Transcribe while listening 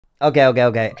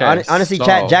Okay. Honestly, so,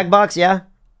 chat, Jackbox, yeah?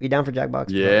 You down for Jackbox?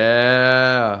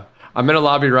 Yeah. I'm in a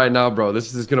lobby right now, bro.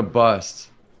 This is gonna bust.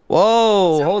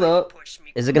 Whoa, hold up.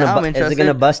 Is it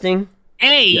gonna busting?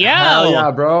 Hey, yo! Hell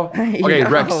yeah, bro. Okay, Yo.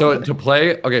 Rex, so to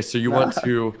play, okay, so you want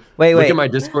to wait. look at my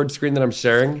Discord screen that I'm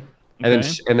sharing, and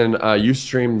Okay. then you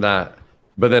stream that,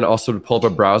 but then also to pull up a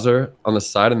browser on the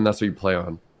side, and that's what you play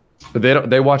on. But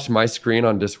they watch my screen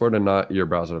on Discord and not your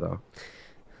browser though.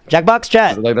 Jackbox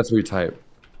chat. Like that's what you type.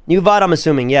 New VOD, I'm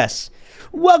assuming, yes.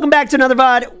 Welcome back to another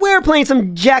VOD. We're playing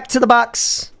some Jack to the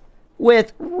Box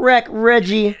with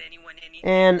Reggie,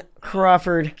 and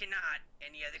Crawford.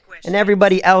 And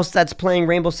everybody else that's playing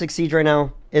Rainbow Six Siege right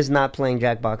now is not playing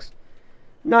Jackbox.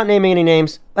 Not naming any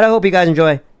names, but I hope you guys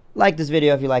enjoy. Like this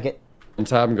video if you like it. On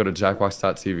tab and go to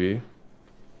JackboxTv.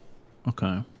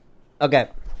 Okay. Okay.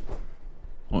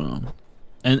 Hold on.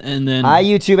 And then Hi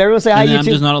YouTube. Everyone say hi YouTube. I'm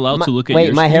just not allowed to look at Wait,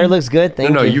 your my hair screen? looks good. Thank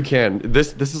you. No, you can.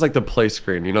 This is like the play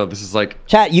screen. You know, this is like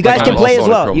Chat, you guys like can I'm play also as on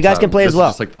a well. Chrome You guys can tab. play This as is well.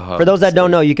 just like the hub. For those that don't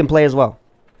know, you can play as well.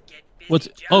 What's?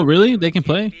 Oh, really? They can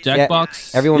play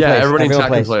Jackbox. Everyone Yeah, plays. everybody in Everyone chat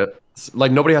plays. can play it.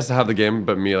 Like nobody has to have the game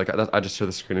but me. Like I just share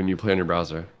the screen and you play on your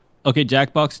browser. Okay,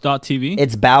 Jackbox.tv.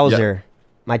 It's Bowser.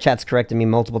 My chat's corrected me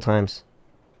multiple times.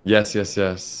 Yes.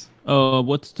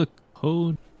 What's the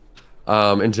code?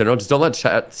 In general, just don't let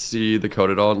chat see the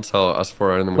code at all until us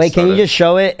four are in. Then we Wait, can start you it. just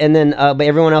show it and then but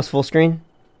everyone else full screen?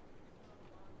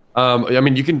 I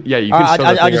mean, you can. Yeah, you can show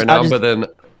the thing right now, but then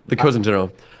the codes in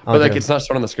general. But like, Okay. it's not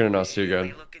shown on the screen now, so you're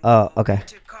good. Oh, okay.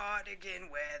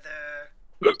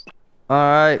 All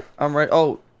right, I'm right.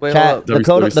 Oh, wait, Chat,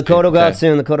 hold up. the code will go out Okay.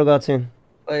 soon. The code will go out soon.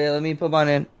 Wait, let me put mine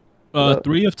in.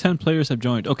 3 of 10 players have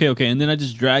joined. Okay, and then I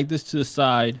just drag this to the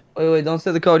side. Wait, don't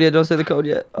say the code yet. Don't say the code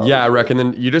yet. Oh. Yeah, I reckon.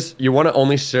 Then you want to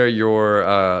only share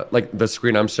your like the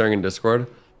screen I'm sharing in Discord.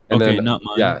 And Okay, then, not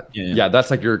mine. Yeah, Yeah.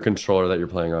 that's like your controller that you're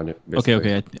playing on. Basically.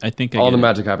 Okay. I think I All get the it.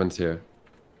 magic happens here.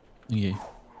 Okay.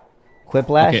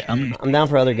 Quiplash. Okay, I'm down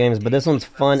for other games, but this one's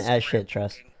fun as shit.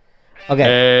 Trust. Okay.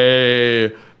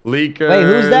 Hey, leakers. Wait,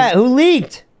 who's that? Who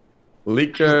leaked?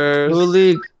 Leakers.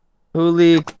 Who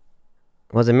leaked?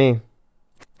 Wasn't me.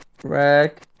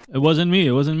 Rack. It wasn't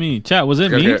me. Chat, was it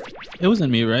me? It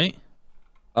wasn't me, right?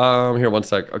 Here, one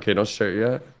sec. Okay, don't share it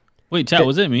yet. Wait, chat,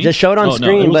 was it me? Just show it on Oh, no,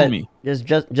 screen, it but wasn't me.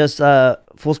 just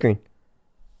full screen.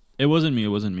 It wasn't me.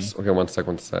 Okay, one sec.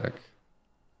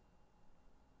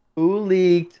 Who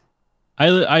leaked?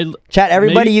 I Chat,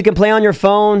 everybody, maybe- you can play on your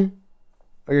phone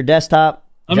or your desktop.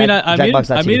 I made an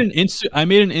Jackbox.tv. I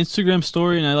made an Instagram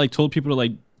story and I like told people to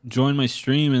like join my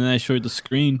stream and then I showed the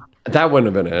screen. That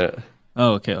wouldn't have been it.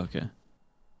 Oh, okay. I'm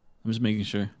just making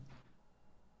sure.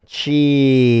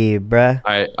 Gee, bruh.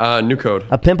 All right, new code.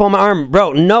 A pimp on my arm,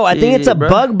 bro. No, I think it's a Bruh.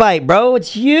 bug bite, bro.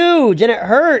 It's huge and it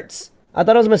hurts. I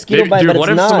thought it was a mosquito bite, Dude, but what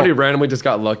it's if not. somebody randomly just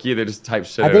got lucky? They just typed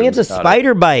shit. I think and it's a got it?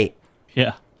 spider bite.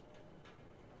 Yeah.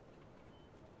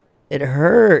 It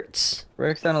hurts.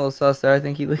 Rick's sounded a little sus there. I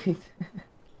think he leaked.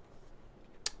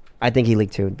 I think he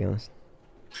leaked too, to be honest.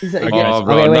 He's like, Okay, yeah, Oh,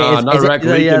 bro, Okay, wait, nah, is not it- Rec he's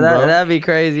like, leaking, yeah, bro. that'd be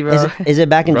crazy, bro. Is it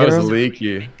back in Bro's general?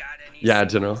 leaky. Yeah,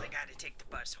 general.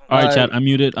 All right, Alright. chat. I'm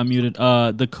muted.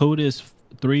 The code is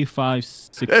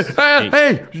 3568.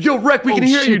 Hey, yo, Rec, we can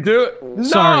hear you, dude.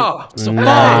 Sorry. Nah,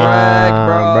 Rack,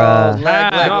 bro. bruh.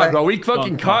 Lag. bro, we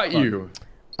fucking Fuck, caught fuck. you.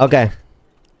 Okay. Yeah,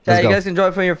 Let's you go. guys can join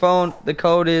it from your phone. The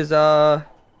code is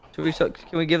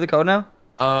can we give the code now?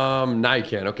 Now you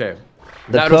can. Okay.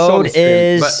 The Now it'll show on code the screen,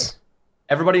 is... but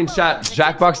everybody in chat,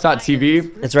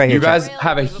 Jackbox.tv. It's right here, You guys chat.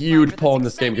 have a huge pull in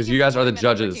this game because you guys are the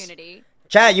judges.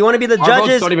 Chat, you want to be the Our votes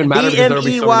judges? don't even matter because there'll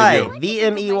be so many of you.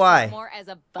 VMEY.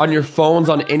 On your phones,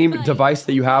 on any device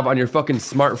that you have, on your fucking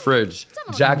smart fridge.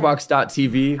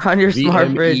 Jackbox.tv. On your smart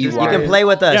fridge. You can play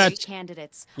with us. Yeah,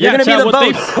 Candidates. You're gonna be chat, the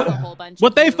what votes.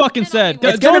 what they fucking said.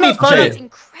 It's gonna be fun. Okay,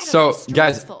 so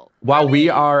guys, while we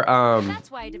are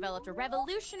That's why I developed a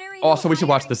revolutionary. also we should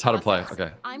watch this how to play. process.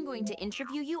 Okay. I'm going to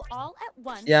interview you all at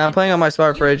once. Yeah, I'm playing on my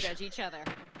smart fridge. Judge each other.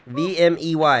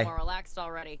 VMEY. More relaxed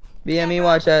already. BME,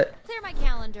 watch that. Clear my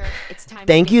calendar. It's time.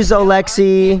 Thank to you, get to know our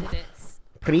Zolexi. candidates.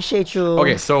 Appreciate you.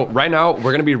 Okay, so right now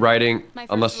we're gonna be writing, My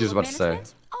first unless she's rule about of to say.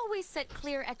 management, always set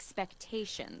clear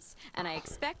expectations, and I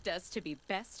expect us to be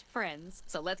best friends.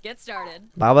 So let's get started.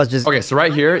 Baba's just... Okay, so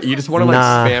right here, you just want to like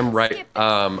Nah. spam write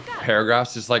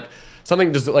paragraphs, just like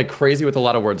something just like crazy with a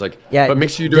lot of words, like. Yeah, But make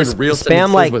sure you're doing just real spam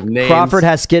sentences like with names. Crawford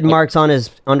has skid marks on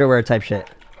his underwear type shit.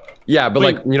 Yeah, but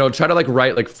Wait. like try to like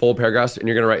write like full paragraphs, and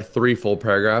you're gonna write 3 full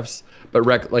paragraphs. But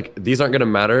like these aren't gonna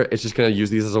matter. It's just gonna use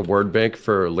these as a word bank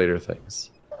for later things.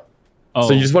 Oh,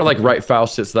 So you just want to like write foul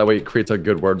shit so that way it creates a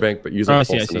good word bank, but using Oh, I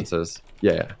full see. sentences.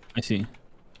 Yeah. I see.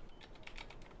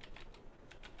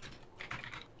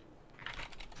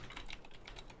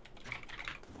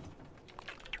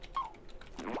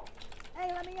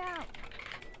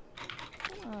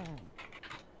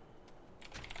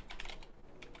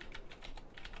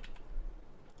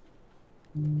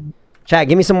 Chat,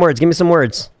 give me some words. Give me some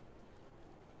words.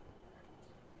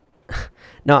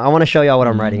 No, I want to show y'all what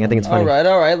I'm writing. I think it's funny.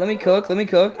 All right. Let me cook.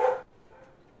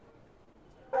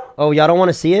 Oh, y'all don't want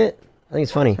to see it? I think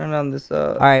it's funny. Turn on this.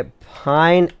 All right,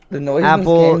 The noise in this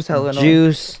pineapple game's hella annoying.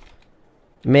 juice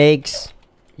makes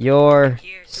your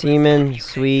semen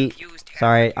sweet.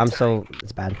 Sorry,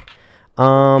 it's bad.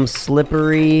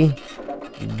 Slippery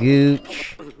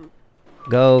gooch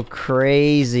go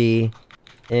crazy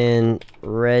in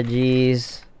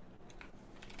Reggie's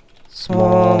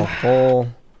small hole.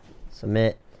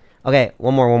 Submit. Okay,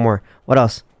 one more. What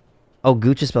else? Oh,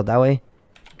 gooch is spelled that way.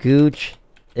 Gooch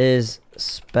is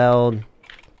spelled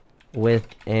with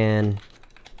an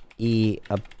E,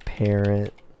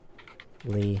 apparently.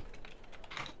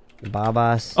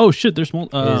 Babas Oh shit, there's more.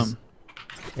 is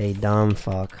a dumb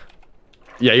fuck.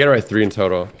 Yeah, you gotta write 3 in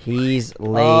total. He's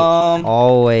late,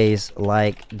 always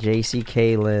like JC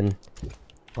Kalen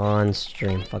on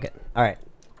stream. Fuck it. All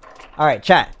right,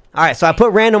 chat. All right, so I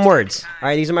put random words. All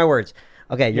right, these are my words.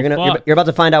 Okay, you're about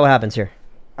to find out what happens here.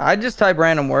 I just type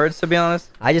random words, to be honest.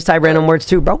 I just type random words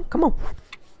too, bro. Come on.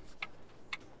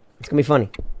 It's gonna be funny.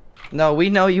 No, we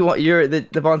know you're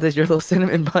Devontae's your little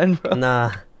cinnamon bun, bro.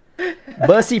 Nah.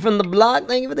 Bussy from the block,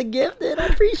 thank you for the gift, dude. I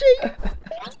appreciate it.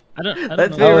 I don't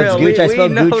Let's be know. Oh, it's real. Gooch. I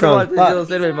spelled know Gooch wrong. Devontae's your little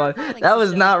cinnamon bun. That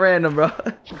was not random, bro.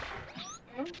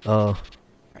 Oh.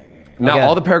 Now, Okay.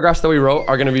 all the paragraphs that we wrote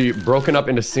are going to be broken up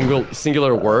into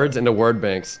singular words into word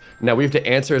banks. Now, we have to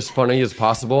answer as funny as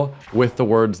possible with the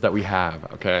words that we have,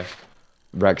 okay?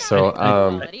 Rex, so,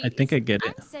 I think I get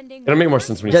it. it'll make more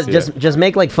sense when you see it. Just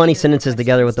make like funny sentences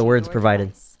together with the words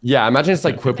provided. Yeah, imagine it's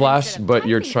like Quiplash, but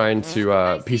you're trying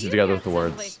to piece it together with the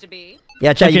words.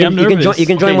 Yeah, chat. Okay, I'm nervous. You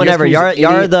can join Okay, whenever. you guys can use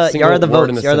You're any the single word in votes.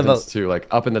 the You're the sentence vote. too, like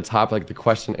up in the top, like the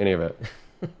question, any of it.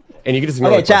 And you can just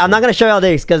ignore Okay, the chat. I'm question. not gonna show y'all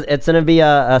this because it's gonna be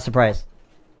a surprise.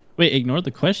 Wait, ignore the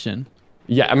question.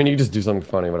 Yeah, I mean, you can just do something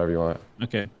funny, whatever you want.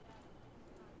 Okay.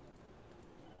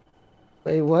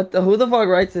 Wait, what? Who the fuck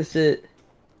writes this shit?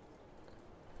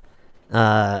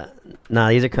 Nah,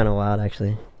 these are kind of wild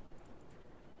actually.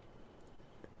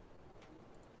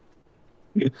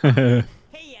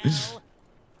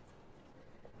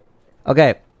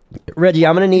 Okay, Reggie,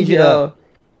 I'm gonna need you to.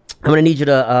 I'm gonna need you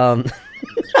to.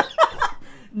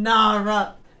 Nah,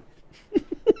 bro.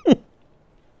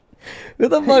 Who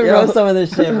the fuck wrote some of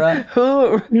this shit, bro?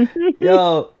 Who?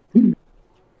 Yo.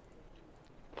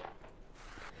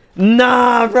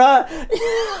 Nah, bro.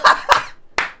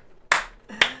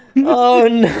 Oh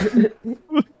no.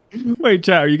 Wait,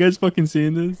 chat, are you guys fucking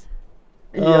seeing this?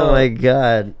 Oh my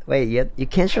god. Wait, you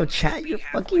can't show chat your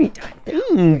fucking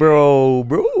thing, bro.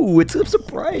 Bro, it's a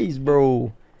surprise,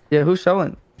 bro. Yeah, who's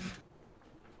showing?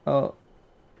 Oh.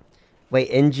 Wait,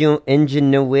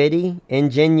 ingenuity?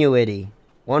 Ingenuity.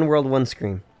 One world, one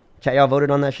screen. Chat, y'all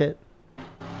voted on that shit?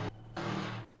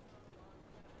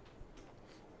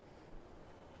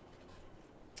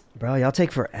 Bro, y'all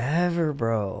take forever,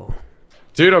 bro.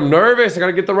 Dude, I'm nervous. I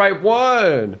gotta get the right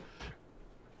one.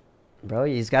 Bro,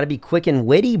 you just gotta be quick and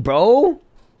witty, bro.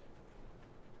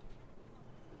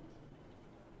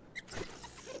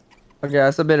 Okay, I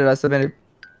submitted.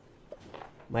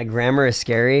 My grammar is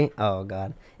scary. Oh,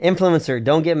 God. Influencer,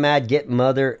 don't get mad, get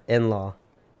mother-in-law.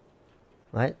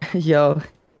 What? Yo.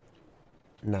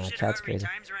 Nah, chat's crazy.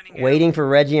 Waiting for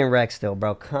Reggie and Rex still,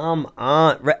 bro. Come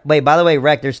on. Wait, by the way,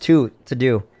 Rex, there's 2 to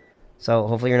do. So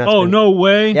hopefully you're not... Oh, spinning. no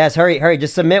way. Yes, hurry.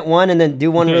 Just submit one and then do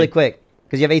one Okay. really quick.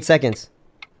 Because you have 8 seconds.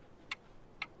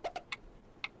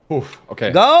 Oof,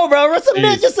 okay. Go, bro. Submit.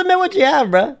 Jeez. Just submit what you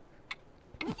have, bro.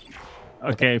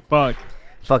 Okay, fuck.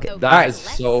 Fuck it. That is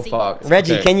so fucked.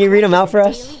 Reggie, Okay. can you read them out for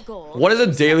us? What is a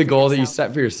daily goal that you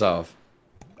set for yourself?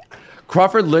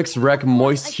 Crawford licks wreck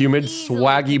moist, humid,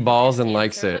 swaggy balls and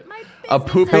likes it. A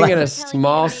pooping in a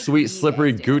small, sweet,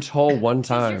 slippery gooch hole one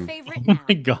time. Oh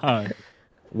my god.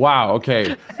 Wow,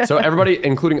 okay. So everybody,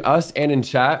 including us and in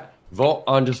chat, vote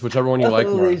on just whichever one you like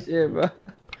more. Holy shit, bro.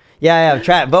 Yeah.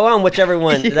 Vote on whichever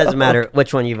one. It doesn't matter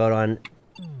which one you vote on.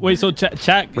 Wait, so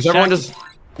chat. Whichever one just...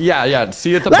 Yeah.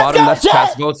 See at the Let's bottom, go, that's chat!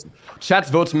 chat's votes.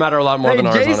 Chat's votes matter a lot more Hey, than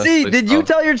ours, JC, honestly. did you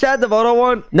tell your chat to vote on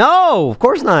one? No, of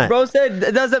course not. Bro said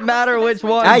it doesn't matter which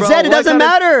one. I bro. said it What doesn't kind of-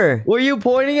 matter. Were you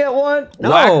pointing at one? No.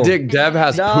 Whack Dick Dev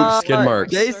has Nah, poop skid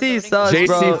marks. JC sucks, JC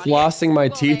bro. flossing my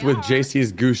teeth with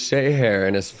JC's gouche hair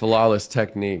and his flawless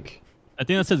technique. I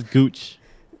think that says gooch.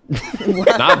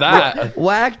 Not that.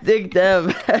 Whack Dick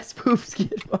Dev has poop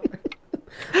skid marks.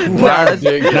 Whack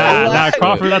Dick Dev. Nah,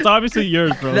 Crawford, that's obviously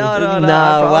yours, bro. No, I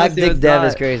Nah, promise Whack you Dick it's Dev not.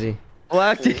 is crazy.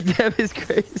 Whack Dick Dev is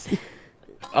crazy.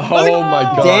 Oh my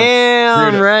god.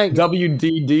 Damn, Dude, right.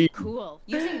 WDD. Cool.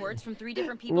 Using words from 3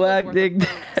 different people is Whack worth dig. a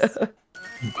bonus.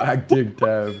 Back dig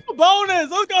Dev.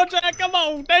 Bonus. Let's go, Jack. Come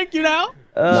on. Thank you now.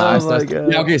 Nice, my nice.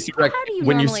 God. Yeah, okay, so like, How do you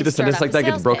when you normally see the start sentence off like a that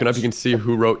gets sales broken up, pitch? you can see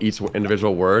who wrote each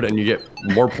individual word, and you get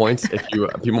more points if you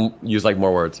people use like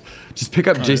more words. Just pick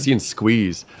up JC and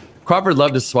squeeze. Crawford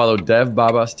loved to swallow Dev,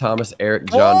 Babas, Thomas, Eric,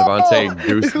 John, Devontae,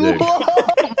 Goose Dig.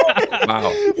 Wow.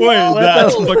 Wait,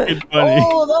 that's fucking funny.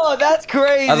 Oh no, that's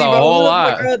crazy. That's a bro. whole Who the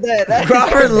lot. fuck wrote that? That is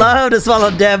Crawford crazy. loved to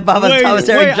swallow Dev, Baba, Wait, Thomas,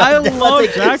 wait, Eric, I John, love Devontae,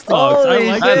 Jackbox. I Holy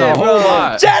like That's shit, a it. whole bro.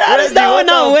 lot. Chad, how does Reggie, that what one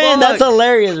not the win? That's fuck?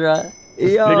 hilarious, right? Yo,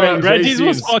 Pick up Reggie's JC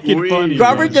was and fucking squeeze. funny.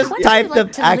 Crawford just What do you typed like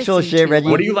the to actual listen shit, to Reggie.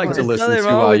 What do you like to There's listen nothing to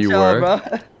wrong while with you y'all, work?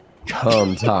 bro.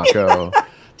 Come Taco.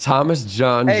 Thomas,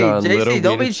 John, Hey, John, Little JC,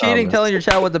 don't be Wiener, cheating Thomas. telling your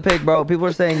chat what to pick, bro. People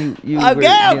are saying you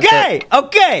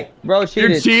Okay. Bro, You're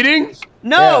cheated. cheating?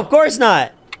 No, Yeah. of course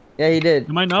not. Yeah, he did.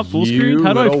 Am I not full You screen?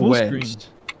 How do I little full wench. screen?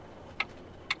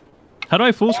 How do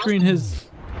I full screen his?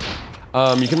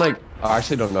 You can like, I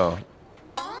actually don't know.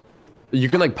 You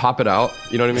can like pop it out.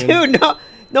 You know what I mean? Dude,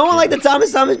 no one like the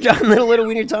Thomas, John, Little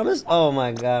Wiener Thomas. Oh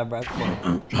my god, bro. Come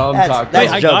on. Come That's- Taco.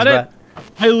 that's Wait, I jokes, got it. Bruh.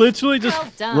 I literally just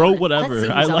Well done. wrote Let's whatever. see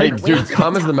I who's on Hey, the like. way dude, to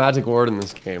come the is the top. magic word in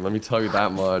this game. Let me tell you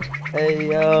that much. Hey,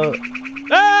 yo.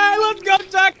 Hey, let's go,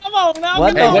 Jack. Come on now.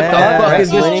 What Hey, the what the heck? fuck Rex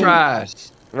is this winning? trash?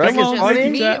 Rex Come is on, Is this funny. Ricky.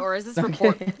 me Chat. or is this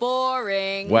report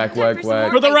boring? Whack, Time whack, for some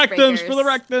whack. more For the rectums. icebreakers. For the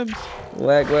rectums.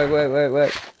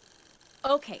 Whack.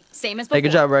 Okay, same as before. Hey,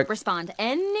 good job, Rick. Respond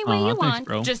any way you Thanks, want.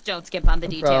 bro. Just don't skip on the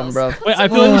details. Bro. Wait, I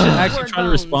feel like we should Word actually try to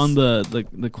bones. respond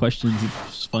the questions.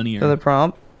 It's funnier. For the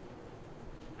prompt.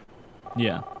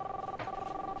 Yeah.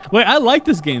 Wait, I like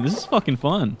this game. This is fucking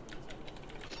fun.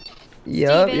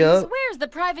 Stevens, Yup. where's the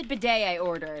private bidet I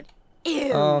ordered?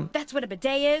 Ew, that's what a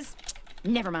bidet is?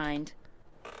 Never mind.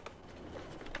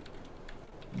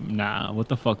 Nah, what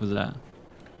the fuck was that?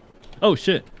 Oh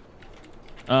shit.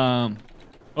 Oh,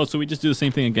 so we just do the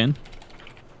same thing again?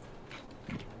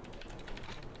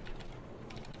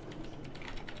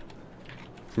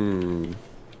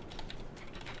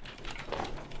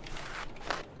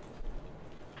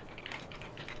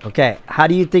 Okay, how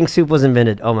do you think soup was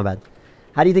invented? Oh my bad.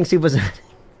 How do you think soup was invented?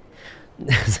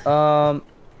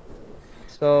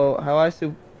 So how I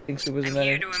think soup was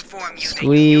invented?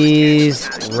 Squeeze,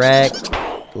 wreck,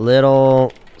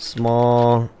 little,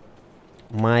 small,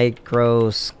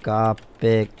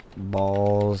 microscopic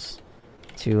balls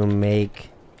to make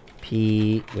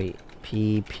pea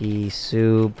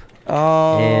soup.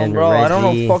 And Bro, I don't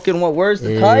Reggie know fucking what words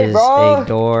to Is type, a bro.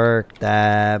 dork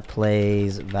that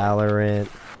plays Valorant,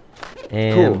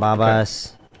 and Cool,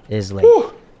 Babas is late.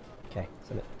 Okay,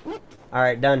 submit. All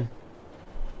right, done.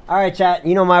 All right, chat.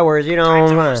 You know my words. You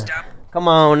know. Come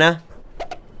on now.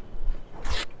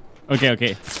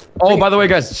 Okay. Oh, by the way,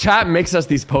 guys, chat makes us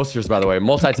these posters, by the way.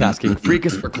 Multitasking. Freak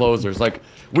us for closers. Like,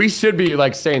 we should be,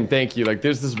 like, saying thank you. Like,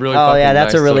 this is really Oh fucking yeah,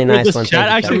 that's nice. a really So- nice does one. chat Thank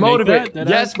you, actually They chat. make motivate. that?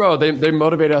 Yes, bro. They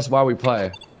motivate us while we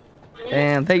play.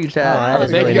 Damn, thank you, Oh, Chad. that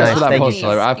is Thank really you guys nice. for that Thank you. poster.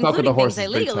 I fuck with the Including horses things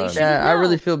I big legally time. shouldn't Yeah, I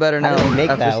really feel better How now. did they make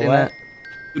after that? seeing What?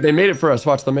 They made it for us.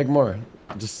 Watch, they'll make more.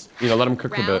 Just, let them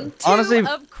cook a Round bit. 2 Honestly-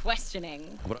 of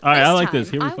questioning. All right, I like This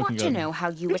this. Here we time, I fucking want go. to know how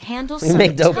you would handle We some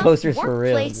make dope tough posters for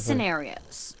real. workplace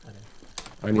scenarios.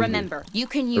 I need Remember, you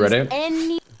can use ready?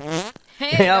 any.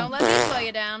 Hey, Yep. don't let me slow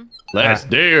you down. Let's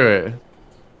do it.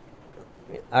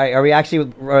 All right, are we actually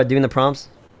doing the prompts?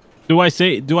 Do I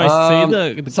say the?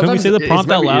 Can we sometimes say the it's prompt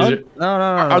might out be loud? easier. No.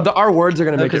 Our words are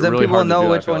gonna make it Because then really people hard to know do,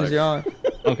 I which feel ones like. you're on.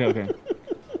 Okay.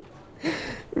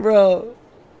 Bro.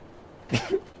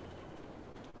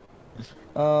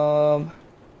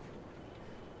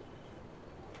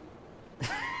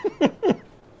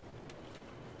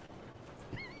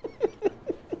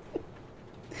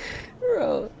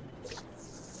 Bro.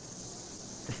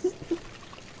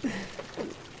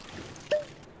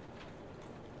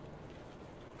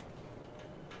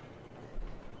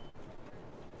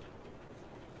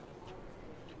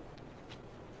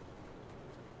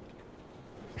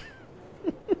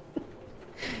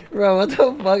 Bro, what the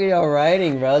fuck are y'all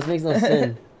writing, bro? This makes no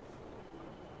sense.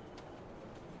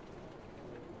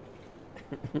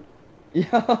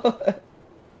 Yo.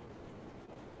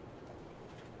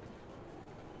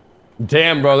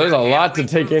 Damn, bro, there's a lot to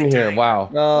take in here. Wow.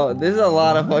 Bro, this is a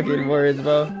lot of fucking words,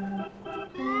 bro.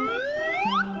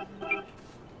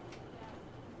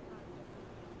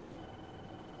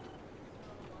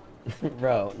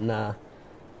 Bro, nah.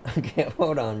 Okay,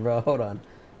 hold on, bro. Hold on.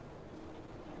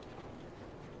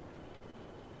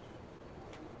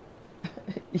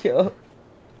 Yo.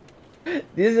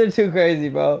 These are too crazy,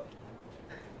 bro.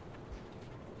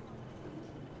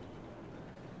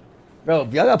 Bro,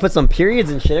 y'all gotta put some periods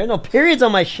and shit. There's no periods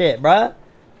on my shit, bruh.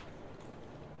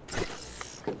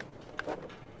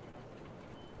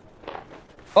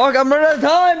 Fuck, I'm running out of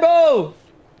time, bro.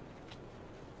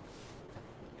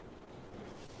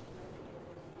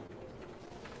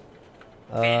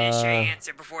 Finish your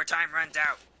answer before time runs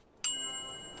out.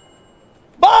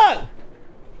 Fuck!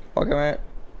 Fucking man.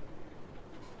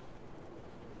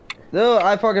 Dude,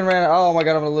 I fucking ran. Oh my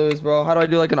god, I'm gonna lose, bro. How do I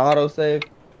do like an auto save?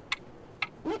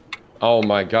 Oh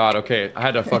my god. Okay, I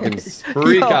had to fucking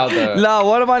freak out there. No,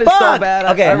 one of mine is so Fuck! bad.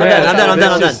 Okay, I'm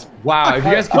done. Wow, if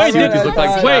you guys can Wait, see what this looks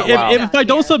like. Wait, wow. if I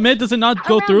don't submit, does it not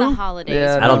go Around through? the holidays,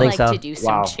 Yeah, we'd I don't think like so. to do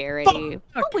some Wow. charity.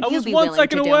 What would I you was be 1 willing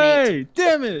second to donate? away.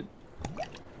 Damn it.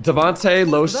 Devontae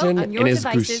lotion Vote on your in his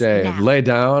devices boucher. now. Lay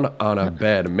down on a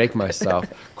bed. Make myself.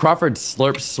 Crawford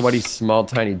slurps sweaty, small,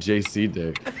 tiny JC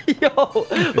dick. Yo,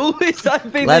 who is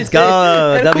typing Let's this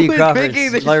go, shit? And W who is Crawford.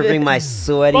 picking this Slurping shit? my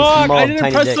sweaty, Fuck, small, I didn't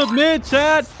tiny press dick. submit,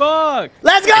 chat. Fuck.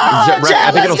 Let's go, I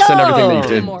chat, think it'll let's send everything that you go.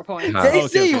 did. More points. Huh. JC,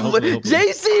 Okay, hopefully.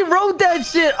 JC wrote that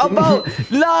shit about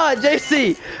nah,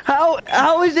 JC.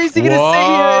 How is JC gonna Whoa. sit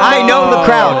here? I know the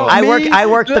crowd. I Me?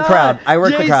 work the Nah, crowd. I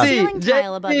work the crowd. Ceiling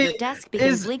tile above your JC desk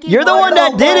begins is- leaking You're the water one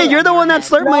that did it. all You're the over one your that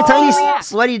head. slurped my tiny, Yeah.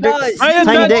 sweaty dick, Nah, I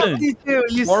tiny dick.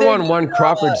 invented. You 411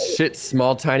 Crawford shit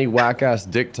small tiny whack ass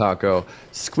dick taco.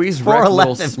 Squeeze Rex 411.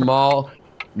 little small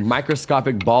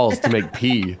microscopic balls to make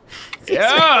pee.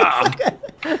 Yeah.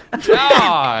 God.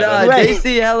 Nah, Wait.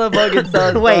 JC hella fucking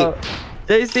sus, bro. Wait.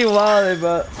 JC wildin',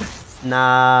 bro.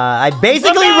 Nah, I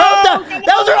basically wrote that.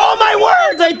 Those are all my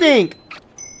words, I think.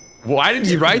 Why did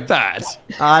you write that?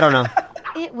 I don't know.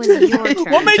 It was your turn.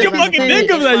 What made to you run fucking the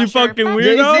think of that, you dishwasher, fucking but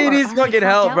weirdo? JC needs fucking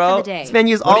help, out bro. for the day. This man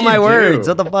used What all do my you words. do?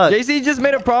 What the fuck? JC just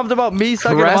made a prompt about me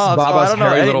sucking him Caress off, so I Baba's don't know.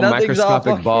 hairy little Nothing's all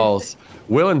microscopic fucking- balls.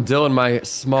 Will and Dylan my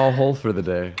small hole for the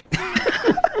day.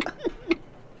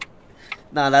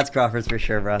 Nah, that's Crawford's for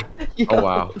sure, bro. Oh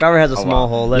wow. Crawford has a Oh, small wow.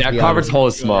 hole. Let's Yeah, be Crawford's honest. hole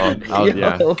is small.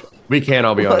 Yeah. Yo. We can't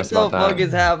all be What honest the about fuck that.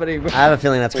 is happening, bro? I have a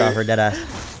feeling that's Crawford, deadass.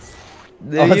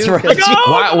 Do Oh, that's you?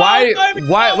 right.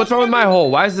 Why? What's wrong with my hole?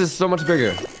 Why is this so much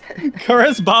bigger?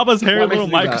 Caress Baba's hairy What makes little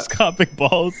you do that? microscopic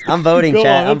balls. I'm voting, Go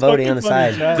chat. on, I'm it's voting on the fucking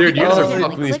funny, side. chat. Dude, you guys Oh. are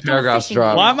fucking these Clicked on the paragraphs fishing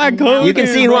drop. Why am I and now coding? You can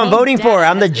see who I'm Dad's voting for.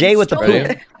 I'm the dad J has with the been poop.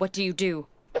 Ready? What do you do?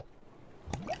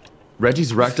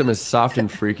 Reggie's rectum is soft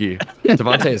and freaky.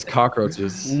 Devontae is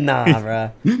cockroaches. Nah,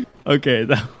 bro. Okay,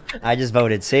 I just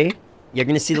voted. See? You're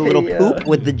gonna see the little Yeah. poop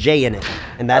with the J in it,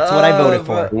 and that's what I voted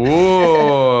for.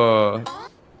 Ooh.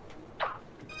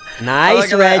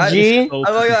 Nice, Oh my God, Reggie. Oh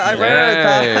my god, I ran out of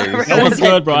time. I Thanks. ran that was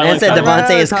good, bro. I Man like said that. ran out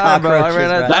Devontae of is time, bro. I cockroaches,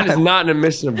 ran out of bro. That is not an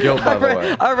admission of guilt, by the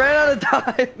way. I ran out of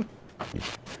time.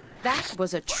 That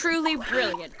was a truly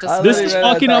brilliant I This literally is ran out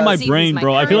of fucking up time. my See who's brain, my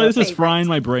bro. I feel like this is favorite. frying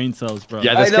my brain cells, bro.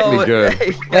 Yeah, this can't be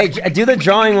good. Wait, do the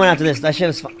drawing one after this. That shit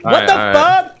was fun. What Alright, the alright.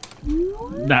 fuck?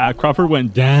 Nah, Crawford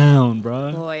went down,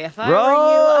 bro. Boy, if I Bro, were you,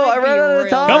 I'd I ran be out of real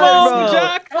time, Come on, bro.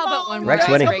 Jack. How about one more Rex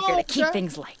winning. icebreaker to keep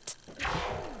things light?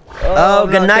 Oh, I'm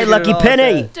good not night, taking Lucky it all,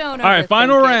 Penny. Jack. Don't All right, overthink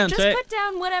final it. round, Just Jay. put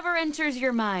down whatever enters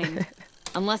your mind.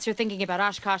 Unless you're thinking about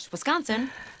Oshkosh, Wisconsin.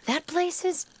 That place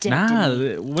is dead to Nah,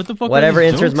 me. what the fuck? are Whatever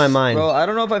these enters jokes? my mind. Bro, I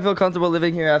don't know if I feel comfortable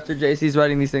living here after JC's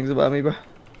writing these things about me, bro.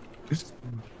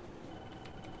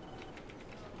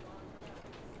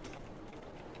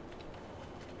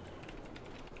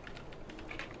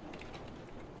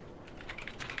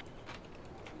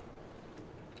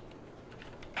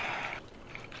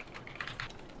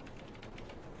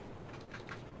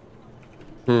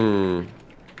 Hmm.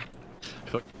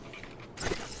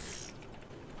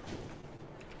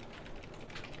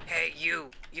 Hey,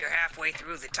 you're halfway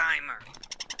through the timer.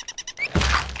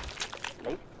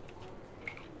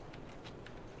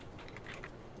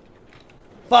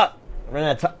 Fuck. I ran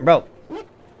out of time. Bro.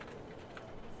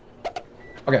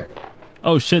 Okay.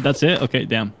 Oh shit, that's it. Okay,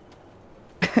 damn.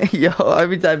 Yo, I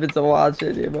be typing some wild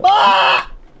shit here, bro.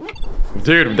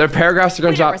 Dude, their paragraphs are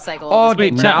gonna We don't drop. recycle Oh, this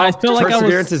wait, Chat, now I feel like I was-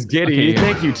 perseverance is giddy. Okay.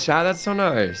 Thank you, Chad. That's so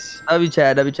nice. W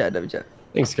chat.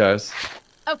 Thanks, guys.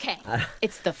 Okay,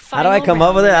 it's the How final do I come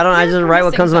up with it? I don't. I just write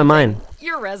what comes to my mind.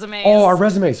 Your resumes. Oh, our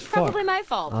resumes. Fuck. Probably my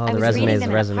fault. Oh, I the was resumes, reading the them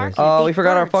in a resumes. park Oh, and a we big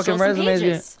forgot our bird fucking stole some resumes, yeah.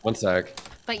 pages. 1 sec.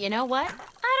 But you know what? I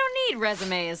don't need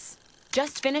resumes.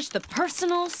 Just finish the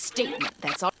personal statement.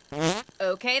 That's all.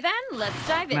 Okay then, let's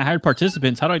dive in. I hired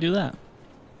participants. How do I do that?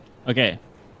 Okay.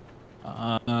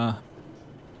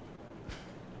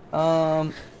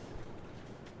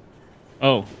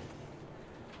 Oh.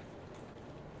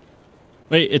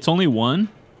 Wait, it's only one?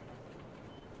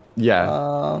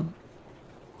 Yeah.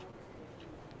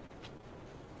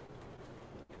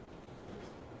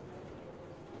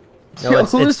 No, Yo,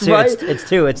 it's who's two. right? It's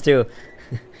two. It's two.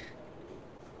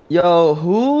 Yo,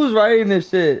 who's writing this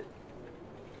shit?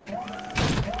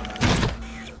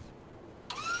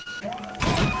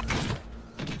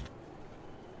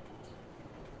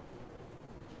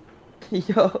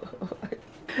 Yo,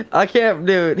 I can't,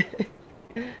 dude.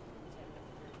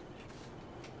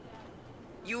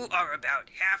 You are about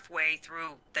halfway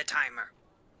through the timer.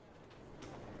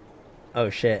 Oh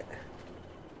shit.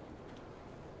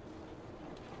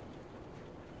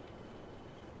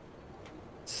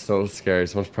 So scary.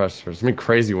 So much pressure. So many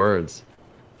crazy words.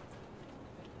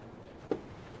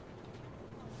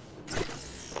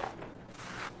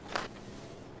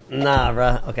 Nah,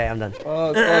 bruh. Okay, I'm done.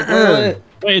 Fuck, fuck.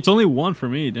 Wait, it's only one for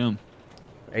me. Damn.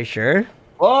 Are you sure?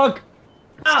 Fuck.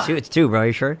 It's two, bro. Are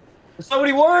you sure? So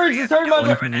many words. It's hurting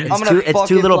my. It's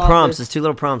two little prompts. It's two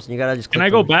little prompts, and you gotta just. Can I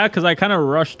go back? Cause I kind of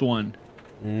rushed one.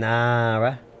 Nah,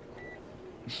 bruh.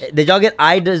 Did y'all get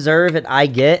I deserve and I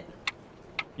get?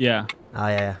 Yeah. Oh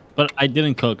yeah. But I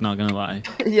didn't cook. Not gonna lie.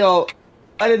 Yo,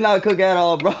 I did not cook at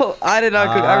all, bro. I did not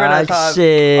cook. I ran out of time.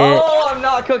 Shit. Oh, I'm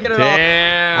not cooking at all.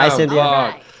 Damn. I said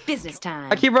Alright, business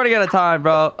time. I keep running out of time,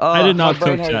 bro. I did not my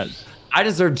brain cook, hurts. chat. I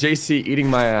deserve JC eating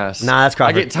my ass. Nah, that's I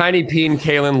Crawford. get Tiny P and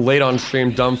Kalen late on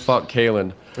stream. Dumb fuck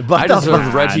Kalen. What I the deserve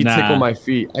fuck? Reggie Nah. tickle my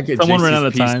feet. I get Someone ran JC's out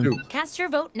of pea time. soup. Cast your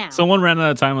vote now. Someone ran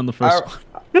out of time on the first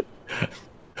one.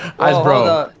 Eyes, Oh,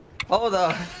 bro. Hold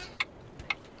up.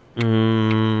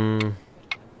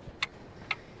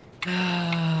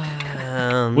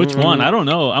 Which one? I don't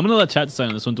know. I'm gonna let chat decide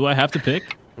on this one. Do I have to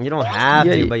pick? You don't have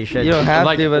Yeah, to, but you should. You don't have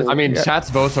Like, to, but I mean, yeah. chat's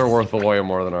votes are worth way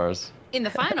more than ours. In the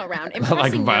final round, Like,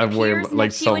 impressing by your way- peers like,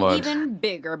 nets so you an much. even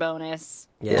bigger bonus.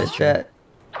 Yeah, Yeah, it's true. chat.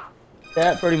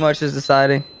 Chat pretty much is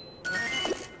deciding.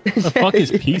 The fuck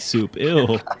is pea soup?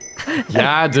 Ew.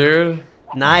 Yeah, dude.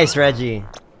 Nice, Reggie.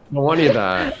 No one need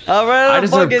that. I ran out I of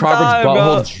deserve fucking Crawford's time,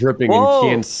 butthole bro. dripping Whoa.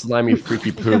 in Kian's slimy,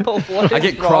 freaky poop. Yo, what I is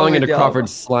get wrong crawling with into y'all?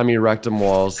 Crawford's slimy rectum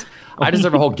walls. I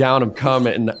deserve a whole gallon of cum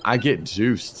and I get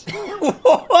juiced.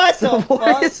 What the What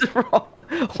fuck? is wrong?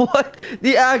 What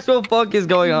the actual fuck is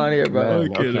going on here, bro?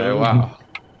 Man, Okay, okay, no. wow.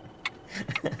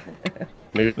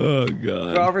 Maybe Oh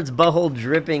god. Robert's butthole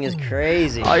dripping is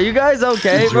crazy. Are you guys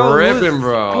okay, bro? Dripping,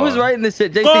 bro. Who's writing this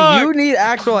shit? JC, Fuck. you need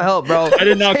actual help, bro. I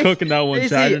did not cook in that one,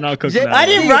 chat. I did not cook in that I one.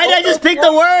 didn't write. I just picked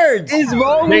the words. What is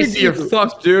wrong with JC, you? you're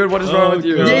fucked, dude. What is wrong with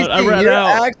you? God. JC, I ran you're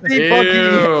out. actually fucking.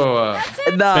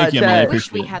 Ew. Nah, Thank you, man. I chat.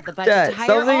 appreciate We it. had the budget Chat, to hire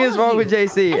something all is of wrong you. with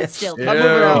JC. And still I'm pay moving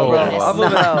your out, bro. bonus. I'm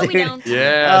moving out. No, we dude. don't.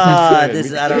 Yeah. Ah, that's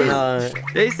this it. I don't know.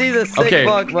 JC's a sick Okay.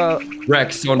 fuck, bro.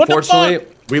 Rex, so unfortunately,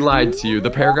 we lied to you. The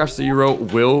paragraphs that you wrote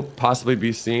will possibly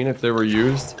be seen if they were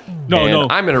used. No, and no.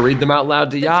 I'm gonna read them out loud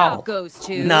to The y'all. job goes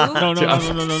to. Nah. No, no, no,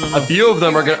 no, no, no, no. A few of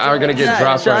them are gonna get Chat,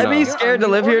 dropped should right I be now. scared to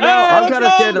live here now? Hey, I'm let's kind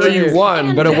of go. scared to So live you here.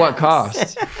 won, but at what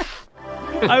cost?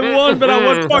 I won, but I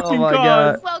won fucking my cost.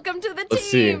 God. Welcome to the Let's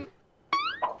see. team.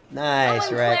 Nice,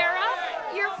 Ellen right?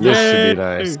 Clara, you're This Yay. should be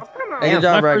nice. Hey, good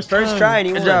job, my Rex. First try, and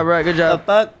he Good won. job, Rex. Good The job.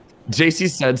 fuck? JC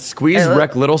said, squeeze Hey, look.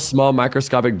 wreck little small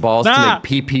microscopic balls to Nah. make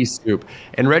PP soup.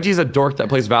 And Reggie's a dork that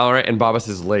plays Valorant and Babas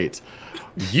is late.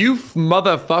 You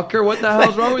motherfucker, what the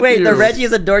hell's wrong with Wait, you? the Reggie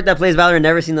is a dork that plays Valorant,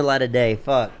 never seen the light of day.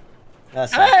 Fuck.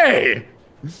 That's Hey!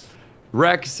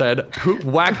 Rex said, poop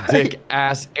whack dick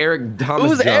ass Eric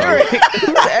Thomas Who's Joe. Eric?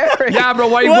 Who's Eric? Yeah, bro,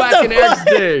 why you What the whacking Eric's fuck?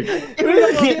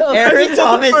 dick? Eric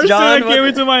Thomas First John. thing that came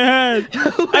into my head.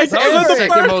 I That said was the the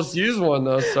second first. most used one,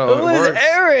 though, so Who it is works.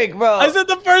 Eric, bro? I said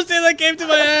the first thing that came to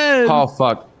my head. Oh,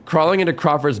 fuck. Crawling into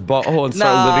Crawford's butthole and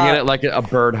start Nah. living in it like a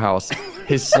birdhouse.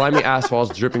 His slimy ass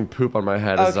walls dripping poop on my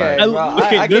head. Is Okay. that? I, Bro,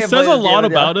 okay, I this can't says play a this game lot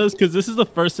with about y'all. us because this is the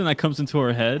first thing that comes into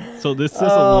our head. So this says a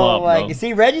Oh lot, my! bro.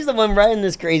 See, Reggie's the one writing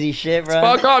this crazy shit, bro.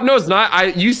 Fuck off. No, it's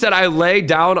not. You said I lay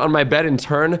down on my bed and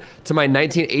turn to my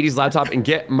 1980s laptop and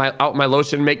get out my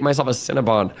lotion and make myself a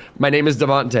Cinnabon. My name is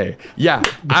Devontae. Yeah,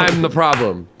 I'm the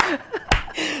problem.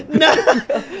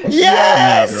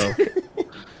 Yes. Nah,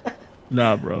 bro.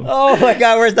 Nah, bro. Oh my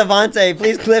God, where's Devontae?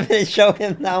 Please clip it and show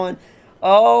him that one.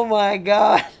 Oh my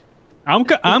God. I'm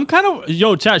kind of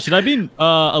yo chat. Should I be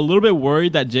a little bit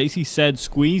worried that JC said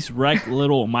squeeze wreck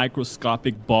little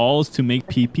microscopic balls to make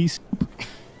pee soup?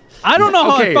 I don't know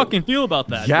how Okay. I fucking feel about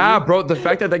that. Yeah, dude. bro. The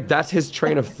fact that like that's his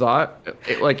train of thought,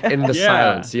 like in the Yeah.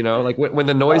 silence, you know, like when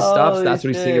the noise stops, Holy that's what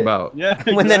he's shit. thinking about. Yeah.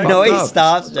 When the exactly. noise up.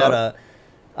 stops, shut up.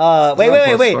 Wait.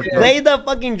 Fuck up. Play the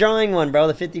fucking drawing one, bro.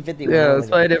 The 50-50 one. Yeah, let's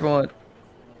play a different one.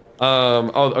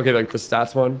 Oh, okay, like the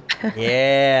stats one.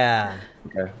 Yeah.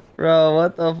 Okay. Bro,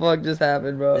 what the fuck just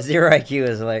happened, bro? The zero IQ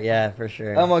is like, yeah, for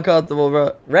sure. I'm uncomfortable,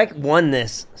 bro. Rec won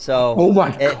this, so. Oh my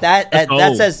that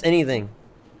go. says anything.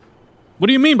 What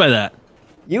do you mean by that?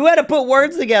 You had to put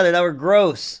words together that were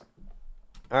gross.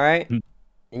 All right, Hmm.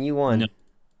 and you won. No.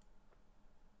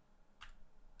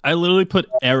 I literally put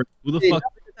Eric. Who the fuck?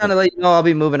 to let you know I'll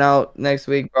be moving out next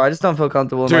week, bro. I just don't feel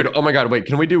comfortable. Dude, oh my god, wait,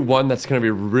 can we do one that's gonna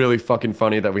be really fucking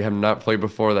funny that we have not played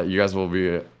before that you guys will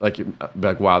be like,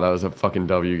 wow, that was a fucking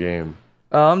W game.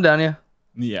 Oh, I'm down, yeah.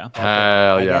 Yeah.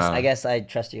 Hell yeah. I guess I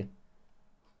trust you.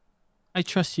 I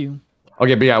trust you.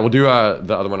 Okay, but yeah, we'll do the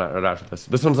other one right after this.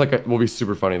 This one's like will be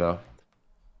super funny though.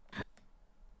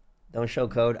 Don't show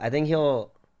code. I think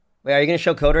he'll. Wait, are you gonna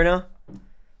show code right now?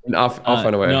 I'll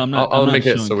find a way. No, I'm not. I'll I'm make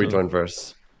not it so showing we code. join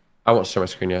first. I won't share my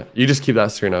screen yet. You just keep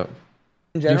that screen up.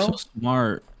 In You're general, so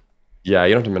smart. Yeah,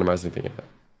 you don't have to minimize anything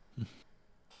yet.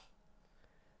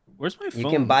 Where's my phone? You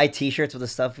can buy T-shirts with the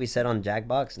stuff we said on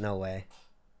Jackbox. No way.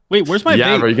 Wait, where's my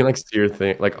Yeah, vape? bro, you can like see your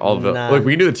thing, like all the. Nah. Like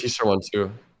we can do the t-shirt one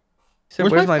too. so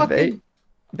Where's where's my my fucking- vape?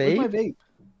 Where's my Vape? vape?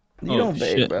 You Oh, don't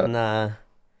vape, shit. bro. Nah.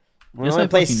 We Yes, want I to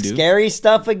play fucking do. scary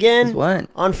stuff again Since when?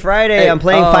 on Friday. Hey, I'm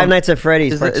playing Five Nights at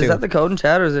Freddy's Part 2. Is that the code in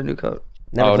chat or is it a new code?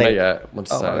 Never Oh, not played. yet. Once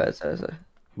Oh, my bad. Sorry.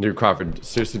 Dude, Crawford,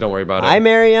 seriously, don't worry about it. Hi,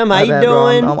 Miriam. How My you bad,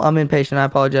 bro. doing? I'm impatient. I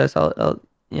apologize. I'll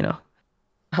you know,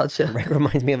 I'll chill. Rick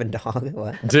reminds me of a dog.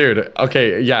 What? Dude,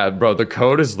 okay, yeah, bro. The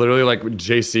code is literally like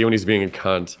JC when he's being a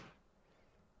cunt.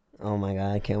 Oh my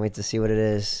god! I can't wait to see what it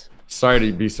is. Sorry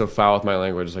to be so foul with my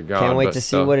language. Like, God, Can't wait but to see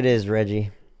still. what it is,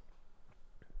 Reggie.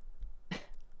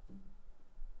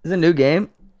 It's a new game.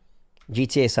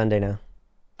 GTA Sunday now.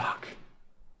 Fuck.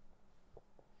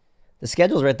 The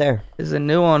schedule's right there. It's a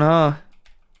new one, huh?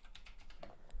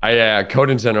 Yeah, code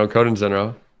in general, code in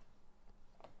general.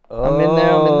 I'm in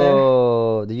there, I'm in there.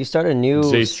 Oh, did you start a new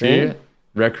JC, stream?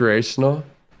 recreational.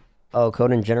 Oh,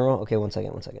 code in general. Okay, one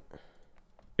second. Okay,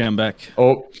 I'm back.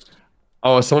 Oh,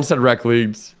 someone said rec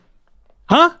leagues.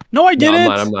 Huh? No, I No,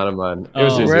 didn't. I'm not. It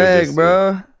was Oh. JC, it was Greg, JC.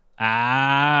 bro.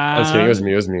 Ah. I was kidding.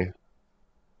 It was me.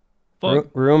 Fuck.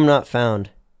 Room not found.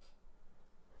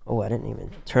 Oh, I didn't even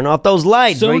turn off those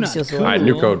lights. So bro. You not can see us cool. All right,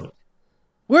 new code.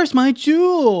 Where's my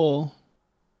jewel?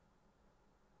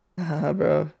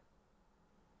 Bro.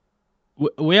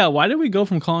 Yeah, why did we go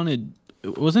from calling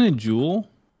it? Wasn't it jewel?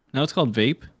 Now it's called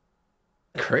vape.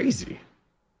 Crazy.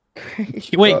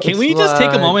 Wait, can we just take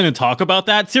a like- moment and talk about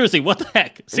that? Seriously, what the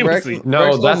heck? Seriously. No,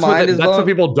 Rex, that's mind what is that's what blown.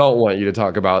 people don't want you to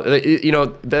talk about. You know,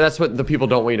 that's what the people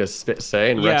don't want you to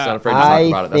say, and Rex Yeah. not afraid to talk I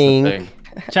about it. That's the think-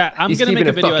 thing. Chat, I'm He's gonna make keeping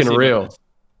a it video fucking essay real. about this.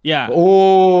 Yeah,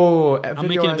 Oh, I'm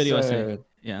making a video essay.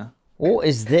 Yeah. What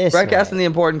is this? Greg man? asking the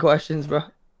important questions, bro.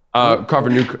 Carver,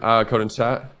 new code in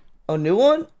chat. Oh, new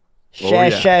one? yeah. Yeah,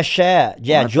 What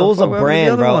the Jewel's a fuck, what was the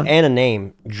brand, other bro, one? and a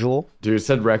name. Jewel. Dude, it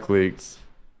said rec leagues.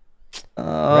 Rec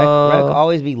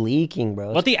always be leaking,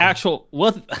 bro. What the actual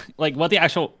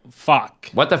fuck?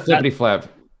 What the flippity flap?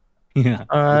 Yeah.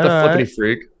 All What the right. flippity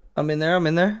freak? I'm in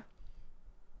there.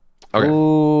 Okay.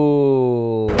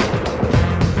 Ooh.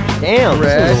 Damn, this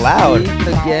Rex is loud.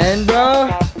 again, bro.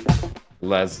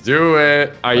 Let's do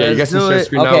it. Oh yeah, you guys Let's can do share it.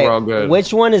 screen now. Okay, We're all good.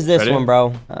 which one is this Ready? one,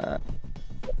 bro?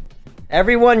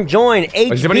 Everyone join Does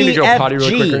anybody need to go potty really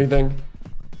quick or HBFG. anything?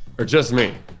 Or just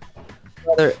me?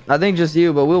 I think just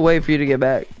you, but we'll wait for you to get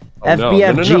back. Oh, no.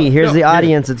 FBFG, here's the here.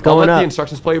 audience, it's I'll going let up. the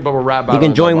instructions play, but we're rap You battling.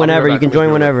 can join I'll be whenever. right You can back with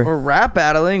join whenever. We're rap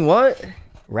battling. What?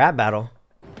 Rap battle.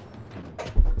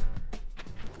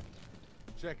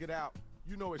 Check it out.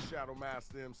 You know it's Shadow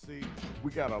Master MC.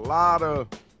 We got a lot of,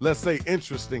 let's say,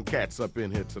 interesting cats up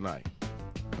in here tonight.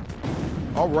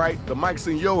 All right, the mic's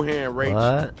in your hand, Rach.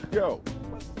 What? Yo.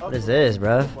 What is this,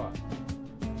 bruh?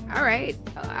 All right,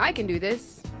 I can do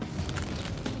this.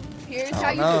 Here's how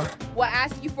you no. do it. We'll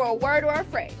ask you for a word or a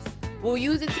phrase. We'll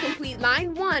use it to complete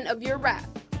line 1 of your rap.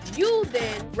 You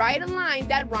then write a line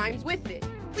that rhymes with it.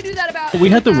 We do that about. We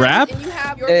have to 8 times, rap? And you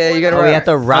have your Yeah, you gotta Oh, we rap. have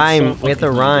to rhyme. so We have to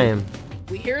fucking rhyme.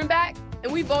 We hear him back,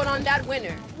 and we vote on that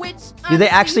winner. Which Do they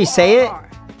actually say it?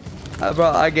 Bro,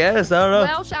 I guess. I don't know.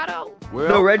 Well, Shadow. Well,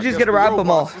 No, Reggie's I guess gonna the rap 'em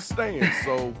all. robots are staying,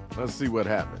 so let's see what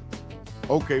happens.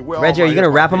 Okay, well, Reggie, are you gonna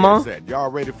rap 'em all? Y'all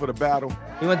ready for the battle?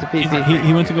 He went to He, PP.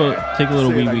 he went to go take a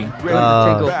little Say wee like wee. you ready for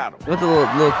Tinkle. the battle. Went to the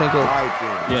little tinkle. All right, then.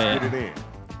 Let's Yeah, get yeah. it in.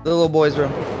 The little boys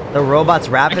room. The robots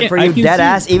I rapping can- for I you, can dead see-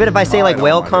 ass. Even if I say All like right,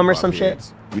 welcome all or right, some shit.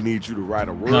 heads. We need you to write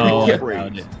a word No, or I a phrase,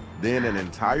 doubt it. then an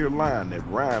entire line that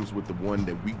rhymes with the one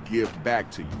that we give back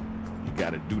to you. You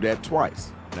got to do that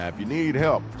twice. Now, if you need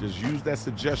help, just use that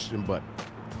suggestion button.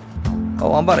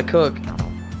 Oh, I'm about to cook.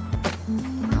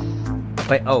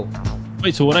 Wait, oh.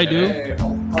 Wait, so what I do?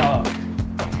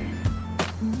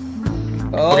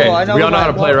 Oh, Okay, I know. we all know my how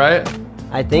to play, opponent- right?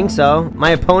 I think so.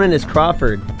 My opponent is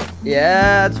Crawford.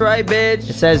 Yeah, that's right, bitch.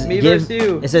 It says me give. versus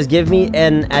you. It says give me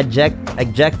an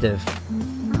adjective.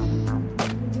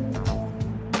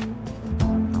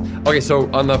 Okay,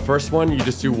 so on the first one, you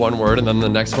just do one word, and then the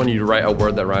next one, you write a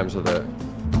word that rhymes with it.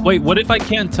 Wait, what if I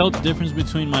can't tell the difference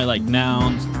between my like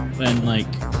nouns and like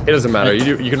It doesn't matter.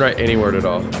 You can write any word at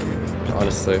all.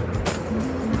 Honestly.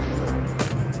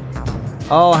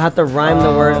 Oh, I have to rhyme the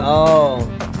word. Oh.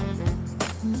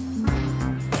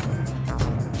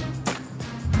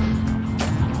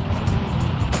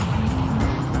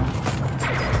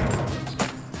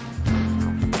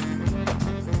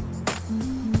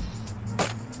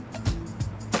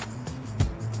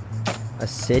 A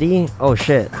city? Oh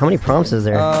shit. How many prompts is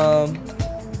there?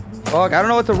 Fuck, I don't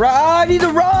know what to rhyme. I need to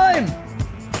rhyme.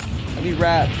 Let me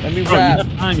rap. Let me Bro, rap. you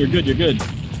have time. You're good. You're good.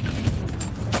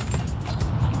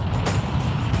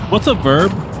 What's a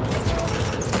verb?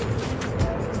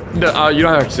 No, you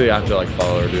don't actually have to like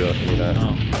follow or do anything like that.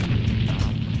 Oh.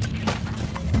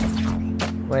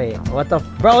 Wait, what the?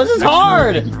 Bro, this is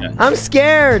hard. I'm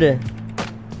scared.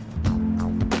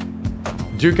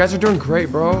 Dude, guys are doing great,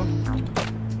 bro.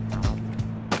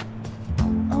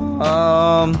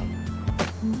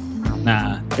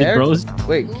 Nah. Big bros.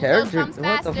 Wait, Google character? comes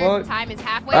What the faster. fuck? Time is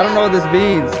halfway I don't know what up. this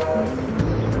means.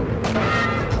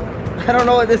 I don't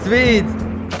know what this means.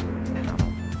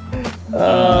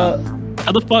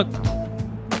 How the fuck?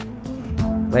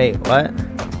 Wait, what?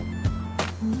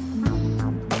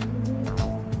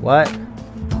 What?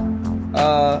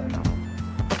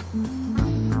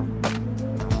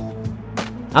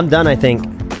 I'm done, I think.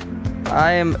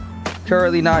 I am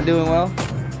currently not doing well. Hit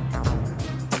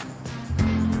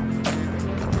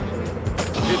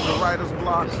the writer's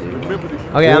block. Remember to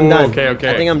Okay, I'm Ooh, done. okay, okay.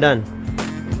 I think I'm done.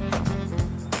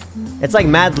 It's like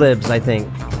Mad Libs, I think.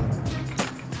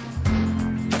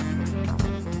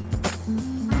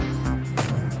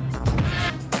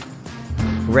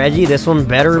 Reggie, this one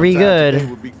better be Sometimes it good.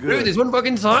 would be Dude, good. this one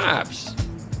fucking slaps.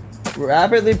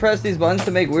 Rapidly press these buttons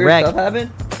to make weird Wreck. stuff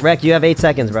happen. Rec, you have 8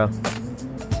 seconds, bro.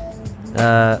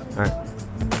 Alright.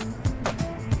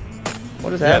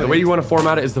 What is Yeah, happening? the way you want to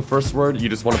format it is the first word. You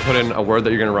just want to put in a word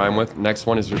that you're gonna rhyme with. Next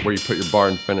one is where you put your bar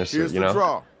and finish Here's it. You the know.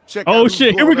 draw. Check Oh, out who's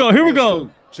shit, here we blowing go, here up we this go.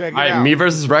 suit. Check it All right, out. me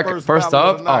versus Rec first battle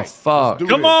up. of the Oh night. fuck. Let's do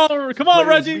Come this. on, come on,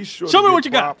 Players, Reggie. be sure Show to me get what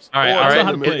you got. props All right, or all know right.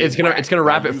 how to play. It's gonna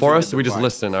wrap it for us, so we just Using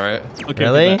listen. All right. Okay.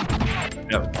 Really? okay, bet.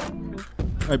 Yep.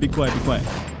 All right, be quiet, be quiet.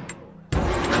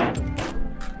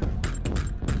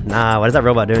 Nah, what is that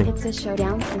robot doing? It's a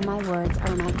showdown, and my words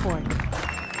are my court.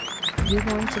 You're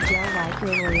going to jail like your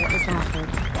lawyer is offered.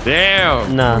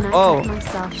 Damn. Nah. And I Oh. cut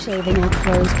myself shaving a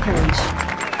closed page.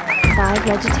 5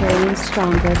 vegetarians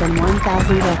stronger than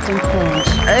 1,000 left in cringe.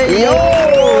 Hey, yo!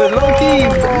 Low key!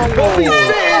 Don't be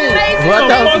spitting! What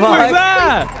the fuck was fuck?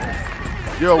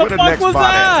 that? Yo, where The the fuck next was spot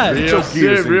that? at? Get Real your shit,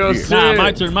 gears in real gear. shit. Nah,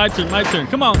 my turn, my turn, my turn.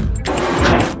 Come on.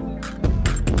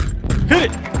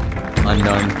 Hit it.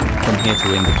 Unknown, from here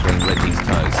to in between Reggie's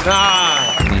toes.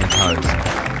 Ah. Near toes.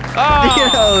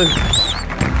 Ah.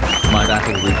 My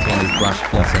battle routine is brush,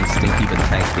 floss, and stinky but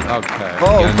tasty. Okay.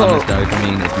 Oh, Yo mama's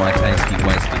dopamine is my tasty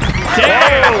wasted.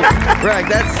 Damn. Right,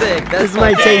 that's sick. That's This is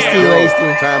my fucking tasty sick.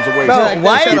 wasty. Time's a waste. Bro, Zach,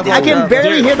 why? shut up, I can hold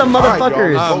barely up. hear the All right, y'all.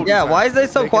 motherfuckers. Yeah, why is they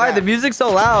so Take it quiet? out. The music's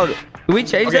so loud. Can we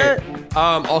change Okay.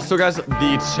 that? Also, guys,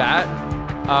 the chat.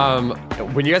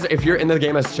 When you guys, if you're in the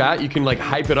game as chat, you can like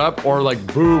hype it up or like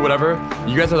boo, whatever.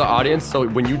 You guys are the audience, so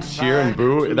when you cheer and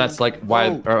boo, that's like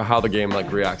why or how the game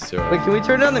like reacts to it. Wait, can we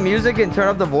turn down the music and turn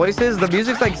up the voices? The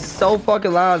music's like so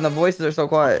fucking loud and the voices are so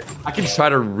quiet. I can try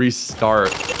to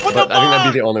restart, but the I think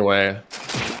that'd be the only way.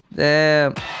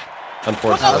 Damn.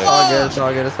 Unfortunately. It's all good. It's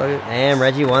all good. It's all good. Damn,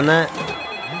 Reggie won that.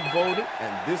 You voted,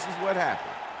 and this is what happened.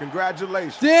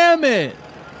 Congratulations. Damn it.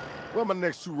 Where are my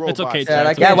next two robots? It's okay, Yeah, Chad.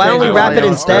 I It's Yeah, can't why don't we change rap it audio.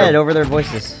 instead over their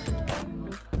voices?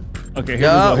 Okay, here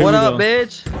Yeah, we go. what here we up, go.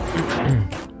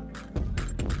 bitch?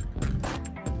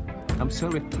 I'm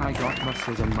sorry if I got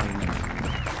muscles on my neck.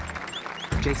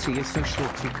 JC is so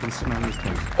short you can smell his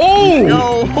toes. Oh!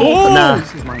 No. Oh! Nah.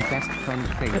 This is my best friend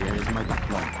failure is my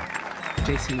backlog.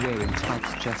 JC wearing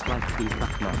tights just like these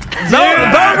backlog.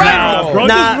 Nah, bro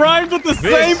Nah. just rhymed with the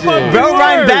same fucking Bro,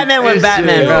 Ryan word. Batman with This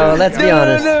Batman, shit. bro. Let's be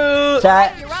honest.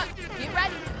 Chat. You're up. Get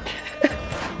ready.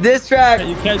 This track.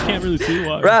 You guys can't really see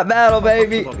why. Rap battle,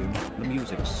 baby. The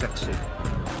music's sexy.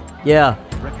 Yeah.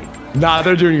 Nah,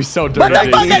 they're doing you so dirty. What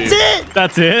the fuck? JC.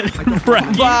 That's it. That's it.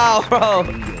 Right. Wow, bro.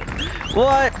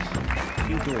 What?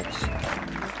 You dorks.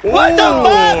 What the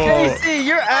fuck? JC,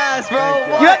 your ass, bro.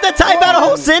 What? You have to type out a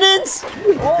whole sentence?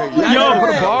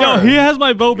 Yo, he has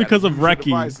my vote because of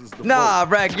Reki. Nah,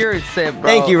 Rek, you're sick, bro.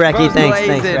 Thank you, Reki. Bro's Thanks,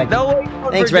 blazing. Reki. No way you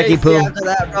vote Thanks, for Reki JC Poo. after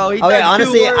that, bro. He Okay, typed two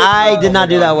honestly, words, I bro. did not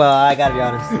do that well. I gotta be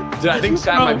honest. Dude, I think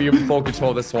chat might be in full control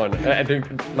of this one. I think,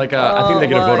 like, I think they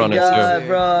get a vote on it too.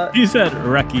 Bro. He said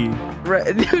Reki.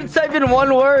 Dude, type in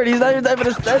one word. He's not even typing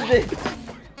a sentence.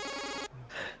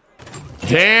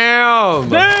 Damn!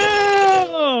 Damn!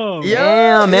 Damn.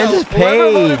 Damn, man, just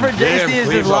Whoever voted paid. for JC is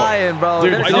just lying, bro.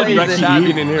 Dude, They're I did glazing. not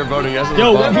being in here voting.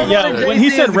 Yo, when he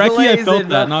said JC is Reki, I felt glazing,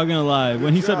 that. bro. Not gonna lie.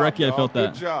 When he said Reki, I felt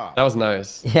Good that. job. That was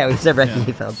nice. Yeah, we said Reki,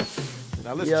 he felt.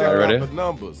 Now let's Yo. check Ready? out the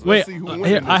numbers. Wait, Let's see who winning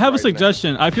here, this I have a right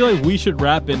suggestion. I feel like we should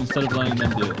rap it instead of letting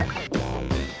them do it.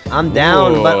 I'm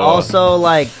down, but Whoa. also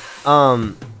like,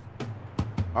 now.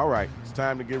 All right, it's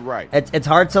time to get right. it's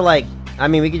hard to like. I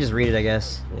mean, we could just read it, I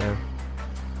guess. Yeah.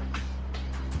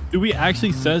 Do we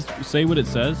actually say what it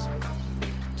says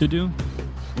to do?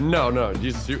 No,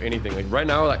 just do anything. Like right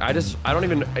now, like I don't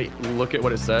even look at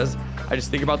what it says. I just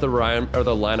think about the rhyme or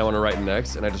the line I want to write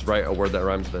next, and I just write a word that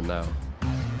rhymes with it now.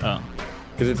 Oh.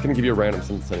 Because it's gonna give you a random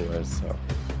sentence anyways. So.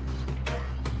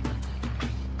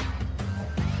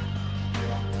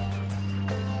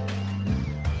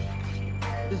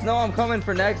 Just know I'm coming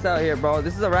for next out here, bro.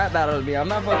 This is a rap battle to me. I'm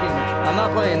not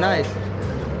playing nice.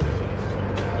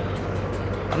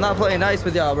 I'm not playing nice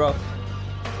with y'all, bro.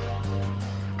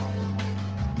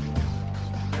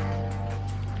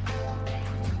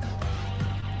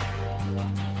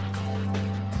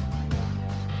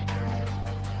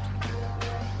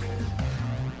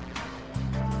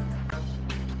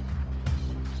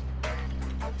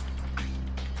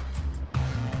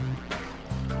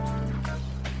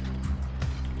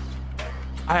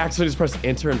 I actually just pressed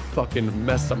enter and fucking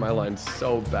messed up my line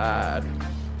so bad.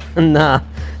 Nah.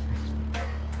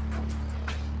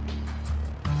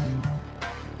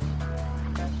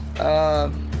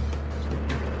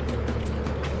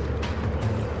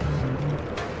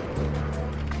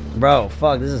 Bro,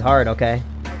 fuck, this is hard, okay?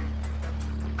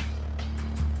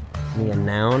 Need a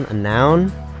noun? A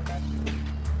noun?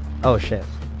 Oh, shit.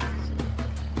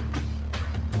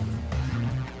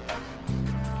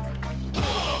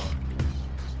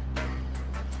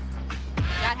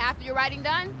 Got half of your writing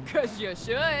done? Cause you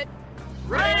should.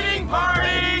 Rating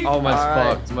party! Oh, mine's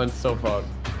Alright. fucked. Mine's so fucked.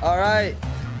 All right.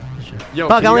 Yo,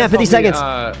 Fuck, can I only you have guys 50 help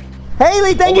seconds. me,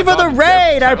 Haley, thank oh you my for the God, raid.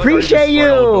 I Tyler already appreciate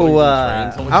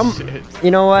just started building you. these trains. Holy shit.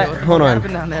 You know what? Yo, Hold what on.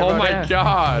 happened down there, Oh bro? my Damn.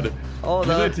 god. Hold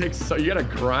Usually up. it takes so you gotta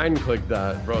grind click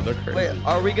that, bro. They're crazy. Wait,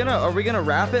 are we gonna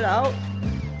wrap it out?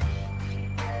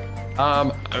 I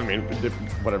mean,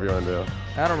 whatever you want to do.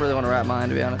 I don't really want to wrap mine,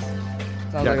 to be honest.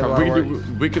 Sounds Yeah, like a come, lot we of could work.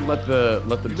 we could let the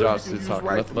You jobs can do use talk.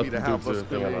 right Let for me the to help dudes us do the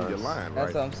fill thing in on your ours. line,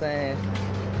 That's right? what I'm saying.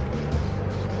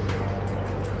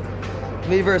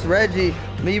 Me versus Reggie.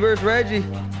 Me versus Reggie.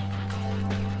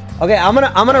 Okay, I'm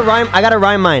gonna rhyme. I gotta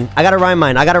rhyme mine. I gotta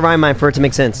rhyme mine for it to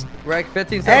make sense. Rec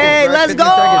 15 seconds. Hey, Rec, let's 15 go!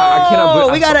 seconds. I cannot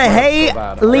believe- We I'm got a so Hey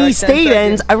bad. Lee Rec, 10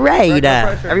 Stevens seconds. a raid. Rec,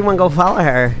 no pressure. Everyone go follow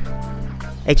her.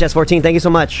 HS14, thank you so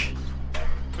much.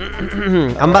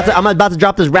 I'm about to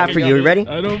drop this rap for you. You ready?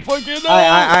 I don't fucking know.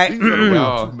 Alright.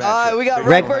 Alright, we got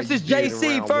Rec- Rec versus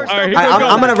JC first. Alright, here up. we go.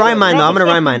 I'm gonna rhyme mine though. I'm gonna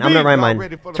rhyme mine.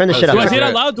 Turn the shit Do I up. say it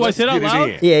out loud? Do I say it out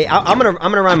loud? Yeah, I'm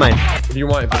gonna rhyme mine. If you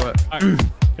want. Alright,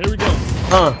 here we go.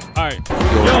 Alright.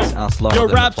 Raps are slower Your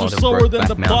than raps the are plot of slower than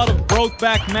the Brokeback plot of Mountain.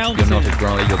 Brokeback Mountain. You're not a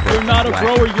grower, you're broken You're not a whack.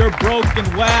 grower, you're broken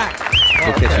whack.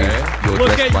 Look at you, you're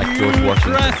Look dressed at like you, George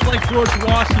Washington. dressed like George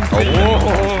Washington.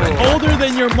 Oh. Older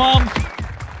than your mom's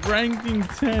ranking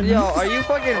 10. Yo, are you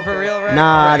fucking for real, Rec?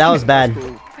 Nah, that was bad.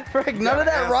 Rec, none of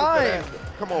that rhyme.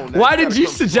 Come on. Now, Why you did gotta you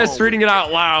come suggest strong. reading it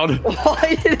out loud?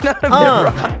 Why did none of that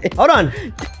rhyme? Hold on.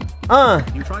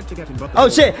 Oh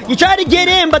shit! You tried to get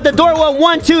in, but the door went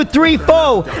 1, 2, 3,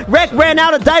 4. Rec ran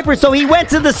out of diapers, so he went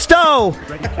to the stove.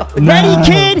 Ready,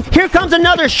 kid? Here comes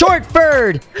another short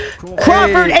bird.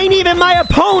 Crawford ain't even my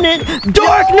opponent.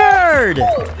 Dork nerd.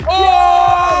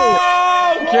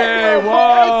 Okay,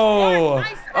 whoa.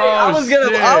 I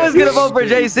was gonna vote for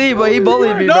JC, but he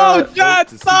bullied me, No, bro. Chad,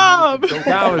 stop!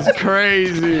 That was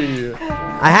crazy.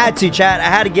 I had to, chat. I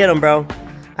had to get him, bro.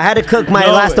 I had to cook my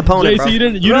No, last opponent, bro. JC, you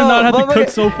did Bro, not have to but cook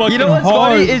so fucking You know what's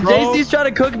hard, funny is bro. JC's trying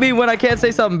to cook me when I can't say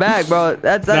something back, bro.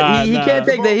 That's Nah, he nah. can't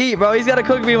take the heat, bro. He's gotta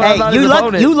cook me when I'm not Hey, his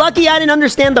opponent. you lucky I didn't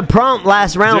understand the prompt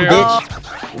last round, Dude.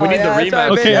 bitch. We need the that's rematch.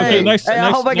 right, bitch. Okay, okay, Hey, next- hey, I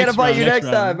next- hope I get to next fight you round, next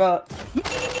next time, bro.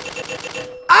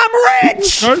 I'm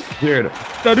rich. Dude,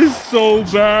 That is so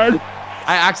bad.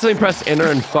 I accidentally pressed enter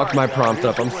and fucked my prompt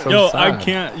up. I'm so Yo, sad. I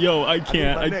can't. Yo, I My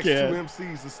can't. next two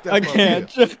MCs to step I up can't.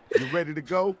 here. You ready to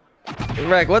go?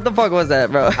 Rec, what the fuck was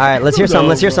that, bro? All right, let's hear some. No,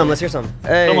 Let's hear bro. some. Let's hear some.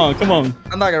 Hey, Come on, come on.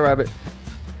 I'm not gonna rap it.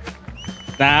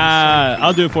 Nah,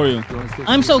 I'll do it for you.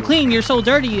 I'm so clean, you're so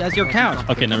dirty as your couch.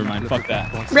 Okay, never mind. Fuck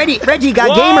that. Reggie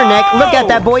got gamer neck. Look at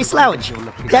that boy slouch.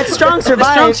 That strong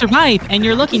survive. survive, and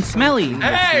you're looking smelly.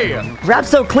 Hey! Rap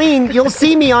so clean, you'll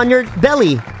see me on your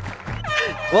belly.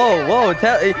 Whoa.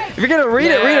 If you're gonna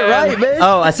read it right, man.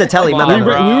 Oh, I said Telly. My We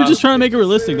bad. were just trying to make it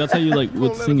realistic. That's how you like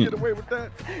would sing it.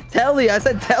 Telly, I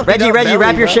said Telly. Reggie, not Reggie, Belly,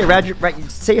 rap your bro.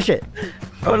 shit. Say your shit.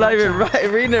 I'm not even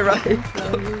reading it right.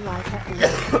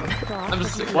 I'm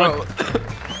sick, bro.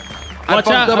 Watch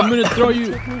out! I'm gonna throw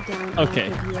you.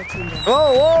 Okay.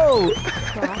 Whoa.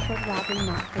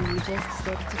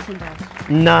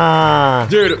 Nah.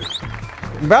 Dude.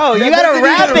 Bro, you gotta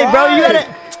rap it, bro. You gotta.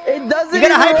 It doesn't. You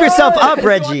gotta hype yourself up,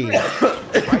 Reggie.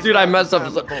 Dude, I messed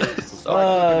up.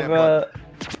 Bro.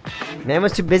 Man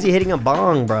was too busy hitting a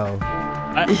bong, bro.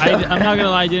 I'm not gonna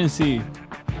lie, I didn't see.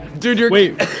 Dude, you're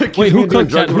wait. Who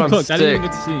cooked? Chat? Who cooked? I didn't even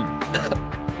get to see.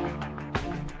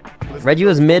 Reggie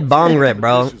was mid bong rip,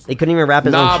 bro. He couldn't even rap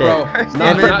his own shit. Bro.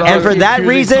 And for that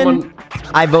reason,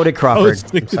 I voted Crawford.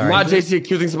 I'm sorry. Not JC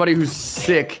accusing somebody who's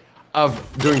sick of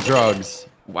doing drugs.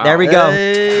 Wow. There we go.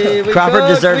 Hey, Crawford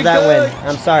deserved that win.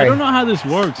 I'm sorry. I don't know how this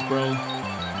works, bro. You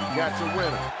got your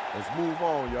winner. Let's move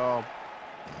on, y'all.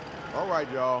 All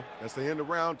right, y'all. That's the end of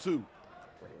round 2.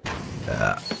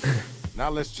 Now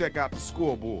let's check out the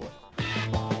scoreboard.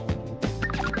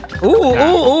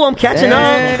 Ooh, I'm catching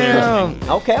up.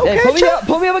 Okay. Hey,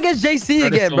 put me up against JC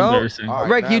again, so bro. Right,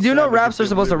 Rick, you do know raps are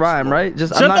supposed to rhyme, right?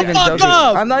 Just Shut I'm not the even fuck joking.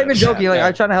 up! I'm not even joking. Like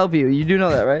I'm trying to help you. You do know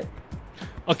that, right?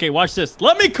 Okay, watch this.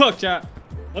 Let me cook, chat.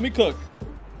 Let me cook.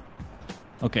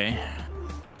 Okay.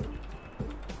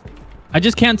 I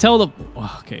just can't tell the.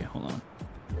 Oh, okay, hold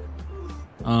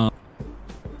on.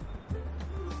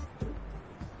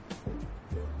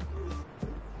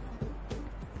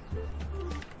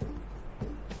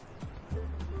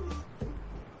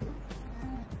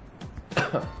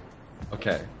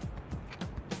 Okay.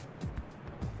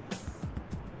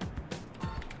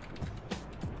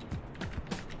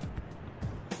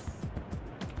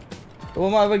 Who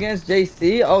am I up against?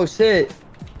 JC? Oh shit.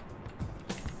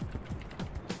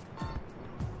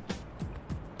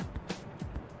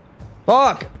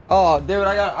 Fuck. Oh, dude,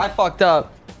 I fucked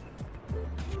up.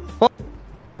 Fuck.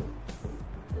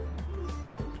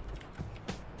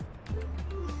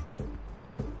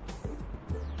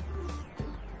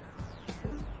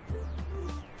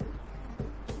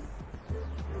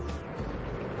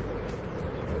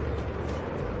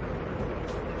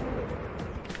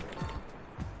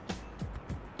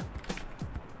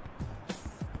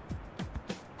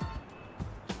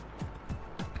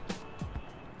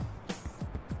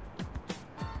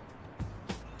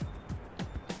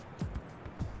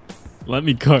 Let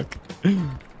me cook.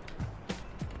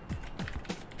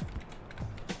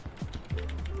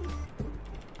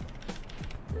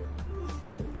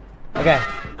 Okay,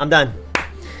 I'm done.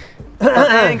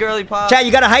 Dang, girly pop. Chat,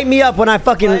 you gotta hype me up when I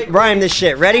fucking rhyme this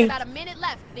shit. Ready? About a minute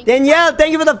left. Danielle,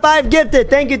 thank you for the 5 gifted.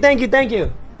 Thank you.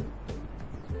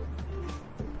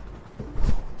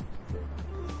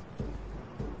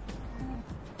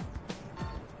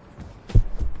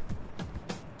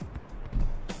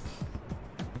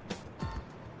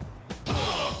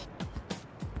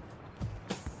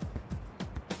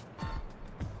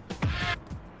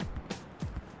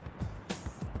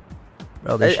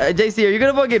 Bro, Hey, JC, are you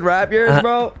gonna fucking rap yours,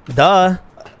 bro? Duh.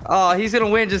 Oh, he's gonna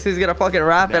win just 'cause he's gonna fucking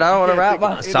rap it. I don't wanna rap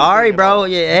mine. Sorry, bro.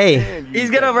 Yeah, hey.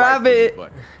 He's gonna rap it.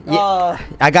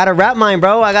 I gotta rap mine,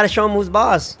 bro. I gotta show him who's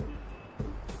boss.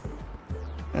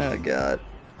 Oh god.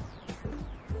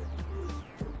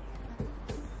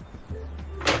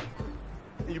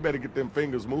 You better get them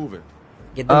fingers moving.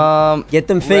 Get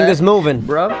them fingers moving,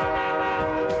 bro.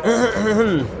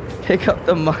 Pick up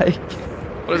the mic.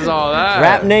 What is all that?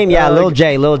 Rap name, yeah, Lil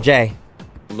J. Lil J.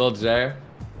 Lil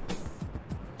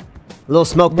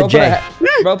Smoke the J.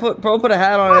 Bro, put a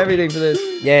hat on and everything for this.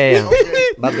 Yeah.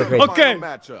 About to go crazy. Okay.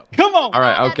 Come on. All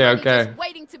right. Okay.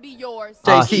 Waiting to be yours.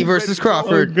 JC versus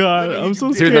Crawford. Oh god, I'm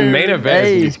so scared. Dude, the main event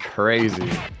is crazy.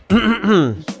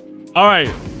 All right.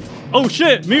 Oh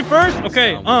shit, me first?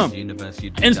 Okay,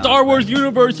 in Star Wars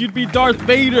universe, you'd be Darth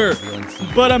Vader,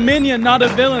 but a minion, not a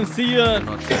villain. See ya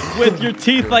with your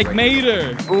teeth like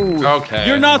Mater. Ooh. Okay.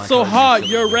 You're not so hot,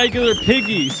 you're a regular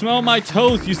piggy. Smell my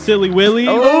toes, you silly Willy.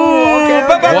 Oh, okay.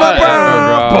 Whatever,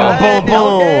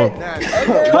 bro.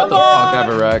 Come on. Fuck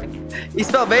ever, Wreck. He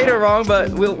spelled Vader wrong,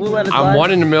 but we'll let it slide. I'm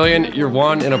 1 in a million. You're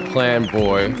 1 in a plan,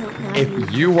 boy.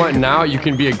 If you want now, you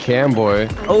can be a cam boy.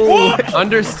 Oh.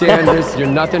 Understand this. You're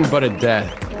nothing but a death.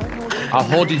 I'll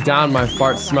hold you down. My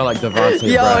farts smell like Devontae.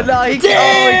 Yo, no, he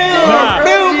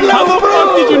How the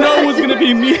fuck did you know it was gonna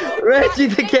be me? Reggie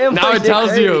the cam. Now it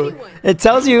tells you. It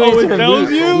tells you who Oh, it's it gonna tells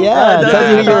be. you? Yeah, it tells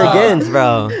you who you're against,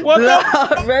 bro. What No,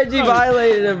 Reggie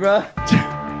violated him, bro.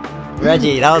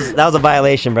 Reggie, that was a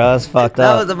violation, bro. That's fucked That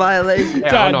up. was a violation. Yeah,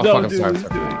 I God, don't don't fucking do start. this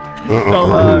to me.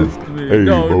 Don't do this to me. Hey,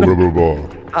 No, blah, blah, blah, blah.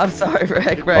 I'm sorry,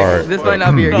 Rick. Alright. This might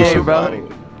not be your game, bro.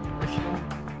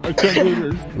 I can't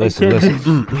do this. Listen.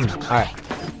 All right.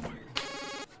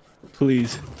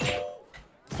 Please.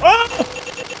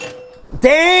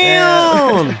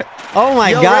 Damn! Oh my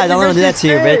Yo, God! I don't want to do that to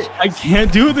you, bitch. I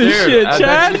can't do this shit, That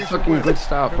Chad. shit fucking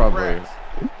glitched out, probably.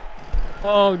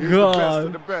 Oh Here's the best of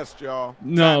God. the best, y'all.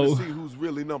 No. Time to see who's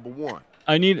really number one.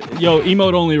 I need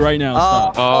emote only right now.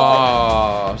 Stop.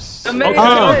 Oh.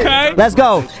 Okay. Let's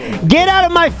go. Get out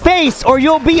of my face, or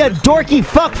you'll be a dorky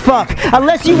fuck.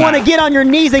 Unless you want to get on your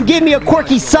knees and give me a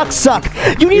quirky suck.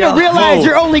 You need to realize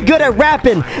you're only good at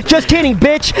rapping. Just kidding,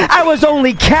 bitch. I was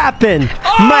only capping. Mic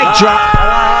drop.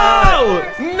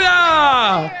 Oh!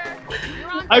 Nah!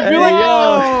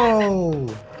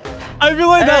 I feel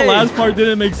like that last part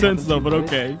didn't make sense though, but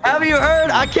okay. Have you heard?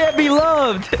 I can't be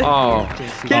loved. Oh.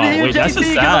 Can you hear wait, that's JC?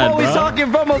 'Cause sad, I'm always bro.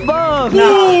 talking from above. Ooh.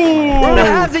 Rumor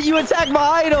has it you attack my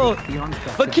idol,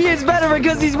 but Key is better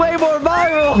because he's way more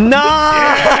viral.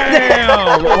 Nah.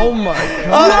 Damn! Oh my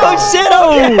God. Oh shit!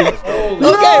 Oh.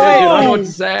 Okay, I don't know wait. what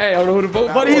to say. I don't know who to vote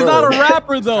for. But he's not a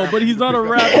rapper though. But he's not a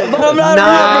rapper. But I'm not a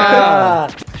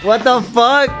rapper. Nah. What the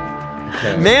fuck?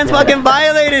 Man's fucking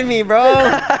violated me,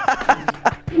 bro.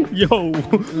 Yo.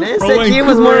 Man said Key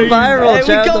was more viral. Hey, we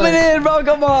Chad. coming in, bro.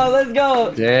 Come on, let's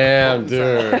go. Damn,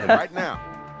 dude. Right now.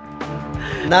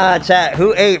 Nah, chat.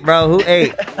 Who ate, bro? Who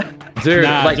ate? Dude,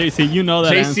 Nah, like JC, you know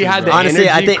that. JC answer, had bro. the Honestly,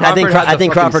 energy. I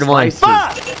think Crawford won.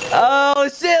 Fuck! Oh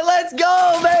shit, let's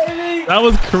go, baby. That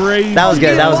was crazy. That was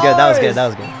good. That was good. That was good. That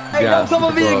was good. Hey, Yeah, don't come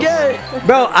on me super again.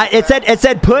 Bro, it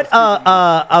said put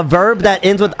a verb that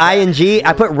ends with ing.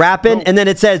 I put rapping, and then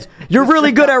it says you're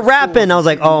really good at rapping. I was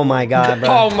like, oh my God, bro.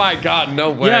 Oh my God,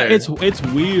 no way. Yeah, it's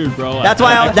weird, bro. That's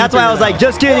why I was like,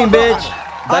 just kidding, bitch.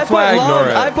 That's why I ignore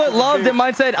it. I put loved, and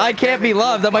mine said I can't be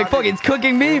loved. I'm like, fuck, it's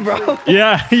cooking me, bro.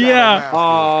 Yeah, yeah.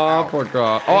 Oh, poor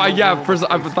God. Oh, yeah. First,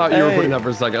 I thought you were putting that for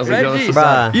a second. I was like, yo, Reggie, this is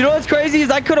sad. Bruh. you know what's crazy is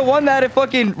I could have won that if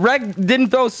fucking Reg didn't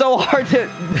throw so hard that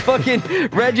fucking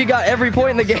Reggie got every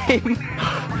point in the game.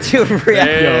 Dude, Yo,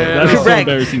 that is so Reg,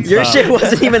 embarrassing. your Stop. shit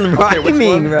wasn't even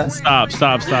rhyming, bro. Stop.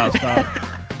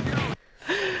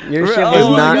 Your shit It was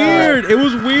was not. Weird. It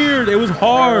was weird. It was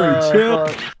hard. Chill.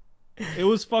 It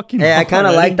was fucking. Hey, I kind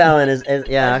of hard. like that one.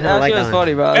 Yeah, I kind of like that one.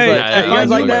 funny, bro. Hey, Like, if you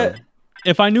guys I like knew- that?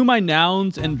 If I knew my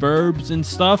nouns and verbs and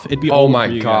stuff, it'd be Oh over my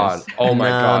for you God. guys. Oh my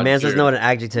Nah, God. man dude. doesn't know what an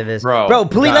adjective is. Bro,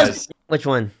 Please, guys. let's. Which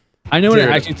one? I know what an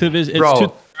Dude, adjective is. It's bro. to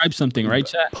describe something, right,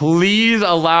 chat? Please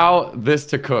allow this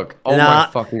to cook. Oh Nah,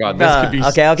 my fucking God. This could be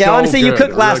okay. so Honestly, you good.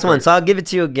 cooked last Really one, so I'll give it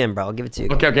to you again, bro. I'll give it to you.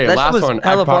 Again. Okay, That shit last was one.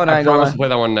 hella fun, I I ain't gonna promise lie. to play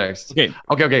that one next.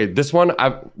 Okay. This one,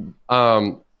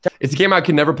 it's a game I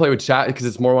can never play with chat because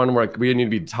it's more one where like, we need to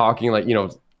be talking, like, you know,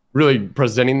 really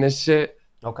presenting this shit.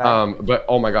 Okay. But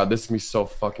oh my God, this is gonna be so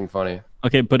fucking funny.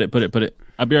 Okay, put it.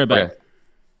 I'll be right back. Okay.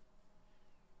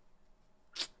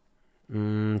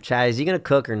 Chad, is he gonna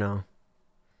cook or no?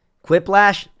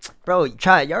 Quiplash, bro.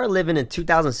 Chad, y'all are living in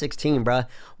 2016, bro.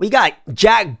 We got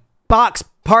Jackbox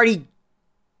Party.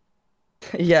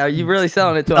 Yeah, you really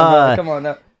selling it to him, bro. Come on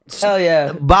now. Hell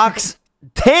yeah. Box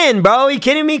 10, bro. You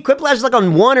kidding me? Quiplash is like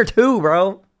on 1 or 2,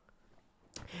 bro.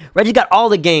 Reggie got all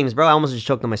the games, bro. I almost just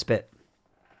choked on my spit.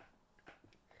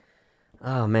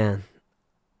 Oh man,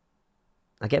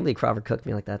 I can't believe Crawford cooked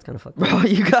me like that. It's kind of fucked up. Bro,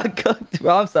 you got cooked,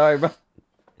 bro. I'm sorry, bro.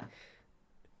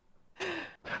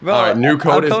 Bro, All right, new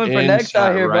code I'm is coming for in next out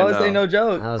chat here, right bro. This ain't now. no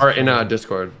joke. Or in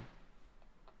Discord.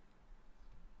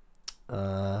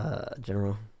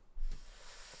 General.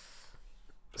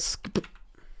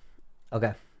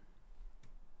 Okay.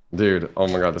 Dude, oh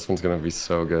my God, this one's gonna be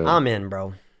so good. I'm in,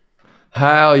 bro.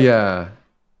 Hell yeah.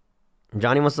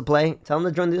 Johnny wants to play. Tell him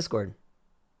to join the Discord.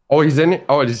 Oh, he's in it?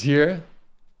 Oh, he's here?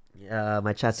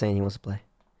 My chat's saying he wants to play.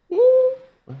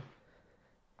 Oh, no,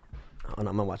 I'm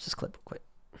gonna watch this clip real quick.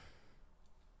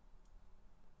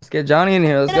 Let's get Johnny in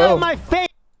here. Let's Get out go. of my face!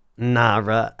 Nah,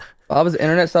 bro. Bob's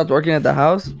internet stopped working at the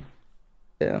house.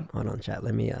 Yeah. Hold on, chat.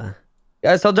 Let me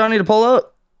Guys, tell Johnny to pull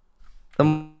up.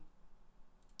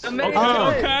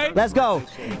 Okay. Let's go.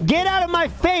 Get out of my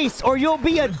face, or you'll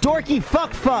be a dorky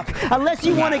fuck. Unless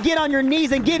you want to get on your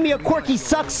knees and give me a quirky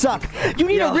suck. You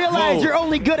need to realize you're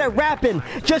only good at rapping.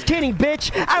 Just kidding,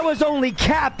 bitch. I was only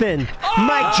capping. Mic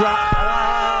drop.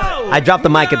 I dropped the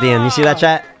mic at the end. You see that,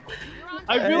 chat?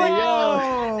 I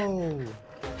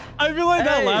feel like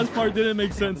that last part didn't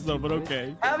make sense though, but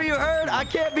okay. Have you heard? I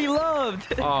can't be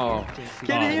loved. Oh.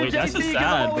 Can you hear wait, that's JC? 'Cause sad,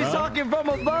 I'm always bro. talking from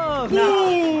above.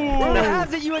 Rumor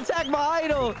has it you attack my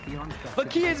idol,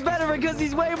 but Key is better because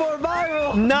he's way more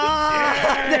viral. Nah.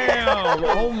 Damn.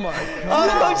 Oh my God.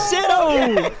 Oh shit.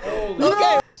 Okay.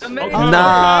 Nah. Okay.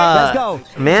 Let's go.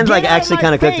 Man's like Get out of actually my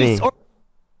kind of cooked me. face, or-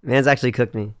 Man's actually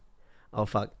cooked me. Oh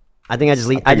fuck! I think I just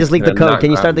leaked the code.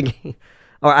 Can you start the knock game?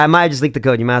 Or I might have just leaked the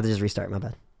code. You might have to just restart. My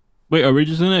bad. Wait, are we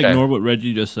just gonna ignore what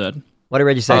Reggie just said? What did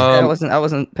Reggie say? I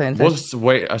wasn't paying attention. We'll just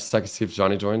wait a second to see if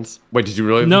Johnny joins. Wait, did you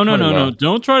really? No.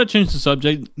 Don't try to change the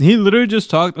subject. He literally just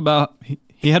talked about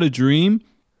he had a dream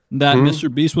that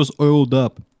Mr. Beast was oiled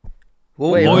up.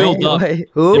 Wait, oiled up.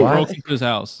 Who? He broke into his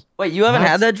house. Wait, you haven't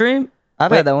had that dream?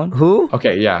 I've had that one. Who?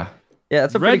 Okay, yeah. Yeah,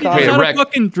 it's a Reggie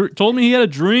pretty just told me he had a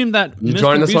dream that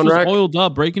Mr. Beast was oiled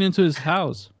up, breaking into his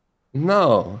house.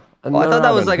 No. I thought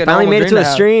that was like a finally made it to a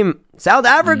have. stream. South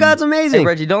Africa's amazing. Hey,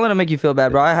 Reggie, don't let him make you feel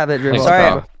bad, bro. I have that dream.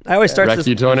 Sorry, I always start this.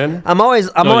 You join in? I'm always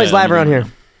live around here.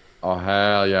 Oh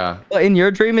hell yeah! Well, in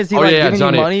your dream, is he giving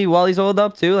you money while he's oiled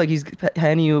up too? Like he's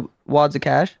handing you wads of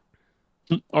cash?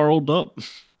 Oiled up.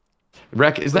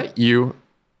 Rec, is that you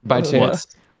by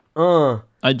chance?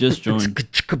 I just joined.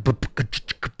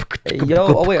 Hey, yo,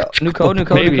 oh wait, new code.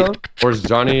 Or is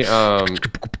Johnny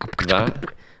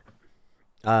that?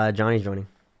 Johnny's joining.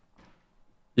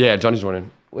 Yeah, Johnny's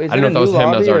joining. Wait, I don't know if that was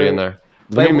him that was already in there.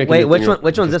 Wait,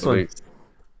 which one's this one?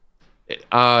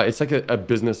 It's like a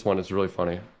business one. It's really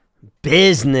funny.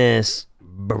 Business.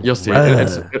 You'll see.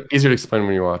 It's easier to explain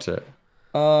when you watch it.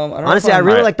 Honestly, I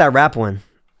really like that rap one.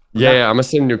 Yeah, I'm gonna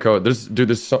send new code.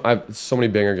 I have so many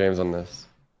banger games on this.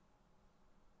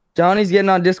 Johnny's getting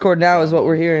on Discord now, is what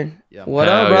we're hearing. Yeah. What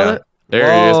up, brother? Yeah.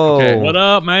 There he is. Okay. What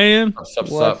up, man?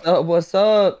 What's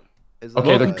up?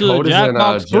 Okay, the code is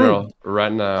in general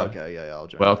right now. Okay, yeah, I'll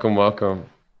join. Welcome.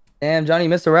 Damn, Johnny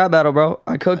missed a rap battle, bro.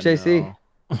 I coach JC.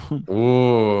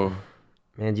 Ooh.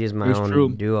 Man, use my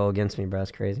own duo against me, bro. It's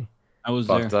crazy. I was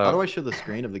there. How do I show the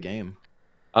screen of the game?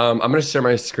 I'm gonna share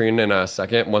my screen in a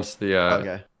second once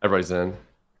the everybody's in.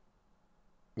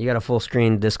 You got a full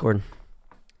screen Discord.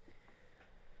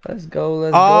 Let's go.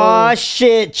 Oh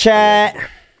shit, chat.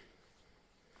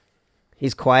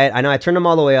 He's quiet. I know. I turned him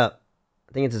all the way up.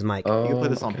 I think it's his mic. You can play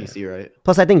this on PC, right?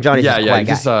 Plus, I think Johnny's a quiet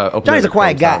guy. Johnny's a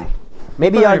quiet guy.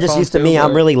 Maybe y'all are just used to me.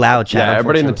 I'm really loud, chat. Yeah,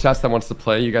 everybody in the chat that wants to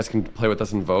play, you guys can play with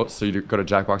us and vote. So you go to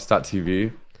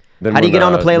jackbox.tv. How do you get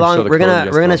on the play along? We're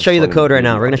gonna show you the code right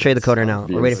now. We're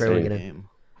waiting for everyone to get in.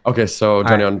 Okay, so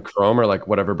Johnny on Chrome or like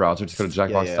whatever browser, just go to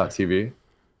jackbox.tv.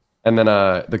 And then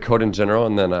the code in general,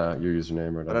 and then your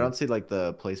username or whatever. But I don't see like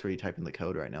the place where you type in the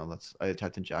code right now. I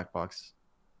typed in Jackbox.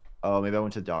 Oh, maybe I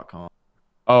went to .com.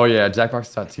 Oh yeah,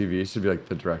 jackbox.tv should be like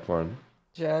the direct one.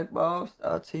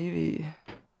 Jackbox.tv.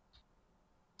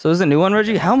 So there's a new one,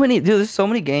 Reggie? How many? Dude, there's so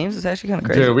many games. It's actually kind of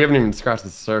crazy. Dude, we haven't even scratched the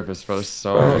surface, bro. There's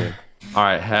so many. All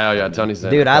right, hell yeah, Johnny's in.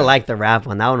 Dude, I like the rap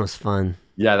one. That one was fun.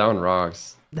 Yeah, that one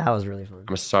rocks. That was really fun. I'm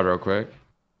gonna start real quick.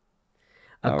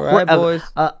 All right, boys.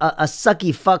 A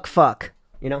sucky fuck.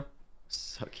 You know?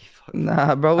 Sucky fuck.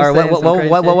 Nah, bro. Or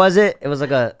what was it? It was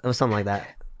something like that.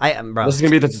 Bro. This is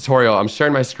gonna be the tutorial. I'm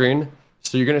sharing my screen.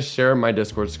 So you're gonna share my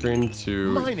Discord screen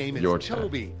to my name is your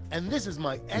Toby, chat. and this is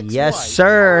my ex-wife. Yes,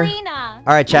 sir. Lena.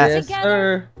 All right, chat. Yes,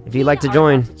 sir. If you'd like to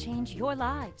join, Change your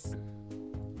lives.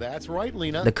 That's right,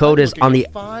 Lena. The code is on the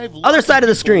other side of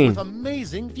the screen.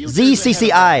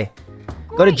 ZCCI.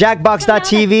 Go to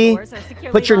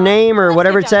jackbox.tv, put your name or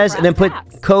whatever it says, and then put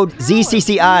code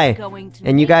ZCCI,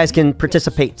 and you guys can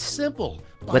participate. Simple.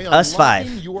 With us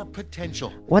 5. Your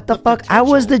potential. What the fuck? I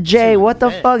was the J. What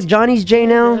the fuck? Johnny's J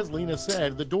now? As Lena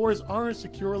said, the doors aren't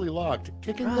securely locked.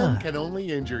 Kicking them can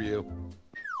only injure you.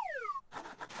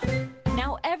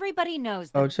 Now everybody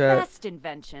knows the best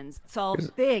inventions solve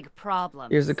big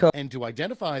problems. Here's the code. And to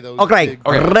identify those. Okay,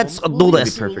 let's do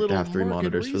this. It'd be perfect to have 3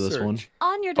 monitors for this one.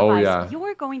 On your device,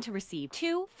 you're going to receive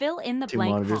 2 fill-in-the-blank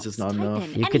 2 monitors is not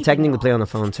enough. You could technically play on the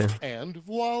phone too. And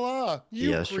voila,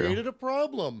 you created a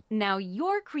problem. Now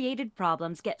your created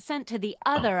problems get sent to the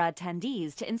other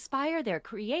attendees to inspire their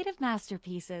creative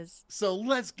masterpieces. So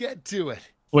let's get to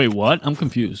it. Wait, what? I'm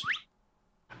confused.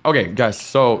 Okay, guys,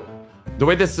 so the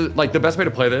way this is, like, the best way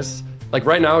to play this, like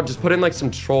right now, just put in like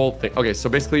some troll thing. Okay, so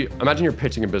basically, imagine you're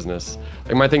pitching a business.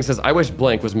 Like my thing says, I wish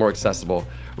blank was more accessible.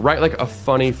 Write like a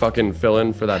funny fucking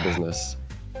fill-in for that business.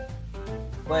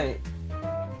 Wait.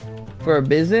 For a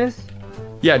business?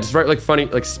 Yeah, just write like funny,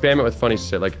 like spam it with funny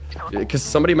shit. Like, because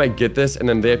somebody might get this and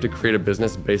then they have to create a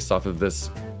business based off of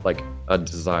this, like a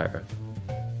desire.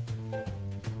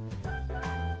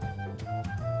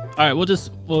 All right, we'll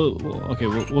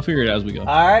figure it out as we go.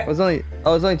 All right. It was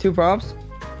only 2 prompts.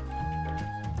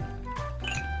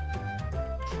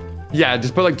 Yeah,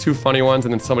 just put like 2 funny ones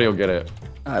and then somebody will get it.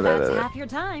 That's half your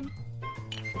time.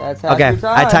 That's half your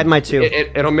time. I typed my 2.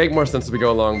 It'll make more sense as we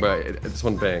go along, but this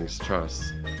one bangs,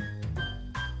 trust.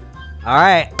 All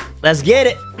right, let's get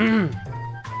it.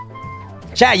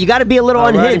 Chat, you got to be a little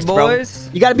unhinged, boys.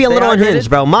 Bro. You got to be a little unhinged,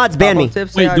 bro. Mods ban me.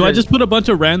 Wait, do I just put a bunch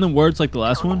of random words like the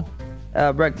last one?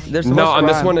 Breck, there's no, on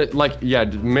this one, like, yeah,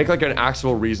 make like an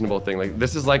actual reasonable thing. Like,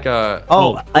 this is like a.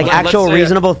 Oh, like actual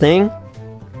reasonable thing?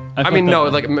 I mean, no,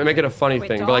 like make it a funny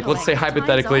thing. But like, let's say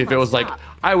hypothetically, if it was like,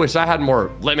 I wish I had more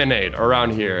lemonade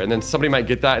around here, and then somebody might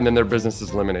get that, and then their business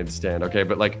is lemonade stand. Okay,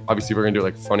 but like, obviously, we're gonna do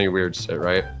like funny, weird shit,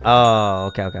 right? Oh,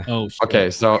 okay, okay. Oh, shit. Okay,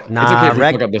 so it's Nah, okay if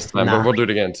we fuck up this time, but we'll do it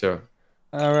again too.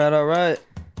 All right.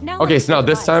 Okay, so now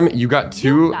this time you got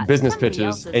 2 business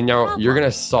pitches, and now you're gonna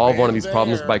solve one of these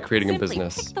problems by creating a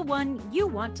business. Pick the one you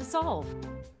want to solve.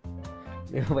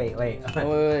 Wait.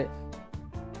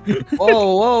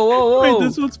 Whoa. Wait,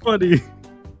 this one's funny.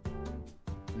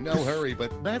 No hurry,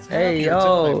 but that's Hey,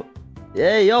 yo,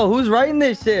 who's writing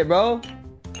this shit, bro?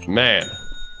 Man.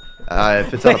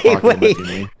 If it's out of pocket, it might be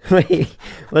me. Wait,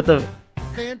 what the?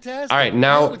 Fantastic. All right,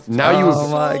 now you've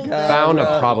my God, found a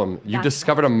bro. problem. You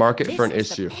discovered a market for an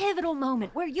This is issue. the pivotal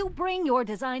moment where you bring your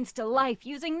designs to life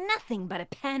using nothing but a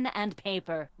pen and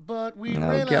paper. But we Oh,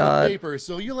 ran out God. of paper,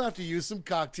 so you'll have to use some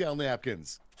cocktail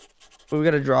napkins. We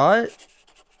gotta draw it?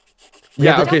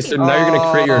 Yeah, okay, so now you're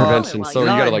gonna create your invention. So you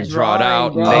gotta like draw it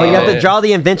out. Bro. Oh, you have name to it. draw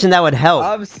the invention that would help.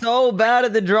 I'm so bad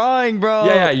at the drawing, bro.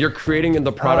 Yeah, you're creating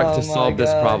the product to Oh my solve this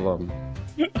God. problem.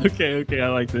 Okay, I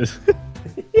like this.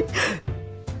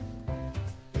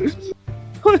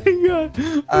 Oh my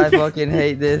God. I fucking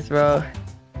hate this, bro.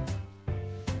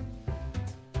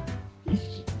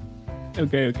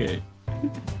 Okay.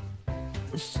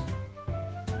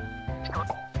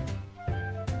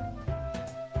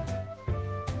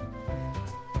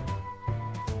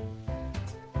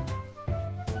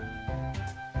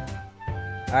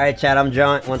 All right, Chad, I'm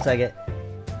drawing. 1 second.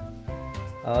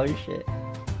 Oh shit.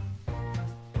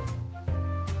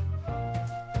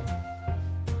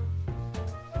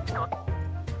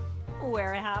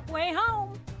 We're halfway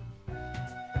home.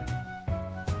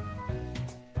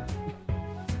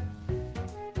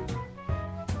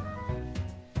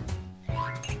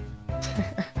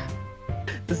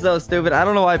 This is so stupid. I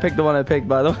don't know why I picked the one I picked,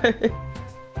 by the way.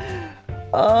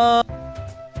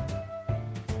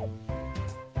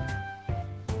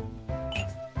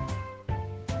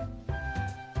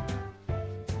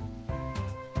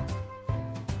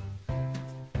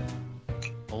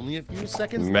 Only a few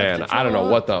seconds Man, left to I don't know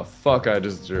draw. what the fuck I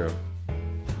just drew.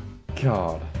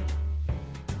 God.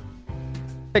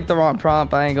 Picked the wrong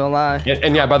prompt, I ain't gonna lie.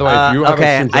 And yeah, by the way, if you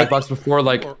okay, haven't seen Jackbox before,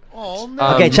 like,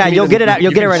 Okay, Chad, you'll get it out.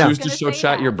 You'll get it right now. Choose to show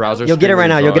chat your browser. You'll get it right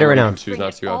now. You'll get it right now. Choose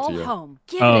not to. Up to you.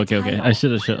 Oh, okay. I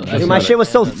should have shown. Dude, my shit was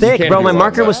so thick, bro. My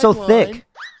marker was so thick.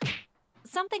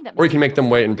 Something that Or you can make them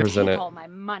wait and present it. all my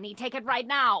money. Take it right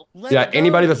now. Yeah,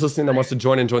 anybody that's listening that wants to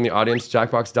join the audience,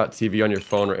 Jackbox.tv on your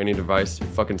phone or any device, your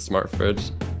fucking smart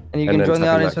fridge. And you can then join the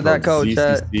type in audience with that code,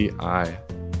 chat. ZCCI.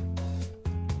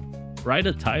 Write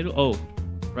a title. Oh,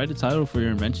 write a title for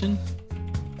your invention.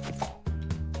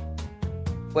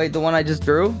 Wait, the one I just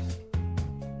drew?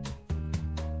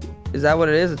 Is that what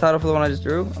it is? The title for the one I just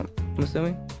drew? I'm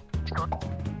assuming.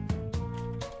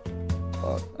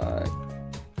 Fuck, alright.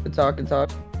 Good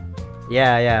talk.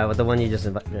 Yeah, with the one you just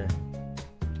invited. Yeah.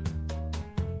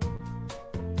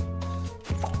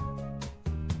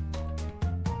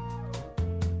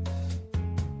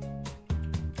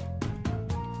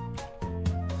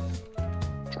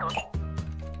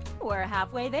 We're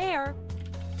halfway there.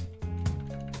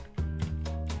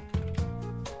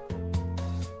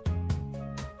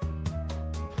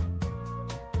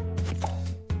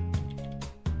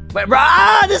 Wait, bro,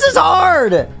 this is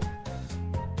hard.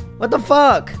 What the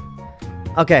fuck?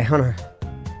 Okay, hold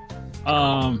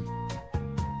on.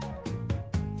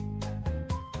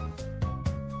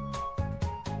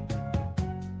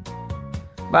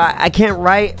 But I can't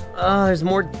write. There's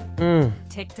more.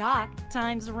 Tick-tock,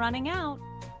 time's running out.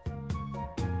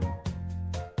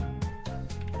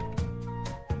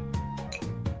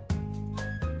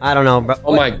 I don't know, bro.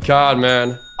 Oh my god,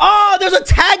 man. Oh, there's a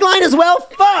tagline as well.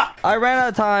 Fuck! I ran out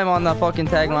of time on the fucking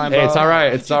tagline, bro. Hey, it's all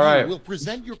right. It's all right. We'll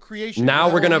present your creation. Now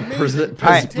we're gonna present. All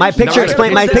right, my picture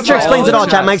explains it all,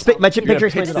 chat. My picture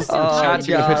explains it all. Chat,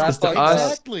 you can pitch this to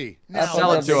us. Exactly.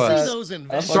 Sell it to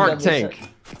us. Shark Tank.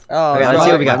 Oh, Okay, let's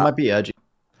see what we That got. might be edgy.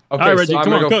 Okay, All right, Reggie, so I'm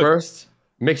come gonna on, go cook. first.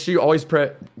 Make sure you always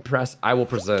press I will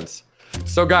present.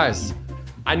 So guys,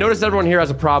 I noticed everyone here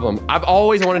has a problem. I've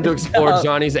always wanted to explore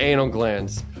Johnny's anal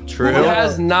glands. True. Who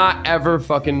has not ever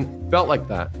fucking felt like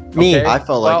that? Me. Okay? I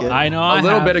felt like it. I know. A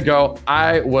little bit ago,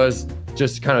 I was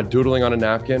just kind of doodling on a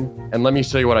napkin, and let me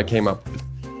show you what I came up with.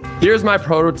 Here's my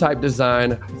prototype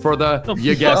design for the,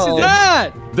 you guessed What's it,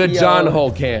 that? The John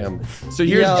Hole cam. So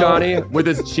here's Johnny with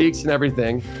his cheeks and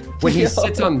everything. When he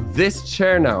sits on this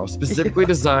chair now, specifically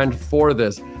designed for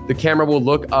this, the camera will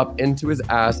look up into his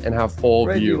ass and have full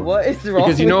view. What is wrong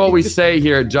Because you know with what we say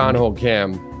here at John Hole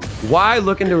Cam. Why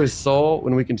look into his soul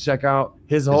when we can check out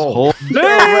his hole?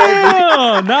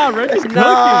 Damn! Nah, Reggie's cooking.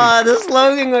 Nah, the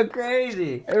slogan went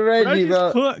crazy. Hey, Reggie,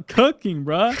 bro. Cooking,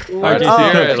 bro. All right,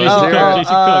 let's hear it.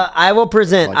 I will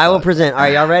present. I will present. Are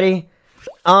y'all ready?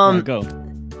 Go.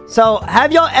 So,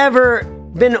 have y'all ever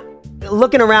been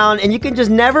looking around and you can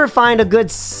just never find a good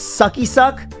sucky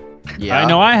suck? Yeah. I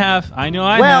know I have.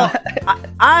 Well,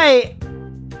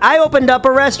 I opened up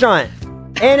a restaurant.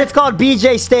 And it's called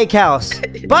BJ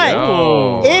Steakhouse.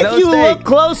 But if you look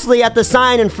closely at the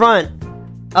sign in front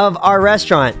of our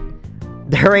restaurant,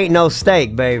 there ain't no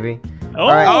steak, baby.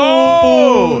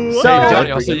 Oh! So, hey,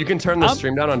 Johnny, also, you can turn the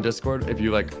stream down on Discord if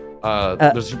you like.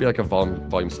 There should be like a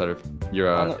volume setter.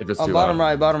 If it's too bottom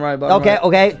loud. right.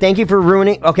 Okay. Thank you for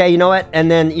ruining. Okay, you know what? And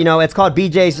then it's called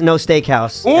BJ's No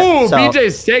Steakhouse. Ooh,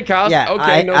 BJ's Steakhouse. Yeah.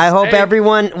 Okay. I hope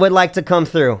everyone would like to come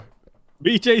through.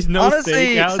 BJ's No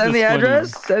Steakhouse. Send the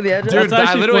address. Send the address. Dude,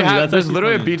 I literally have. There's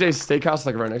literally a BJ's Steakhouse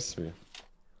like right next to me.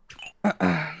 All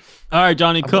right,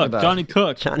 Johnny Cook. Johnny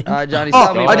Cook. Johnny,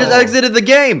 stop me. I just exited the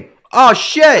game. Oh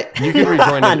shit! You can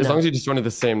rejoin it as long as you just join it the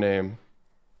same name.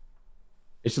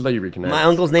 It should let you reconnect. My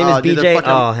uncle's name is BJ.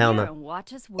 Oh hell no.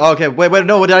 Okay, wait,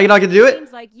 no. Are you not gonna do it?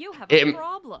 It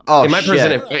might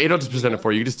present it. It'll just present it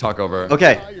for you. You just talk over.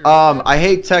 Okay. I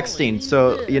hate texting,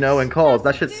 so and calls.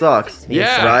 That shit sucks.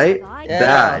 Yeah. Right? Yeah.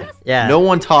 Bad. Yeah. No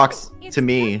one talks to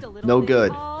me. No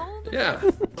good. Yeah.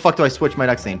 Fuck do I switch my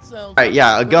next scene? Alright,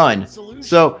 yeah, a gun.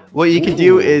 So what you can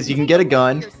do is you can get a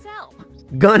gun.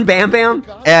 Gun Bam Bam?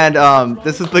 And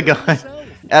this is the gun.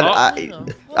 And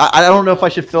I don't know if I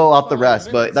should fill out the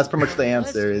rest, but that's pretty much the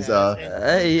answer is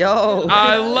hey yo.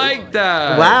 I like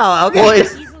that. Wow, okay. Well,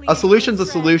 it's a solution's a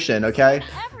solution, okay?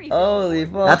 Holy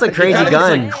fuck. That's a crazy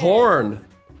gun. Like corn.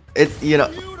 It's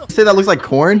say that looks like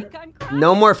corn?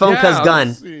 No more phone cause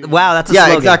gun. Wow, that's a yeah,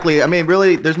 slogan. exactly. I mean,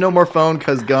 really, there's no more phone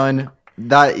cause gun.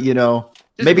 That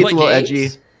maybe it's a little edgy.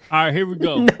 All right, here we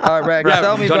go. All right, Rex,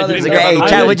 tell me, Johnny, brother. Hey,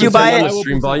 chat, would you buy it?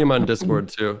 Stream volume on Discord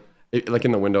too, like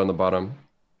in the window on the bottom.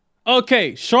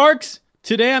 Okay, sharks.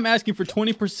 Today I'm asking for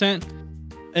 20%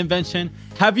 invention.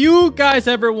 Have you guys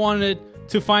ever wanted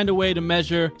to find a way to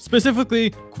measure specifically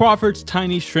Crawford's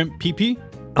tiny shrimp pee-pee?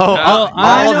 All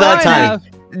the time.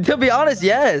 To be honest,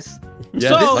 yes. Yeah,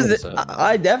 so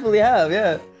I definitely have,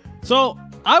 yeah. So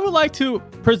I would like to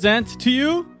present to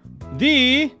you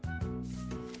the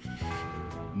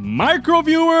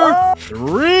Microviewer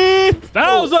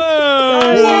 3000.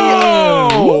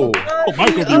 Whoa!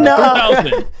 Microviewer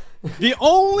 3000. The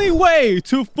only way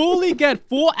to fully get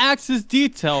full access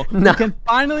detail, you can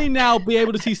finally now be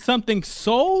able to see something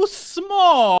so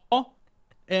small.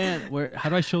 And how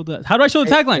do I show the tagline? How do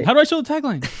I show the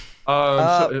tagline?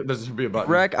 There should be a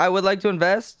button. Rec, I would like to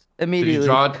invest immediately.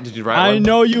 Did you write one? I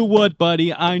know you would,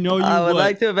 buddy. I know you would. I would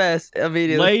like to invest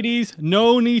immediately. Ladies,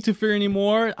 no need to fear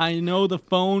anymore. I know the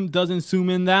phone doesn't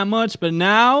zoom in that much, but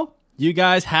now you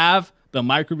guys have the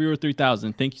Microviewer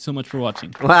 3000. Thank you so much for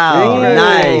watching. Wow,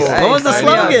 nice. What was the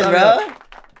slogan, bro?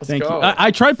 Thank you.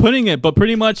 I tried putting it, but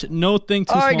pretty much no thing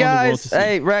too small. All right, guys.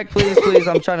 Hey, Rec, please.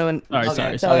 I'm trying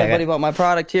to tell everybody about my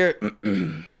product here.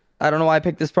 I don't know why I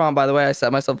picked this prompt, by the way. I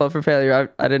set myself up for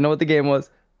failure. I didn't know what the game was.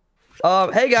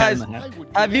 Hey, guys.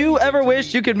 Have you ever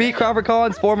wished you could meet Crawford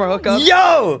Collins' former hookup?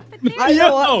 Yo! I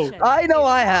know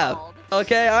I have.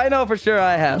 Okay, I know for sure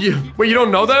I have. Wait, you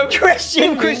don't know them?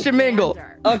 Christian Mingle.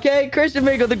 Okay, Christian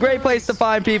Mingle, the great place to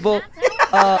find people.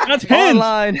 That's him.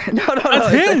 Online. No.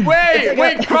 That's him.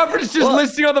 Wait, Crawford's just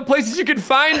listing all the places you can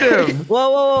find him.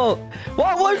 Whoa.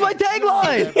 Where's my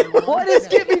tagline? Why did it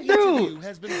skip me through?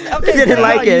 Okay, didn't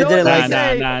like it. Didn't like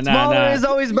it. Smaller is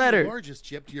always better.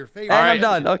 And I'm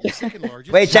done. Okay.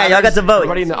 Wait, chat, y'all got to vote.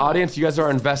 Everybody in the audience, you guys are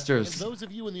investors. Those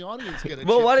of you in the audience get a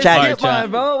Well, why did you skip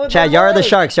mine, bro? Chat, y'all are the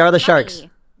sharks. Y'all are the sharks.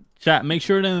 Chat, make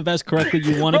sure to invest correctly.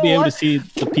 You want to be able to see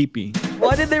the pee-pee.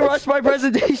 Why did they rush my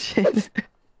presentation?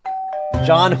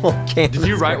 John Holcam. Did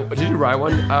you write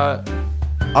one?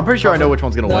 I'm pretty sure I know which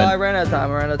one's gonna win. I ran out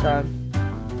of time.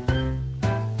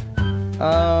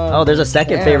 Oh, there's a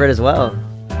second favorite as well.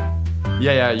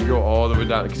 Yeah, you go all the way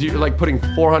down because you're like putting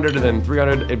 400 and then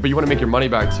 300, but you want to make your money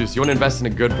back too. So you want to invest in a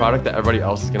good product that everybody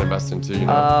else is gonna invest into. You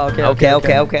know? Okay.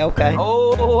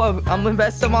 Oh, I'm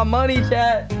investing my money,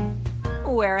 chat.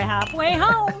 We're halfway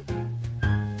home.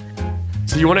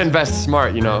 So you want to invest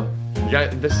smart, you know.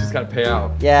 This has got to pay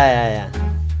out. Yeah.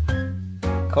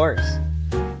 Of course.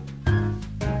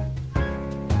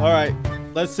 All right.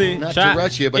 Let's see. Not Chat, to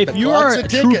rush you, but if the you are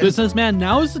clock's a true ticking. businessman,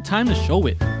 now is the time to show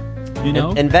it. You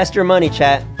know? Invest your money,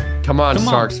 chat. Come on,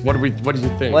 Sarks. What do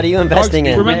you think? What are you investing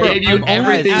in? Remember, we gave you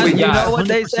everything we You got. know what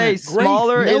they say, Great.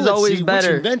 smaller Now is let's always see better.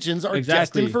 Which inventions are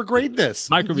Exactly. destined for greatness.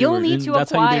 You'll need to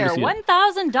acquire $1,000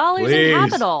 $1,000 Please. in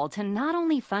capital to not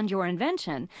only fund your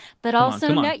invention, but also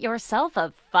come on. net yourself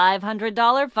a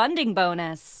 $500 funding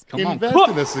bonus. Invest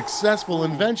in a successful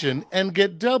invention and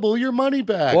get double your money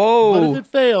back. Whoa. But if it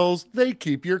fails, they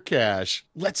keep your cash.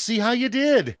 Let's see how you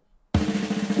did.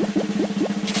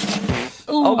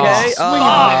 Okay, swing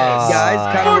and miss.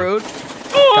 guys, kind of rude.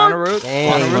 Kind of rude.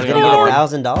 Dang, Kinda he's rude. gonna get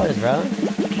 $1,000, bro.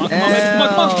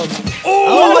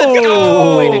 Oh, let's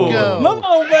go! Way to go. Come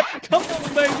on, baby. Come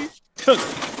on,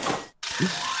 baby.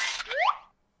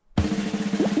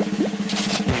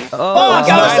 Oh,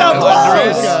 got so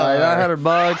close.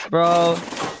 $900, bro.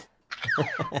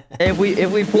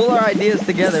 if we pull our ideas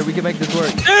together, we can make this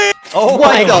work. Oh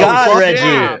my God, Reggie.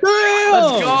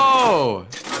 Let's go.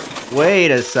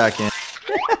 Wait a second.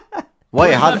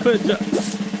 Wait, how?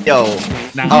 Yo.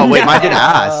 Nah. Oh wait, mine did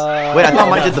ass. Wait, I thought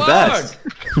mine did the best.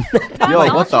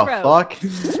 Yo, what the fuck?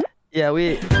 Yeah,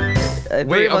 we. Three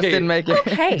Wait, of us okay. didn't make it.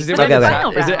 Okay, Is it, for the letting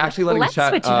final chat, is it round, actually letting let's chat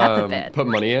switch it up a bit. put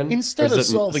money in? Instead Or of does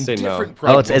it solving say different no?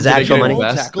 problems, it's actual money? we'll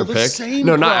Invest tackle or the pick? same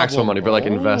No, not problem. actual money, but like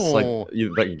invest, like Oh.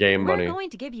 like game We're money. going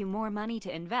to give you more money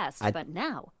to invest, but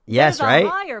now Yes, there's right? a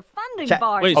higher funding Chat-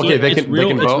 bar. Wait, to so Okay, they it's can- real, they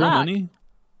can it's vote? real money?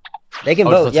 They can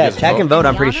Oh, vote. it's Yeah, supposed to chat can vote.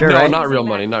 I'm pretty sure, No, right? not real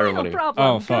money, not real money.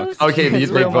 Oh, fuck. Okay, they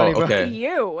real money, vote. bro. Okay.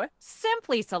 You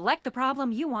simply select the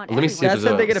problem you want. Let me see if Chat there's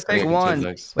said a they get to pick thing one.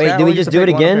 next. Wait, Chat do we only just gets to do it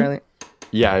pick one, again? apparently.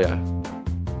 Yeah.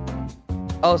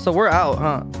 Oh, so we're out,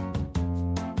 huh?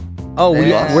 Oh,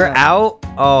 Yeah. we're out?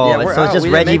 Oh, Yeah, we're so it's out. just We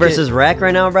didn't Reggie make it. versus Rec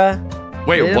right now, bruh? They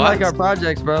Wait, didn't what? like our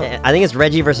projects, bro. I think it's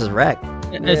Reggie versus Rec.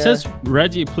 It says,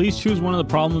 Reggie, please choose one of the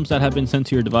problems that have been sent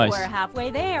to your device. We're halfway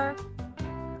there.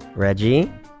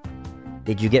 Reggie,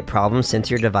 did you get problems sent to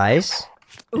your device?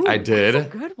 Ooh, I did.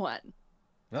 That's a good one.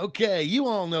 Okay, you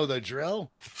all know the drill.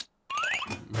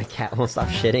 My cat won't stop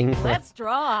shitting. Let's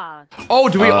draw. Oh,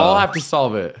 do we all have to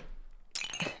solve it?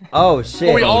 Oh, shit.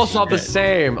 Oh, we all solve the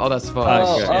same. Oh, that's fun.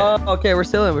 Oh, Okay. Okay, we're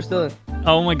still in. We're still in.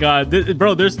 Oh my God,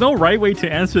 bro, there's no right way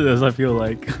to answer this. I feel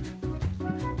like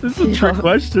this is a trick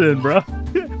question, bro.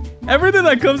 Everything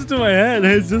that comes to my head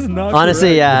is just not.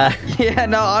 Honestly, correct. yeah. Yeah,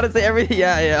 no, honestly, everything.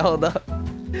 Yeah, hold up.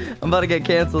 I'm about to get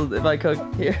canceled if I cook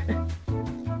here.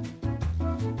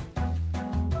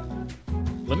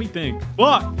 Let me think.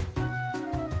 Fuck.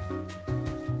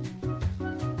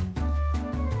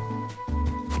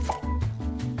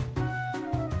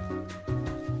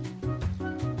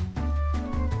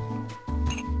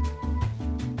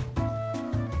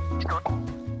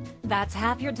 That's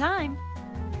half your time.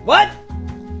 What?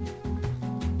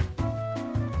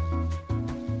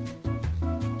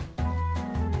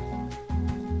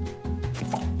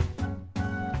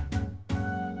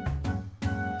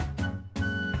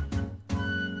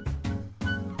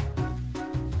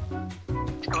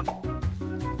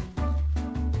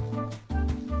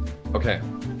 Okay.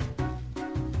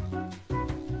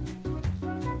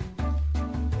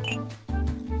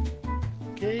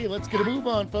 Okay, let's get a move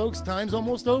on, folks. Time's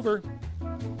almost over.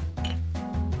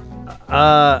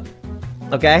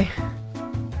 Okay.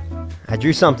 I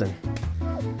drew something.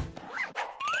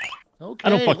 Okay, I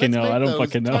don't fucking let's know. make I don't those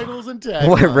fucking know. titles and taglines.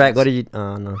 What, Rec? What did you...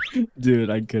 Oh, no. Dude,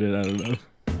 I couldn't. I don't know.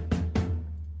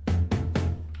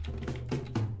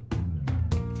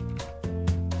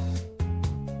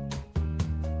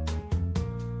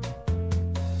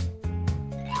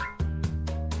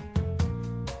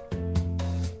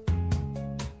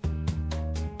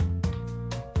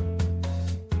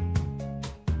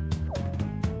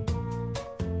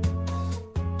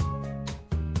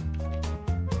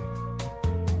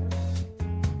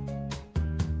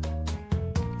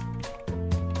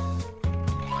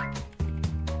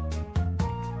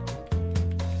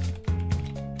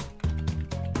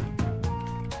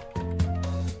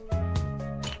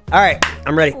 All right,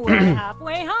 I'm ready. We're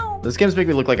halfway home. This game's making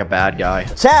me look like a bad guy.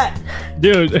 Chat!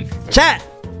 Dude. Chat!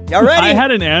 Y'all ready? I had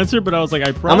an answer, but I was like,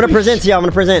 I probably I'm gonna present to y'all. I'm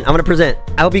gonna present.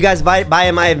 I hope you guys buy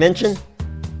my invention.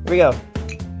 Here we go.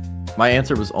 My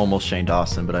answer was almost Shane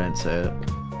Dawson, but I didn't say it.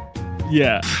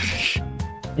 Yeah.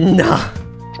 Nah.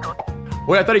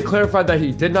 Wait, I thought he clarified that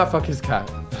he did not fuck his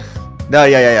cat. No,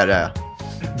 yeah.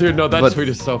 Dude, no, that But- tweet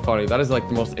is so funny. That is like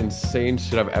the most insane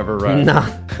shit I've ever read.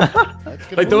 Nah.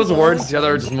 Like those words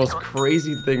together are just the most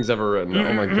crazy things ever written.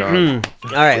 Oh my god.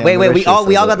 All right, wait. We all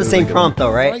got the same prompt though,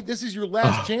 All right? right, this is your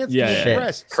last chance Yeah, to yeah.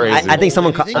 impress. Crazy. I think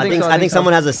someone. Anything? I think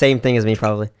someone has the same thing as me,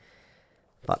 probably.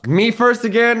 Me first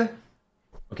again?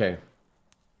 Okay.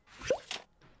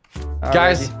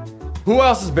 Guys, who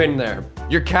else has been there?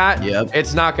 Your cat? Yep.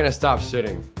 It's not gonna stop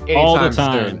shitting All the anytime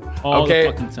time. soon. All okay?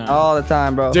 the fucking time. All the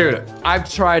time, bro. Dude, I've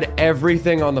tried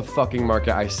everything on the fucking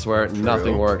market. I swear,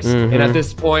 nothing works. And at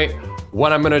this point,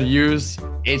 what I'm gonna use,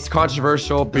 it's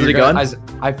controversial. But Is it a gun?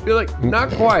 I feel like not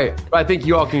quite, but I think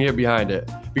you all can get behind it.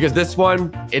 Because this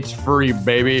one, it's free,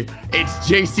 baby. It's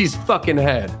JC's fucking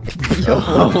head.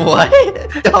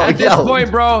 What? At this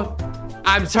point, bro,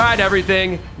 I've tried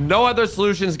everything. No other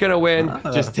solution's gonna win.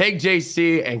 Just take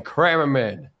JC and cram him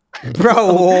in.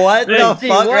 Bro, what the Reggie,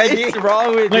 fuck, what Reggie? is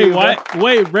wrong with Wait, you? why?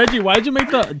 Wait, Reggie, why'd you make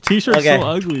the t-shirt Okay. so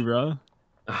ugly, bro?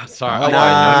 Sorry,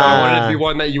 I wanted it to be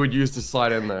one that you would use to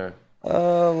slide in there.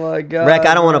 Oh my god. Rec,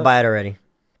 I don't want to buy it already.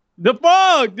 The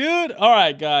fuck, dude. All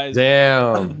right, guys.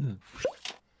 Damn.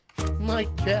 My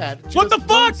cat. What the just fuck?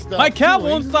 won't stop My cat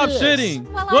doing won't stop this.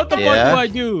 shitting. Well, What the fuck Yeah. do I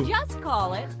do? Just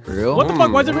call it. For real? What the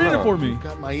fuck? Why is it reading it for me?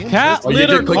 Got my Cat interest. You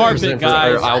litter did click carpet, present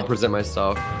guys. or I'll present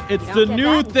myself. It's Don't the get new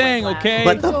that in thing, class. okay?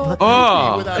 What the fuck?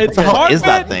 Oh, It's What the hell carpet. is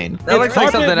that thing? That looks It's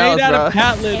like carpet something made else, out bro. of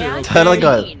cat litter. And Is that like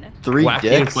a green. 3 wacky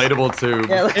dicks? inflatable tube.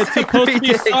 Yeah, it looks It's like supposed to three be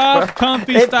dicks, soft, bro.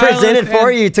 comfy, It stylish, presented for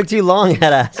and- you. It took too long,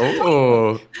 headass.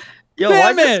 Oh. Yo,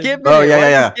 Damn why it. you skipping Oh, it? yeah, Why yeah,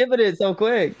 you yeah. skipping it so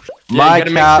quick? Yeah, My you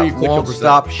gotta make sure you cat click won't the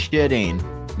stop shitting.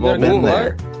 Well, Been ooh.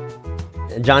 there.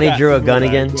 Johnny Yeah. drew a gun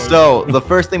again. So the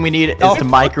first thing we need is to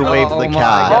microwave Oh the my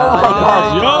cat.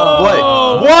 God.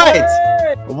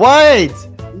 Yo! What?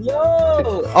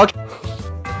 Yo! Okay.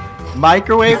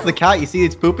 Microwave the cat. You see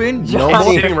it's pooping? No It's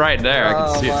more. sitting right there. I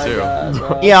Oh can see my it too. God,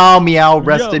 bro. Meow meow.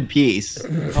 Rest Yo. in peace.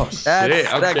 Oh shit. That's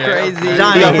that Okay, crazy. okay.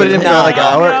 Johnny, You gotta put it in for No. like an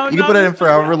hour. No, You can put it in for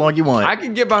no. however long you want. I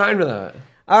can get behind that.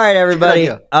 All right, everybody.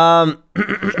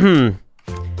 Good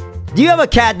Do you have a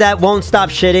cat that won't stop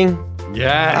shitting?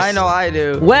 Yes. I know I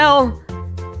do. Well,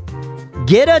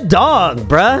 get a dog,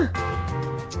 bruh.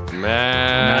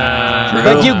 Man.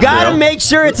 But you gotta make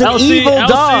sure it's an Elsie, evil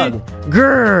Elsie. dog.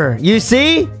 Grr. You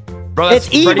see? Bro, that's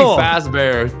It's evil. Freddy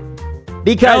Fazbear.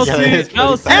 Because Elsie.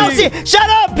 Elsie, shut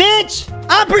up, bitch!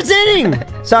 I'm presenting.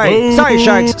 Sorry,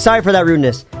 sharks. Sorry for that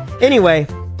rudeness. Anyway,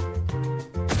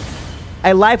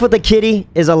 a life with a kitty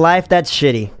is a life that's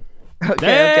shitty. Okay, okay.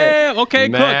 Damn. Okay,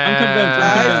 cook. I'm convinced.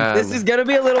 I'm convinced. Guys, this is gonna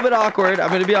be a little bit awkward. I'm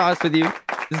gonna be honest with you.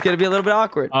 This is gonna be a little bit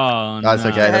awkward. Oh, That's nah.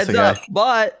 okay. That's Heads okay. up,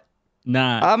 but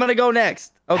Nah. I'm gonna go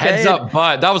next. Okay. Heads up,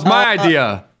 bud. That was my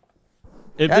idea.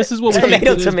 If this is what we Tomato,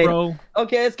 think it is, tomato. bro.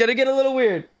 Okay, it's gonna get a little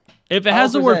weird. If it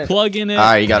has the word 100%. plug in it, All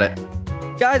right, you got it.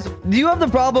 Guys, do you have the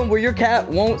problem where your cat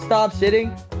won't stop shitting?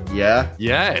 Yeah.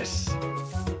 Yes.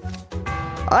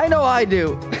 I know I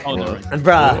do. oh no.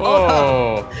 Bruh.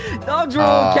 Oh. Dog drool,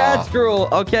 cat drool.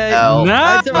 Okay. L.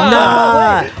 Nah. That's a-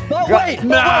 Nah. But wait.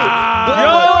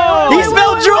 Nah. He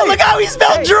spelled drool. Look how he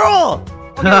spelled drool.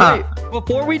 Okay, wait.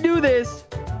 Before we do this,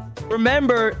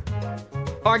 remember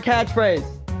our catchphrase.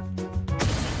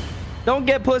 Don't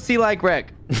get pussy like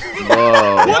Wreck.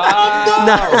 Whoa.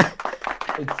 Nah.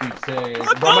 It's insane.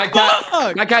 Bro,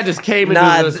 my cat just came into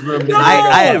Nah, this room. bro.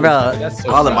 That's so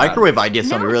Wow, the sad. microwave idea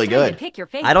sounded really good.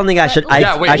 I don't think I should.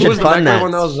 Yeah, wait, I who should was the fund record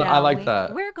one? that. That was, I Shall like we?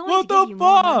 that. We're going What to give the you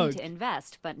more money fuck? to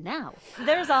invest, but now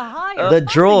there's a higher. The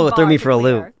drool funding threw me bar to for a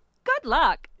loop. clear. Good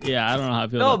luck. Yeah, I don't know how I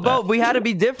feel No, about but we had to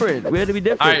be different. We had to be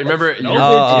different. All right, remember,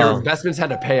 Oh. your investments had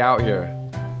to pay out here.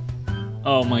 that.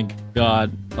 Oh my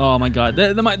god. Oh my god.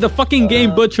 The fucking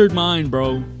game butchered mine,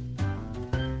 bro.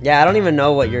 Yeah, I don't even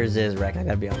know what yours is, Rec. I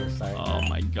gotta be honest. Sorry. Oh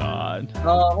my god.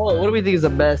 Hold on, what do we think is the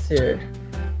best here?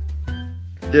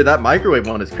 Dude, that microwave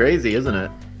one is crazy, isn't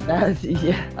it?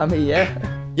 Yeah, I mean,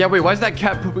 yeah. Yeah, wait, why is that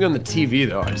cat pooping on the TV,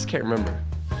 though? I just can't remember.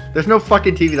 There's no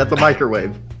fucking TV. That's a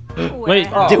microwave. Wait.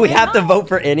 Do we have to vote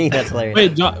for any? That's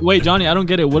hilarious. Wait, Johnny, I don't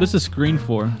get it. What is the screen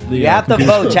for? The, You have to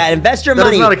computer? vote, Chad. Invest your That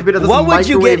money. is not a computer. That's What a would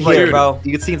you get microwave, here, dude. bro?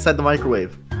 You can see inside the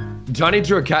microwave. Johnny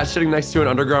drew a cat sitting next to an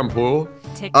underground pool.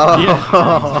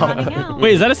 Oh.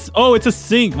 Wait, is that a? Oh, it's a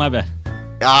sink. My bad.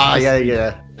 Ah, yeah,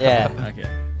 yeah. Yeah. Okay.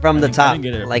 From the I top, didn't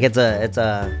get it. like it's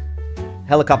a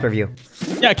helicopter view.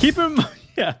 Yeah, keep him.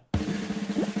 Yeah.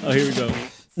 Oh, here we go.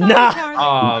 Nah.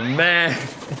 Oh man. It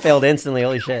failed instantly.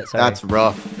 Holy shit. Sorry. That's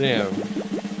rough. Damn.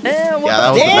 Damn, Yeah,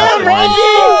 that was Damn, the best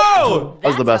Reggie! one. That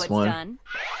was the best one. Done.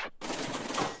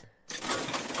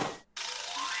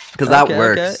 Because that Okay,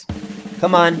 works.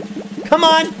 Come on. Come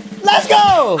on. Let's go.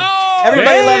 Oh,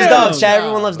 Everybody damn. loves dogs, Chad.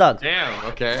 Everyone loves dogs. Damn.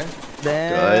 Okay.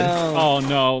 Damn. Oh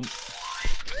no.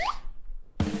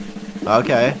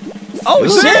 Okay.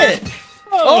 Oh shit.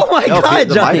 Oh my No, god,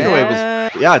 the Johnny. microwave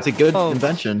was. Yeah, it's a good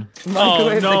invention.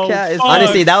 Microwave no. the cat is. Oh.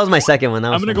 Honestly, that was my second one. That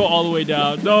was I'm gonna go all the way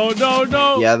down. No, no,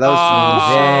 no. Yeah, that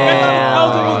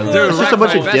was. Damn. Dude, It's just a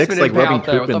bunch of dicks like rubbing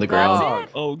poop in the ground.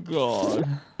 Oh god.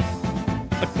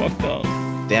 I fucked up.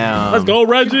 Damn. Let's go,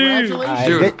 Reggie.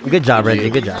 Dude, good job, Reggie.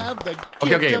 Good job.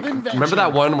 Okay. Remember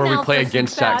that one where we play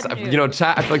against chat? You know,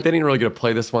 chat. I feel like they didn't really get to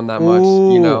play this one that much.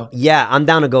 You know. Yeah, I'm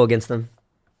down to go against them.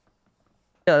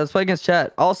 Yeah, let's play against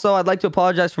chat. Also, I'd like to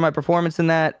apologize for my performance in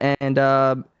that. And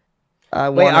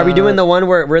wait, are we doing the one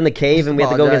where we're in the cave and we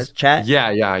have to go against chat?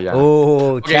 Yeah.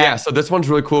 Oh, okay, chat. yeah. So this one's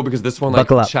really cool because this one, like,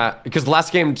 chat. Because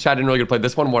last game, chat didn't really get to play.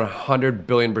 This one, 100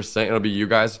 billion%. It'll be you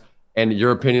guys. And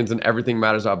your opinions and everything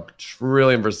matters a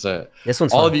trillion%. This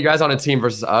one's all fun. of you guys on a team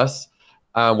versus us.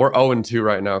 We're 0-2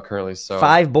 right now currently. So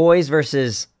 5 boys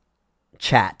versus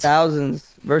chat.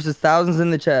 Thousands versus thousands in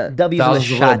the chat. W's in the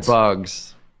thousands of chat. little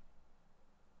bugs.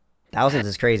 Thousands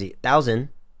is crazy. 1,000.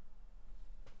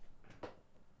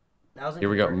 Here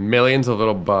we go. Millions of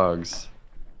little bugs.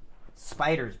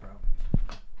 Spiders, bro.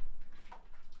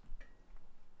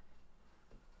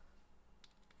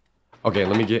 Okay,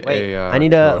 let me get Wait, a. I need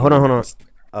to hold on.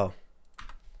 Oh,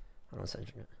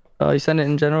 you sent it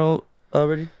in general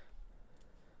already.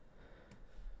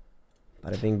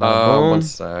 Bada bing, bada boom. 1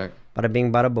 sec. Bada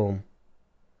bing, bada boom.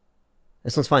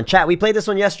 This one's fun. Chat, we played this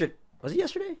one yesterday. Was it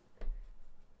yesterday?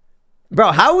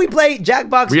 Bro, how we play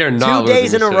Jackbox We are not 2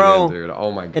 days in a row again, dude.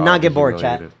 Oh my god. and not get bored,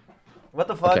 chat? What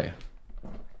the fuck? Okay.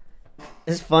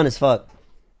 This is fun as fuck.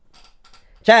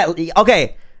 Chat,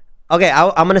 okay. I'm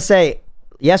gonna say,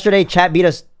 yesterday chat beat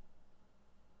us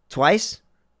twice.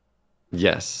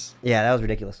 Yes. Yeah, that was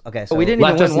ridiculous. Okay, so we didn't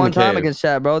even win one time against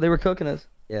chat, bro. They were cooking us.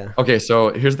 Yeah. Okay,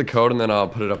 so here's the code, and then I'll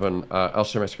put it up on. I'll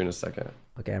share my screen in a second.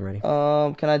 Okay, I'm ready.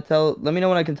 Can I tell? Let me know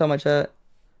when I can tell my chat.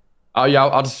 Oh yeah,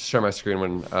 I'll just share my screen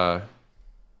when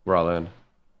we're all in.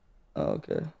 Oh,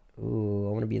 okay. Ooh,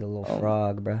 I want to be the little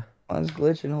frog, bruh. Mine's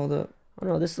glitching. Hold up. Oh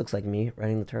no, this looks like me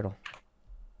riding the turtle.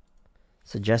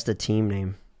 Suggest a team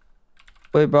name.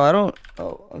 Wait, bro, I don't.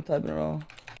 Oh, I'm typing it wrong.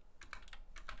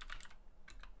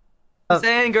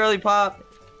 Saying girly pop.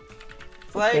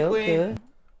 Slay queen.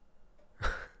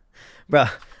 Bro,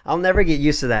 I'll never get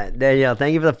used to that. Danielle,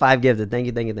 thank you for the 5 gifted. Thank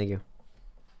you.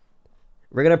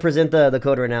 We're gonna present the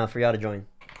code right now for y'all to join.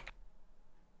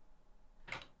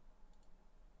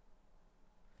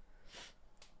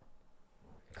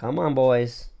 Come on,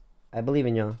 boys. I believe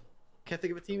in y'all. Can't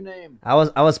think of a team name. I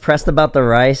was pressed about the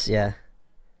rice. Yeah.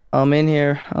 I'm in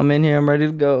here. I'm ready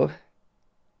to go.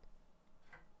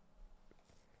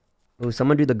 Ooh,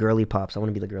 someone do the girly pops. I want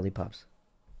to be the girly pops.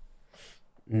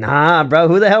 Nah, bro.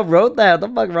 Who the hell wrote that? What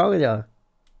the fuck wrong with y'all?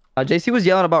 JC was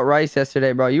yelling about rice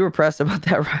yesterday, bro. You were pressed about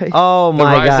that rice. Oh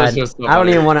my god. I don't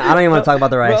even want to talk about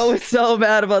the rice. Bro was so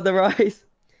mad about the rice.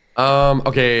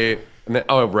 Okay.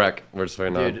 Oh, wreck. We're just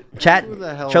waiting on. Chat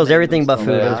chose everything but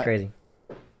food. It was crazy.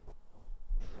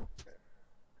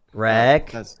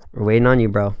 Wreck. We're waiting on you,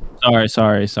 bro.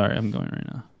 Sorry. I'm going right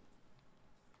now.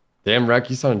 Damn, Wreck,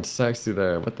 you sound sexy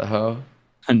there. What the hell?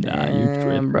 Nah, you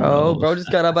tripping, bro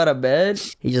just got up out of bed.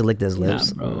 He just licked his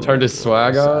lips. Turned his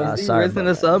swag on. Sorry, risking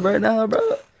us up right now, bro.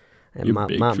 And my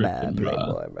bad,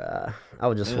 playboy, bro. I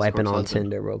was just swiping on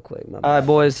Tinder real quick. All right,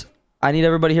 boys. I need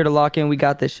everybody here to lock in. We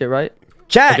got this shit, right?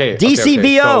 Chat,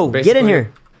 DCVO, So get in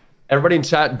here. Everybody in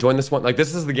chat, join this one. Like,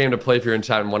 this is the game to play if you're in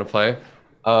chat and want to play.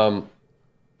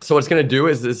 So what it's gonna do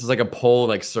is this is like a poll,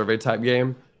 like survey type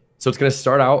game. So it's gonna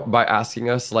start out by asking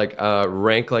us like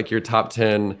rank like your top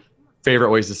 10 favorite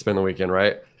ways to spend the weekend,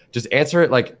 right? Just answer it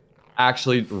like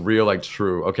actually real, like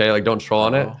true, okay? Like don't troll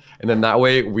on it. And then that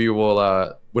way we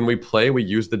will when we play, we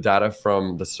use the data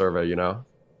from the survey, you know?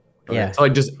 Yeah. So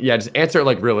like just answer it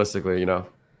like realistically, you know?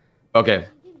 Okay.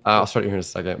 I'll start here in a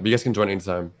second. But you guys can join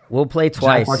anytime. We'll play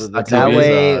twice. That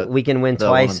way we can win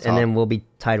twice and then we'll be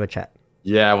tied with chat.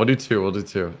 Yeah, we'll do 2.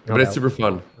 But Okay. it's super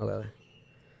fun. Okay.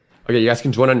 Okay, you guys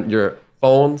can join on your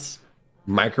phones,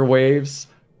 microwaves,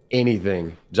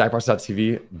 anything.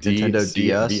 JackboxTV, Nintendo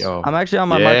DS. I'm actually on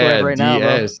my microwave right now,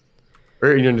 bro.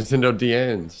 Or your Nintendo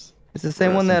DNs. It's the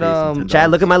same one that Chad,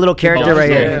 look at my little character right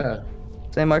here.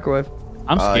 Same microwave.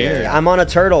 I'm scared. I'm on a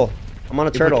turtle. I'm on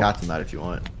a You turtle. put cats in that if you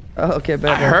want. Oh, okay,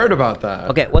 I heard about that.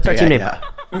 Okay, what's our team name? Yeah,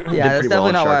 that's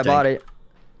definitely not why I bought it.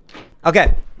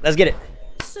 Okay, let's get it.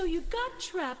 So you got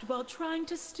trapped while trying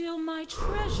to steal my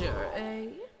treasure, eh?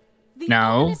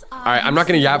 No. All right, I'm not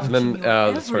gonna yap and then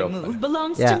the story will Move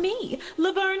belongs Yeah. to me,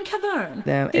 Laverne Cavern.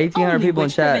 Damn, the 1,800 only people in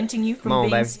witch chat. preventing you from Come on,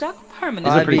 being babe. stuck It's a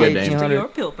permanently pretty good to name. your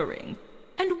pilfering.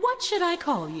 And what should I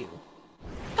call you?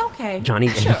 Okay, Johnny.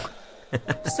 sure.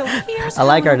 So here's I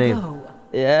like how our it'll name. go.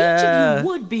 Yeah. Each of you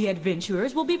would-be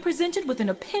adventurers will be presented with an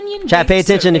opinion. Chat, pay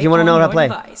attention if you wanna know what I play.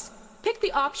 Pick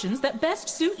the options that best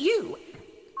suit you.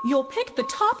 You'll pick the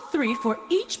top 3 for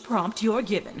each prompt you're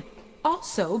given.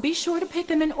 Also, be sure to pick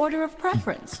them in order of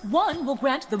preference. 1 will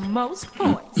grant the most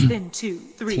points, then 2,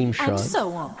 3, Team Shrug. and so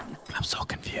on. I'm so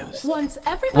confused. Once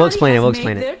everybody We'll explain it. has We'll made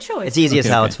explain their it. choices, It's easy as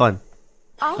hell. It's fun.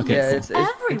 I'll Okay. Yeah, listen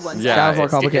everyone's sounds more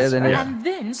complicated than it is. and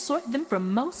then sort them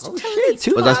from most to Shit, least.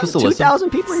 2,000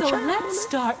 people in So chat. let's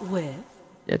start with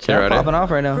Yeah, chat popping off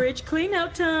right now. fridge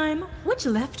cleanout time. Which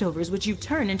leftovers would you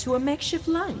turn into a makeshift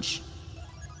lunch?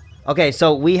 Okay,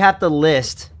 so we have to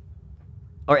list,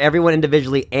 or everyone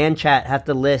individually and chat have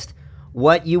to list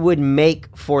what you would make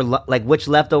for like which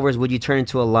leftovers would you turn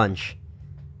into a lunch,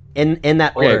 in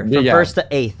that Okay, order, from yeah. 1st to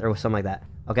 8th or something like that.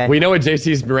 Okay. We know what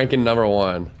JC's ranking number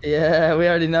 1. Yeah, we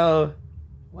already know.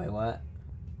 Wait, what?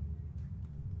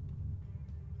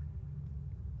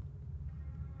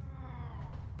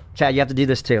 Chad, you have to do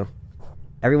this too.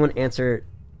 Everyone answer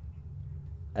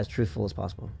as truthful as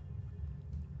possible.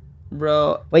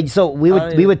 Bro. Wait, so we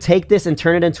would take this and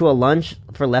turn it into a lunch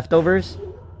for leftovers?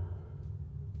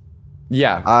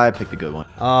 Yeah. I picked a good one.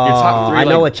 Oh, I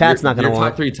know what chat's not gonna your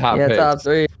want. top 3 top Yeah, picks. top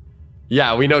 3.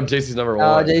 Yeah, we know JC's number 1.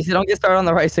 Oh, JC, don't get started on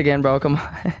the rice again, bro. Come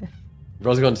on.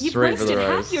 Bro's going straight for the wasted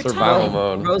half rice. your Survival time.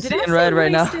 mode. Bro's Did I seeing say red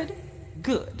right now. wasted?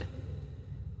 Good.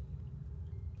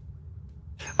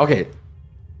 Okay.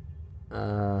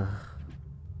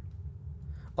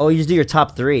 Oh, you just do your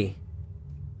top 3.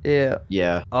 Yeah.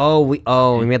 Yeah. Oh, we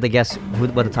have to guess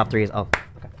what the top 3 is. Oh, okay.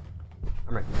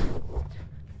 I'm ready.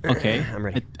 Okay. I'm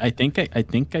ready. I think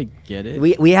I get it.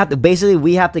 We have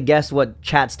to guess what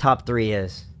chat's top 3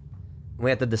 is. We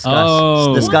have to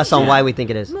discuss on why we think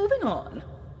it is. Moving on.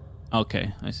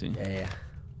 Okay, I see. Yeah.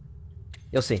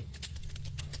 You'll see.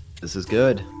 This is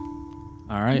good.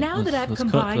 All right. Now that I've let's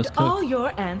combined cook. all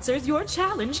your answers, your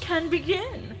challenge can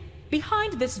begin.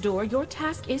 Behind this door, your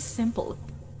task is simple.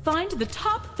 Find the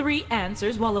top 3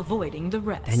 answers while avoiding the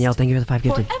rest. Danielle, thank you for the 5 For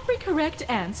gifted. every correct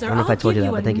answer, I don't know if I'll I told give you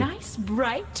you that, a but thank you. nice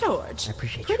bright torch. I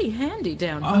appreciate Pretty handy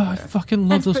down Oh, here. I fucking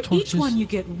love And those for torches. each one you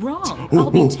get wrong, I'll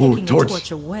be taking torch. the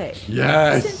torch away.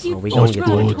 Yes. Since you we each don't get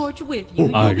brought a torch. torch with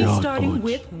you, I you'll be got starting torch.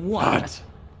 with 1. What?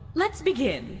 Let's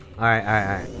begin. All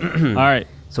right. All right.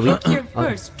 So we. Your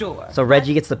first door. So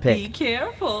Reggie gets the Be pick.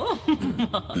 careful.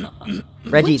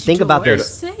 Reggie, Which think about door this.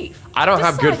 is safe? I don't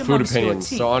have good Decide food amongst your opinions,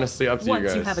 team. so honestly, up to you Once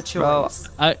guys. you have a Bro, choice.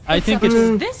 I think It's up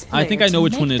to it's. this I think I player know to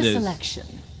which one make it the is. selection.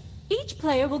 Each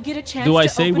player will get a chance Do I to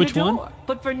say open which a one? door,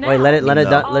 but for now, Wait, let it it's be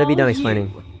done all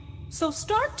explaining. you. So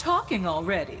start talking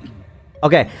already.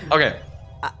 Okay. Okay.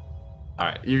 All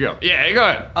right, you go. Yeah, you go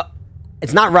ahead.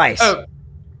 It's not rice. Oh.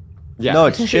 Yeah. No,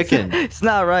 it's chicken. It's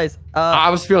not rice. I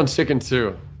was feeling chicken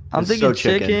too. I'm It's thinking so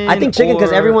chicken. chicken. I think chicken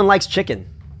because or- everyone likes chicken.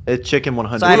 It's chicken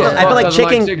 100. So I feel fuck like doesn't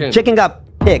like chicken, chicken? chicken got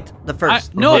picked the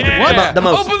first. No, Yeah. The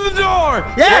most. Open the door.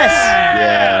 Yes!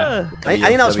 Yeah. I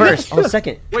think that was first. Oh,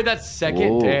 second. Wait, that's second.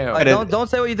 Whoa. Damn. Don't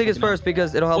say what you think is first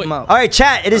because it'll help him out. All right,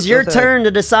 chat. It is your Don't say it. turn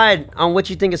to decide on which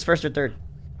you think is first or third.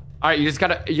 All right,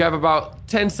 you have about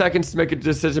 10 seconds to make a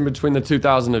decision between the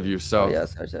 2,000 of you. So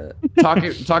Yes, I said it.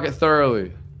 talk it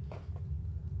thoroughly.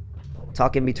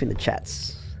 Talk in between the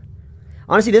chats.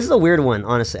 Honestly, this is a weird one.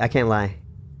 Honestly, I can't lie.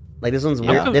 Like this one's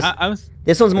weird.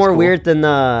 This one's more cool. weird than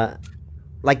the.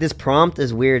 Like this prompt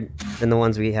is weird than the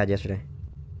ones we had yesterday.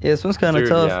 Yeah, this one's kind of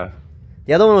tough. Yeah.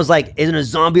 The other one was like, "In a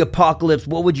zombie apocalypse,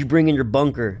 what would you bring in your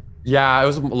bunker?" Yeah, it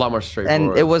was a lot more straightforward.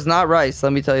 And it was not rice,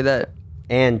 let me tell you that.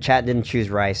 And chat didn't choose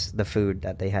rice, the food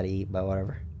that they had to eat, but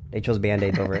whatever. They chose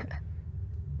Band-Aids over it.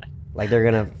 Like they're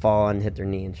gonna fall and hit their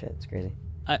knee and shit. It's crazy.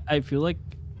 I feel like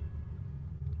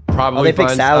Probably they picked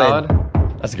find salad.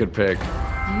 That's a good pick.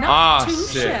 Not too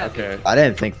Shit. shabby. Okay. I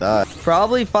didn't think that.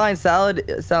 Probably fine salad.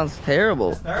 It sounds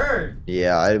terrible.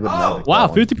 Yeah, I would not. wow,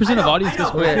 50% of audience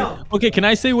gets Wait. Okay, can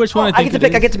I say which one I I think get to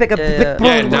pick. it I get to pick.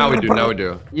 Yeah, now we do. Now we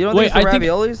do. You don't Wait, think it's the I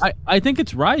raviolis? I think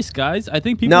it's rice, guys. I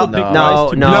think No, people pick no, rice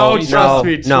to no, be- trust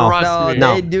me. no. Trust me.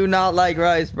 No. They do not like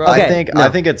rice, bro. Okay. I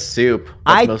think it's soup.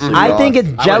 That's mostly I raw. think it's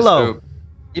I like Jello. soup.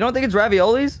 You don't think it's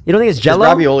raviolis? You don't think it's It's Jello?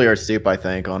 ravioli or soup, I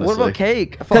think, honestly. What about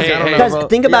cake? Hey, I don't know, Because bro.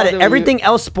 think about Y'all it, do what everything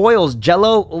else spoils.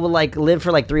 Jello will like live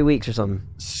for like 3 weeks or something.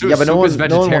 Soup, Yeah, but no soup one, is no one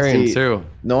wants to vegetarian eat. too.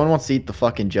 No one wants to eat the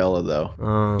fucking Jello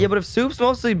though. Yeah, but if soup's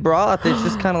mostly broth, it's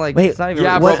just kind of like Wait, it's not even.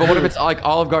 Yeah, really bro. But what if it's like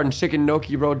Olive Garden chicken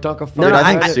gnocchi, bro? Dunk a No, no. I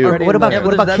I, think I, soup. what about Yeah, but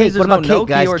what about that cake? means What there's about no cake,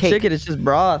 guys? gnocchi or Cake. chicken. It's just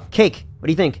broth. Cake. What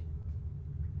do you think?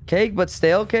 Cake, but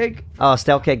stale cake. Oh,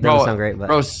 stale cake doesn't sound great, but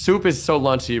Bro, soup is so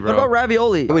lunchy, bro. What about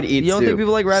ravioli? I would eat You don't soup. think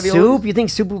people like ravioli? soup. You think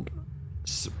soup?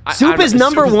 I- Soup I- is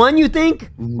number soup is- one. You think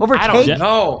over I don't cake?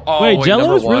 know. Oh, Wait, Jello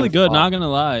number is really one? good. Oh. Not gonna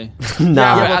lie.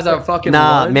 Nah, Yeah, as a fucking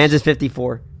nah. lunch? Man's is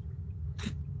 54.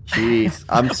 Jeez,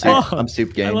 I'm soup. I'm soup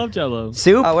I game. love Jello.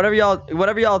 Soup. Whatever y'all think.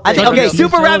 Okay, Jello. soup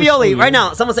or Jello's ravioli? food. Right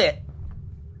now, someone say it.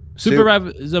 Super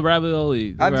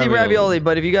ravioli. I'm team ravioli,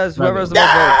 but if you guys whoever has the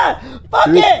most Fuck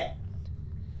it!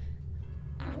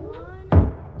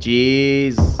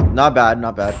 Jeez, not bad,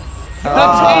 not bad.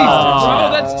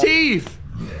 That's teeth.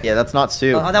 Yeah, that's not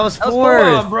soup. Oh, that was That's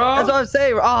fourth. bro. That's what I'm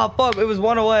saying. Oh fuck, it was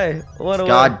one away.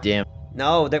 God damn.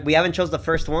 No, we haven't chose the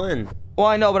first one. Well,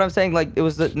 I know, but I'm saying like it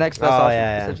was the next best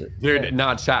option. Yeah. Dude,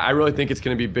 not chat. I really think it's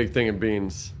gonna be big thing of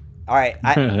beans. All right,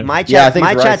 my chat, Yeah, I think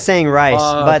my it's chat's rice. saying rice,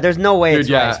 but there's no way dude, it's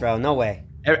yeah. rice, bro. No way.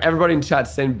 Everybody in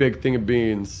chat's saying big thing of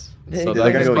beans. So They're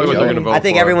that's gonna go probably what they're gonna vote I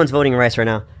think for. everyone's voting rice right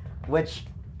now. Which,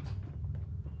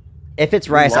 if it's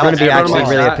rice, I'm Everyone gonna be in actually my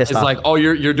really chat pissed is off. like, oh,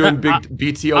 you're doing big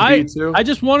BTOB too. I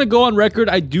just want to go on record.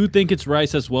 I do think it's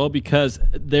rice as well because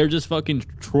they're just fucking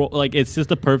troll. Like it's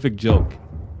just a perfect joke.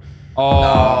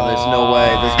 Oh, there's no way.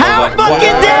 How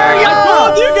fucking dare you! I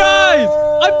told you guys!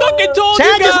 I fucking told you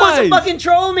guys! Chad just wants to fucking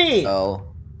troll me! Oh.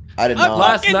 I did not.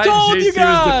 Last night, told you JC was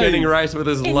guy! defending rice with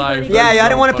his life. Yeah, I That's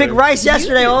didn't want to funny. pick rice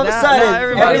yesterday. All of a sudden,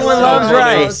 everybody everyone loves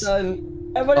rice.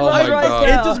 Everybody Oh loves my rice God.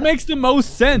 It now. just makes the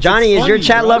most sense. Johnny, It's is your funny,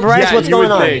 chat bro. love rice? Yeah, What's you would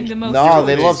going on? think. No,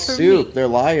 they love for soup. me. They're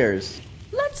liars.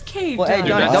 Let's cave Well, hey, down.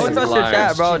 Johnny, That's don't trust your liars.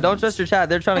 chat, bro. Don't trust your chat.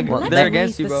 They're trying to. And They're let's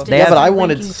against you, raise bro. the They Yeah, have- but I stakes by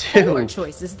wanted making soup. 4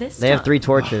 choices this They have time. 3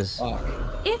 torches.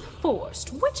 If forced,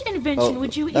 which invention Oh,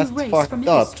 would you that's erase fucked from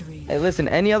up. history? Hey, listen.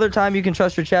 Any other time you can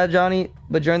trust your chat, Johnny,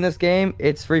 but during this game,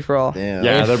 it's free for all. Damn.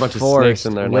 Yeah, If there are a bunch of forced, snakes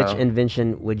in there which now.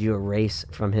 invention would you erase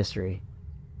from history?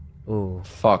 Ooh.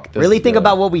 Fuck. This Really is think good.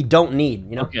 about what we don't need,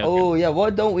 you know? Okay. Oh yeah,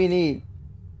 what don't we need?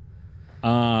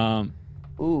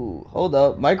 Ooh, hold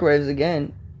up, microwaves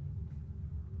again.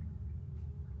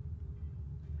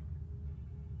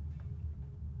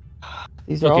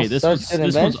 These are Okay, all this such one's good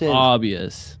this one's inventions.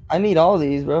 obvious. I need all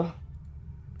these, bro.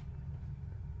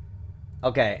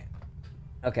 Okay.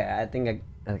 Okay, I think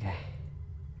okay.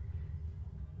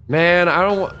 Man,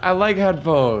 I like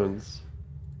headphones.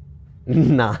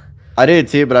 Nah. I did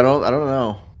too, but I don't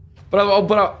know. But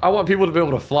I want people to be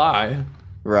able to fly.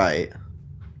 Right.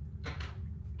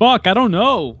 Fuck, I don't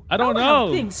know. I don't How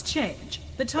know. things change.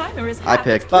 The timer is I half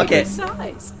picked. its Fuck previous it.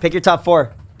 size. Pick your top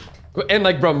 4. And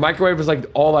like, bro, microwave is like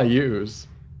all I use.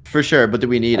 For sure, but do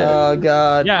we need it? Oh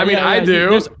god. Yeah, I mean, I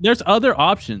do. There's other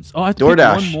options. Oh, I have to pick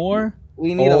DoorDash. one more.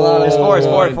 We need a lot of. It's 4, it's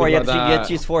 4, I it's 4. You have didn't to, think you about have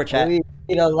to choose 4, chat. We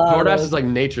need a lot. DoorDash of is like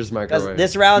nature's Because microwave.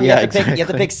 this round Yeah, you have to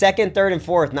exactly. pick 2nd, 3rd, and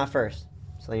 4th, not 1st.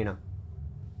 So you know.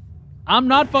 I'm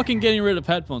not fucking getting rid of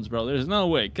headphones, bro. There's no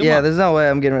way. Come Yeah, on. there's no way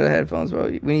I'm getting rid of headphones, bro.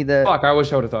 We need that. Fuck, I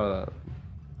wish I would have thought of that.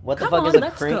 What the Come fuck on, is a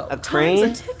let's crane? go. A Time's crane?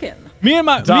 a ticking. Me and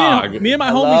my Dog. me and my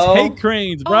Hello? homies hate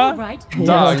cranes, bro. All right.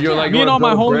 Dog, you're like, Me and all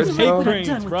my build a homies bridge, hate bro? What I've cranes,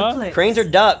 done with bro. the place. Cranes are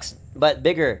ducks, but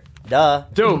bigger. Duh.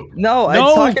 Dude, No, I'm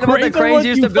No, talking about the cranes are cranes what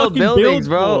used you to build fucking buildings,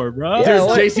 build bro. for, bro. Yeah, dude,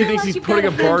 what? JC thinks he's putting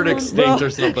a bird extinct or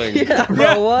something. Yeah,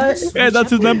 bro, what? Yeah, that's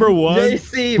his number 1.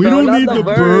 JC, We bro, don't not need the the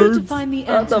bird. birds. To find the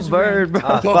Not the answers bird, bro.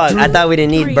 Oh, fuck. I thought we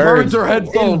didn't need birds. Birds are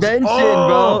headphones. Invention,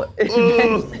 Oh, bro.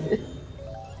 Invention.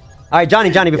 All right,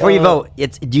 Johnny, before you vote,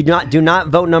 it's do not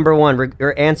vote number 1.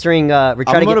 We're answering. We're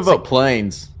trying I'm gonna to get. vote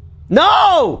planes.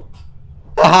 No.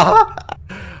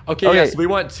 Okay, yeah, so we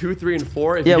want 2, 3, and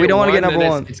 4. If Yeah, you we don't wanna get then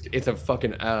number it's- It's a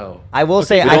fucking L. I will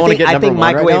say we don't wanna I get think number one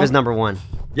right microwave now? is number 1.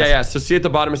 Yeah. So see at the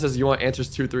bottom it says you want answers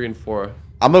 2, 3, and 4.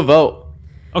 I'm gonna vote.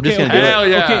 Okay, just gonna do it. Hell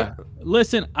yeah. okay.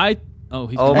 Listen, Oh,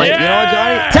 he's Oh gonna- my. You know what,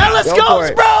 Johnny? Go for Telescopes,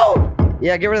 it. bro.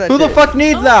 Yeah, get rid of that Who the shit. fuck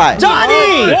needs that?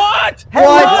 Johnny. What?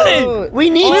 Hello. We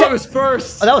need Oh, to. that was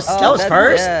first. Oh, that was that's-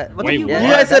 first. yeah. What Wait, the- what? You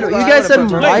guys said That's what I you guys said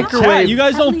would've preferred. Wait, microwave. chat, you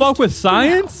guys At don't least fuck with 2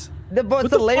 science? But it's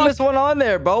the lamest one on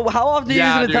there, bro. How often do you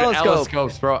Yeah, use dude, a telescope?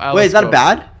 telescopes, bro. Wait, is that telescopes.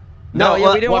 bad? No, yeah,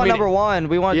 well, we didn't well, want I mean, number 1.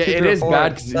 We want Yeah, 2, it 3, or is 4.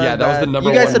 bad because yeah, that was the number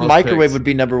You one. guys said most microwave picked. would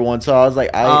be number 1, so I was like,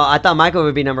 I thought microwave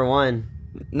would be number 1.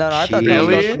 No, I thought Really?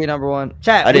 telescopes would be number 1.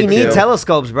 Chat, I we did need too.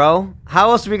 telescopes, bro.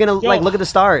 How else are we gonna like look at the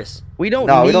stars? We don't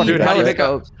No, we need don't do Dude, how do you make a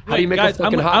telescopes. how do you make Guys, a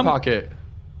fucking I'm- hot I'm- pocket?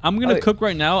 I'm gonna Okay. cook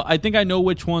right now. I think I know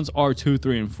which ones are 2,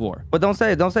 3, and 4. But don't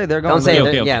say it. Don't say it. They're going. Don't say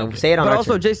Okay, it. okay, Yeah, okay. say it on But our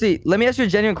also, turn. JC, let me ask you a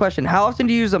genuine question. How often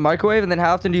do you use a microwave, and then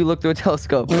how often do you look through a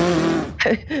telescope?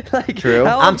 Like, True.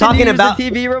 how I'm often do talking you use about the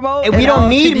TV remote. And and we how don't often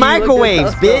do need you look through a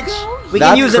microwaves, telescope? bitch. We That's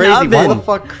can use crazy. an Why oven. the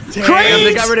fuck? Cranes.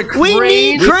 they got rid of We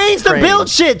need cranes? cranes to Cranes. build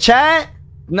shit, chat.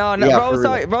 No, Yeah, bro. for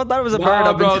Sorry, real. bro. Thought it was a bird. Nah,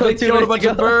 up bro, until they 2 killed a minutes bunch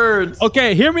ago. of birds.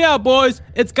 Okay, hear me out, boys.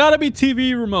 It's gotta be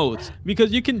TV remotes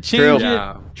because you can True. change it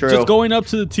Yeah. True. just going up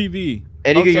to the TV.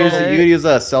 And you Okay. could use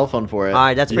a cell phone for it. All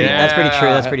right, that's pretty true.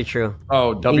 That's Yeah. pretty true.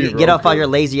 Oh, You W. can get off all your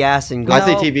lazy ass and go. I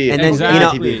say TV. And then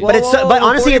Exactly. you know, but it's Whoa, whoa, but before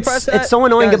honestly, you it's press that, so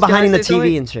annoying guys, to behind can I the say TV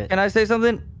something? and shit. Can I say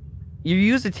something? You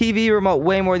use the TV remote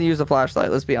way more than you use a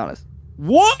flashlight. Let's be honest.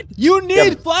 What? You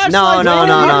need flashlights?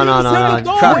 No.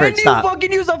 Crawford, stop. When do you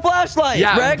fucking use a flashlight?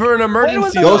 Yeah, Rick? for an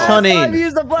emergency. Ghost hunting.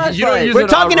 Use the flashlight. We're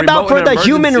talking about for the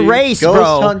human race, bro.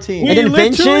 Ghost hunting. We An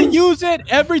invention. literally use it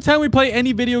every time we play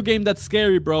any video game that's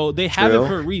scary, bro. They have it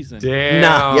for a reason. Damn.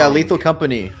 Nah. Yeah, Lethal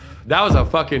Company. That was a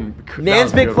fucking.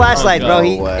 Man's big flashlights, bro.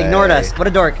 He ignored us. What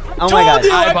a dork. Oh my god.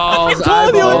 Eyeballs.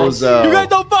 Eyeballs. You guys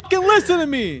don't fucking listen to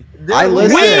me. I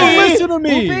listened. Don't listen to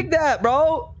me. Who picked that,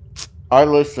 bro? I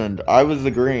listened. I was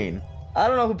the green. I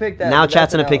don't know who picked that. Now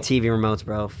chat's gonna pick TV remotes,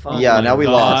 bro. Fuck. Yeah, now we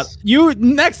lost. You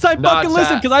next time Nah, fucking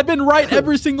listen, chat. because I've been right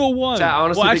every single one. Chat,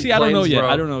 honestly, well, actually, think I don't know planes, yet. bro.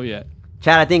 I don't know yet.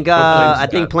 Chat, I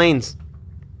think planes.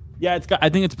 Yeah, I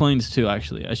think it's planes too.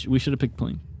 Actually, we should have picked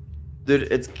plane.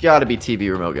 Dude, it's gotta be TV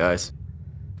remote, guys.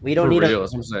 We don't For need real, a.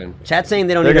 that's what I'm saying. Chat's saying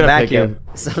they don't They're need a gonna pick vacuum.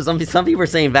 So some people are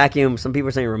saying vacuum. Some people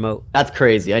are saying remote. That's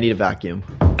crazy. I need a vacuum.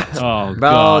 Oh,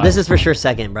 Bro, God. this is for sure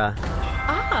second, bro.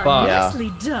 Ah,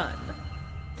 nicely done.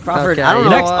 Crawford, Okay, I don't you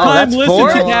know. know what? Oh, that's listen four?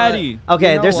 to Daddy.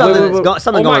 Okay, You know there's what?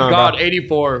 something Oh going my on, god, bro.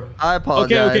 84. I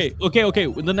apologize. Okay.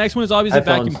 The next one is obviously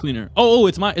Headphones. vacuum cleaner. Oh,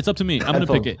 it's up to me. I'm gonna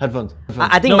pick it. Headphones.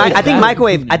 I think No, it's I think vacuum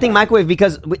microwave. cleaner. I think microwave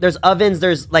because there's ovens.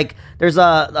 There's what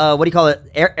do you call it?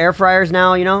 Air fryers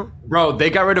now. You know, Bro, they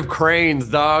got rid of cranes,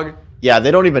 dog. Yeah, they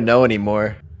don't even know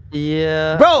anymore.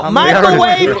 Yeah. bro. I'm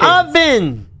Microwave gonna-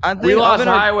 oven. I'm We thinking lost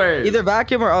oven or- highways. Either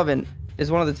vacuum or oven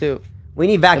is one of the two. We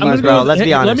need I'm vacuums, gonna bro. go- Let's be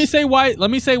hey, honest. Let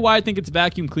me say why I think it's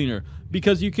vacuum cleaner,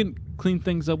 because you can clean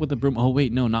things up with a broom. Oh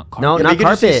wait, no, not carpet. No, Yeah, not you can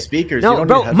just use carpet. speakers. You No, don't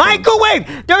bro. need headphones.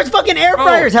 Microwave. There's fucking air Bro,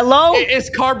 fryers. Hello. Is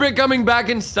carpet coming back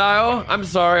in style? I'm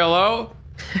sorry, hello?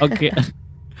 Okay.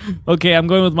 Okay, I'm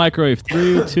going with microwave.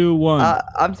 3, 2, 1.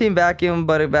 I'm team vacuum,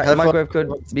 but microwave could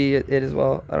be it as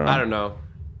well. I don't know. I don't know.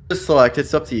 Just select.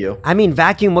 It's up to you. I mean,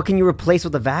 vacuum. What can you replace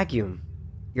with a vacuum?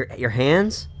 Your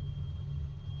hands?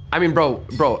 I mean, bro,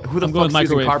 who the I'm going fuck's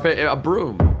using microwave. carpet? A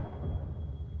broom.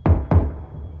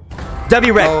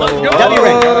 W-Rec.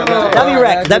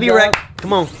 W-Rec.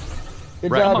 Come on.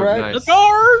 Good Right, job, oh, Rick. nice. Let's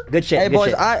go. Good shit. Hey good boys,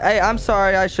 shit. I'm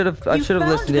sorry. I should have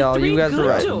listened to y'all. You guys were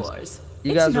right.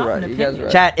 You guys were right. You guys were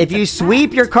right. Chat, if you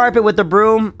sweep your carpet with the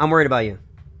broom, I'm worried about you.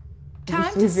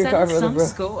 Time Sweep to your carpet settle with a some broom.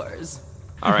 scores.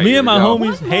 All right, Me here and we my go.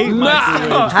 homies hate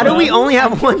microwaves. How do we only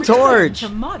have one torch? To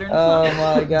modern Oh play.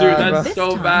 my god, Dude, bro. that's This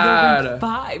so time bad. you'll win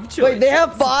 5 choices. Wait, they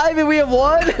have 5 and we have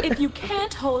 1? If you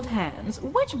can't hold hands,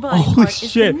 which body Oh part is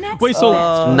shit. the next Wait, so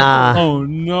best? Nah. Oh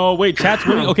no. Wait, chat's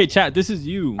winning. Okay, chat, this is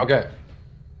you. Okay.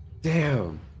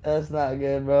 Damn. That's not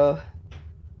good, bro.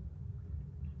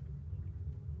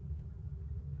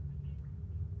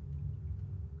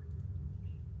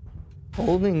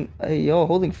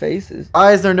 Holding faces.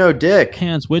 Why is there no dick?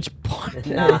 Hands, which part?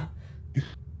 Nah.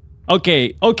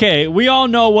 Okay, we all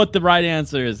know what the right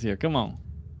answer is here. Come on.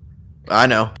 I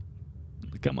know.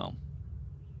 Come on.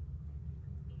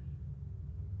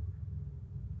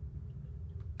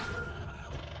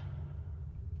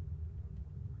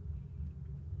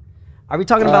 Are we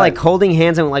talking about like holding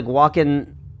hands and like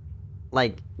walking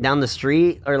like down the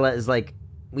street, or is like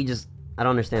we just? I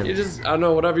don't understand. You just, I don't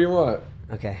know, whatever you want.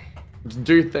 Okay. Just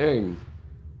do your thing.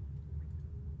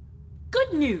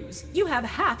 Good news. You have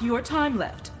half your time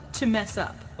left to mess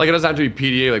up. Like, it doesn't have to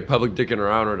be PDA, like public dicking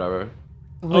around or whatever.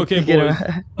 Okay,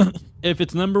 boys. If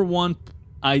it's number 1,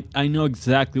 I know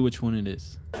exactly which one it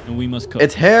is, and we must cook.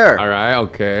 It's hair. All right,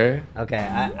 okay. Okay,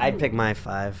 I'd pick my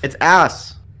 5. It's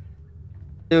ass.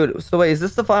 Dude, so wait, is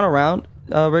this the final round,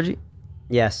 Reggie?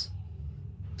 Yes.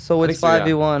 So it's so, yeah.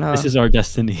 5v1, huh? This is our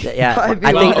destiny. Yeah.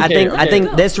 5v1. I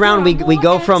think this round we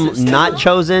go from not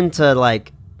chosen to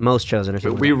like most chosen or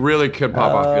something. We really could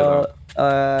pop off here, though.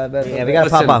 Yeah, we gotta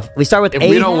Listen, pop off. We start with if 8.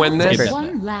 we don't win this,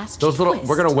 One last those little, twist.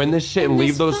 we're gonna win this shit and In leave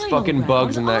this those final fucking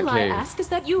bugs in round, that all I cave. ask is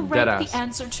that you Dead rank ass. the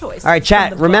answer choice. All right, chat.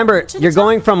 from the Remember, bottom to the you're top.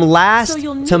 going from last So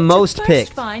you'll need to most first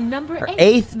picked, find number or 8,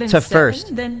 8th then to 7,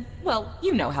 1st. Then, well,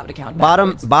 you know how to count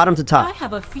Bottom backwards. to top. I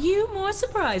have a few more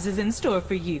surprises in store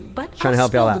for you, but Trying to I'll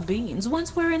help y'all spill out. the beans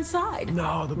once we're inside.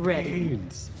 No, the Ready.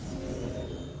 beans.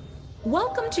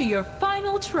 Welcome to your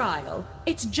final trial.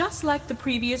 It's just like the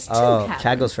previous 2 Oh, cabins,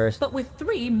 Chad goes first. but with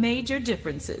 3 major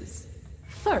differences.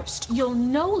 First, you'll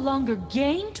no longer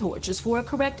gain torches for a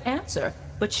correct answer,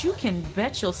 but you can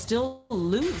bet you'll still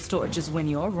lose torches when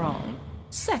you're wrong.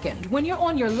 Second, when you're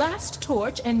on your last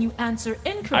torch and you answer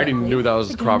incorrectly, I already knew that was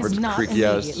the game Crawford's is not creaky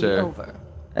ass immediately chair. over.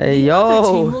 Hey, The other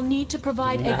team yo. will need to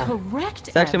provide a correct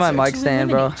It's actually my answer mic to stand,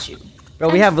 bro. eliminate you. Bro,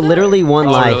 we And have third, literally one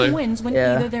Oh, life. really? wins when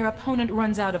Yeah. either their opponent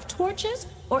runs out of torches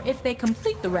or if they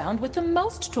complete the round with the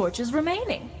most torches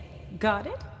remaining. Got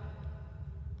it?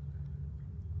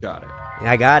 Got it.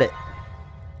 Yeah, I got it.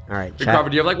 All right, Hey, chat.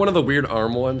 Crawford, do you have like one of the weird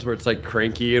arm ones where it's like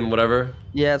cranky and whatever?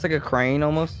 Yeah, it's like a crane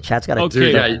almost. Chat's got a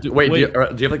Dude, yeah. Wait, do you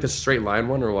have like the straight line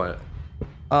one or what?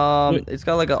 It's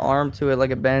got like an arm to it,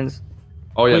 like it bends.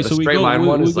 Oh yeah, Wait, the so we straight go- line we-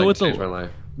 one we is go like with the- changed my life.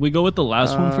 We go with the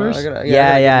last one first.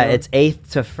 Yeah, it's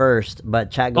 8th to 1st,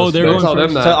 but chat goes. Oh, they're first. going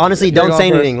first. So honestly, They're don't say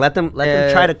going anything. Let them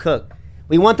try to cook.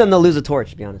 We want them to lose a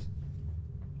torch, to be honest.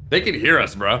 They can hear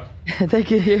us, bro. They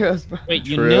can hear us, bro. Wait,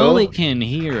 you True. know they can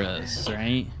hear us,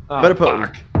 right? Better put.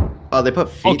 Oh, they put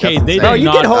feet. Okay, that's they insane. did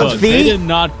not cook. They did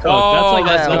not cook. Oh,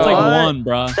 that's like what? one,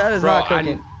 bro. That is not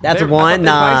cooking. That's one?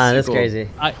 Nah, that's crazy.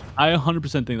 I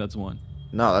 100% think that's one.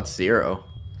 No, that's 0.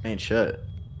 Ain't shit.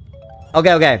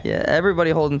 Okay. Yeah,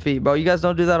 everybody holding feet, bro. You guys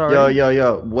don't do that already.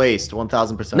 Yo. Waste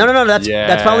 1000%. No.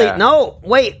 That's probably no.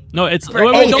 Wait. No, it's For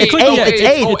wait, eight, don't it's click eight, on it's it.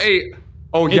 eight. Oh, 8.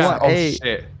 Oh yeah. Oh eight.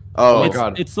 shit. Oh It's,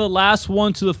 god. it's the last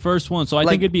one to the first one, so I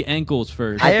think it'd be ankles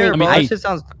first. Hair, bro. That eight. shit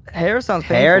sounds. Hair sounds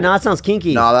painful. Hair? No, it sounds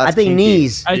kinky. No, that's I think kinky.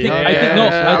 knees. I think no.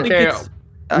 I think okay.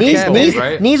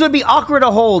 it's Knees would be awkward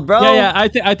to hold, bro. yeah.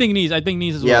 I think knees. I think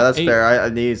knees as well. Yeah, that's 8. fair.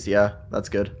 Knees. Yeah, that's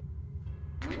good.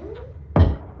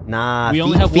 Nah, We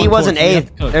only have feet one wasn't torch, we have 8th.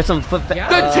 to cook. There's some foot. The team.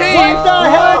 What the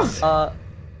hell?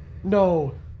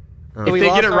 No. Oh. If We they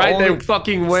lost get it our right, they only-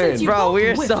 fucking win. Since you Bro, both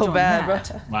we're whiffed so on bad, bro.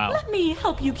 that, Wow. Let me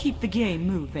help you keep the game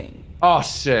moving. Oh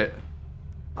shit.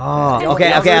 Oh,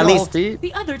 okay. At least.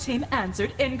 The other team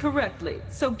answered incorrectly.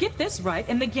 So get this right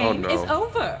and the game no. is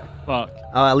over. Fuck.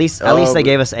 Oh, at least they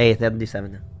gave us 8th. They have to do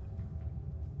 7 now.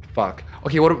 Fuck.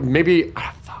 Okay, what? Maybe.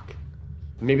 Fuck.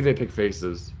 Maybe they pick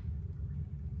faces.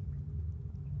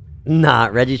 Nah,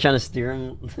 Reggie's trying to steer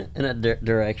him in a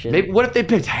direction. Maybe. What if they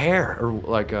picked hair or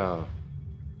like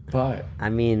butt? I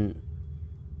mean,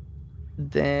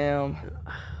 Damn.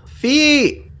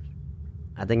 Feet.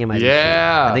 I think it might. Yeah. Be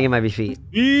feet. I think it might be feet.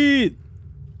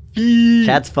 Feet.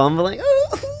 Chat's fumbling.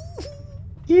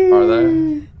 Are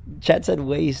they? Chat said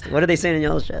waist. What are they saying in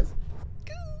y'all's chat?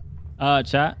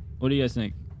 Chat. What do you guys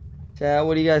think? Chat,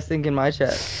 what do you guys think in my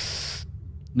chat?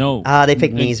 No. They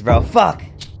picked knees, bro. Fuck.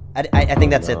 I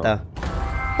think that's it though. Oh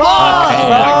my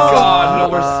god, no,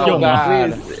 we're so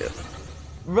bad.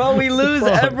 Bro, we lose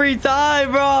every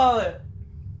time, bro.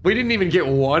 We didn't even get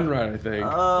one right, I think.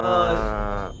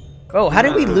 Bro, how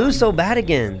did we lose so bad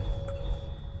again?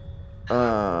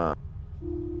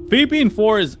 Feet being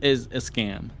 4 is a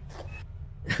scam.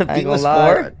 Feet was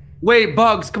 4? Wait,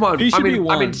 Bugs, come on. He should be I mean,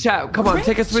 one. chat, come on,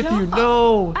 take us with you.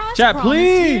 No. Chat,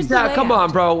 please. Chat, come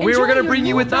on, bro. We were gonna bring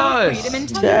you with us.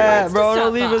 Chat, bro,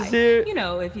 don't leave us here. You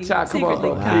know, if you Chat, come on,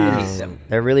 bro, please.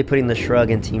 They're really putting the shrug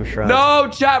in Team Shrug. No,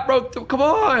 chat, bro, come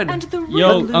on. And the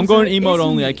Yo, real I'm going loser emote is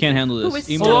only. me, I can't handle who this.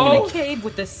 is Emote stuck in only. a cave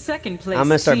with the second place I'm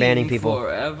gonna start team banning people.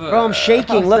 forever. Bro, I'm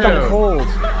shaking. Look, I'm cold.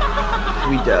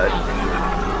 We dead.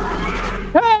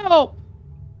 Help!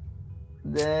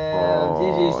 Damn,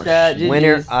 GG's chat, GG's.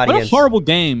 Winner What a audience. horrible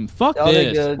game. Fuck Y'all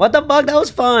did this. good. What the fuck? That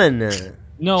was fun.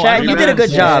 No, Chat, you did a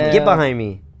good job. Yeah. Get behind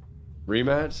me.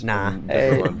 Rematch? Nah.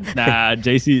 Hey. Nah,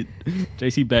 JC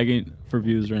begging for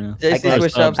views right now. JC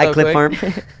switched up I so clip quick.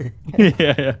 farm.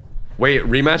 yeah. Wait,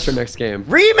 rematch or next game?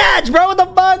 Rematch, bro. What the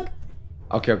fuck?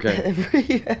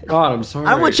 Okay. God, I'm sorry.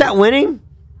 I want chat winning.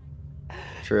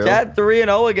 True. Chat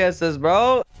 3-0 against us,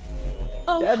 bro.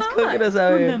 Oh, Chat's hi. cooking us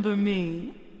out here. Remember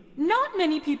me? Not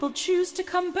many people choose to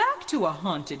come back to a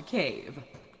haunted cave.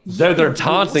 They're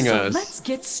taunting So us. let's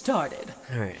get started.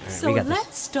 All right, So we got this.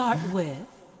 let's start with.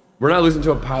 We're not losing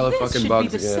to a pile of This fucking should be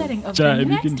bugs the again. setting of Chat, the if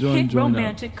you next can join, hit join up.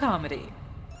 romantic comedy.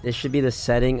 This should be the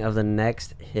setting of the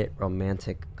next hit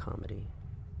romantic comedy.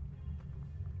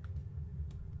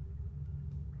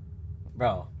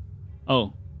 Bro,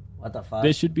 Oh, what the fuck?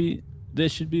 this should be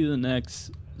the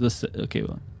next. Okay,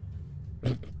 well.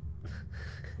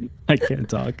 I can't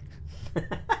talk.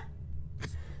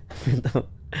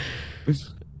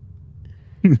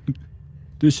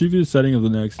 This should be the setting of the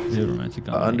next hit romantic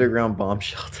comedy. Underground bomb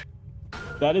shelter.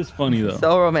 That is funny though.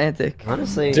 So romantic.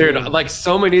 Honestly, Dude, like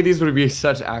so many of these would be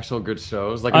such actual good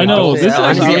shows. Like I know, this is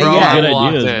actually bro, yeah, I'm good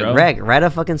locked ideas, in. bro. Reg, write a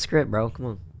fucking script, bro. Come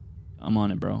on. I'm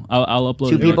on it, bro. I'll upload.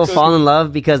 Two it. people fall in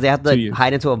love because they have 2 to years.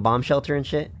 hide into a bomb shelter and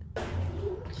shit.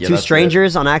 Yeah, Two that's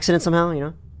strangers on accident somehow, you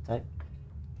know? Type.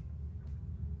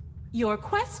 Your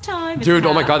quest time is Dude,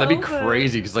 oh my half god, that'd be over.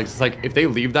 crazy. Because like, it's like if they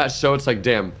leave that show, it's like,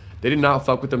 damn, they did not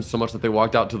fuck with them so much that they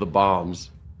walked out to the bombs.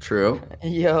 True.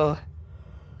 Yo.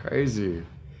 Crazy.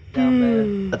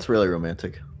 That's really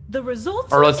romantic. The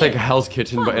results Or are it's like in. Hell's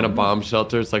Kitchen, but in a bomb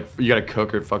shelter. It's like you gotta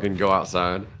cook or fucking go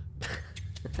outside.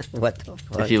 What the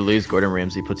fuck? If you lose, Gordon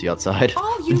Ramsay puts you outside.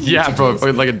 All you need Yeah, to bro, do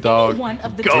is like a pick dog. One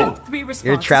of the Go. top 3 responses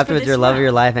You're trapped for with this your love of round.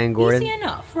 your life and Gordon. Easy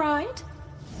enough, right?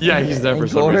 Yeah, he's there for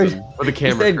some Gord. reason. For the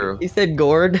camera crew. He said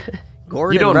Gord.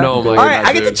 Gordon, You don't bro. know him like All right, that,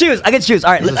 I get to dude. choose. I get to choose.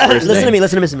 All right, listen to me.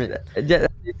 Listen to me.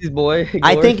 His boy.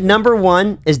 I think number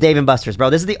 1 is Dave and Buster's, bro.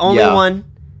 This is the only one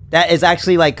that is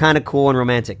actually like kind of cool and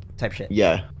romantic type shit.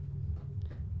 Yeah.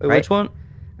 Wait, which one?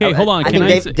 Hey, hold on. I Can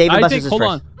think I? Dave and I Buster's think. is Hold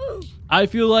first. on. I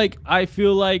feel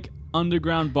like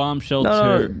Underground Bomb Shelter.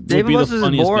 No, would Dave be and the Buster's is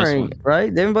funniest best boring, one.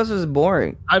 right? Dave and Buster's is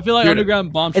boring. I feel like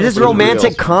Underground Bomb Shelter. It is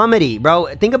romantic comedy, bro.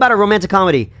 Think about a romantic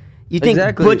comedy. You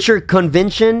think Butcher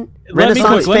Convention,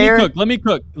 Renaissance Fair? Let me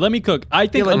cook. I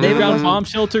think like Underground Bomb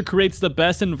Shelter creates the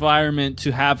best environment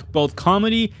to have both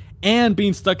comedy and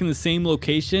being stuck in the same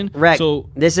location. Rec, so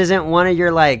this isn't one of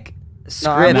your like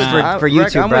scripts for Rec,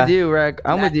 YouTube, I'm bro. with you, Rec.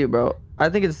 I'm with you, bro. I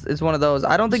think it's one of those.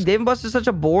 I don't think Dave and Buster's is such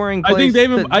a boring place. I think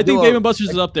Dave and Buster's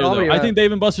is up there though. I think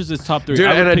Dave and Buster's is top 3. Dude,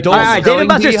 I would an pick adult All right, Dave and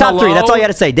Buster's top 3. That's all you had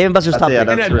to say. Dave and Buster's top 3. An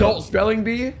adult spelling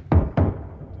bee?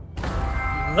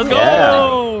 Let's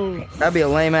go. That'd be a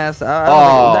lame ass.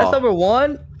 That's number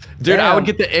 1. Dude, Damn. I would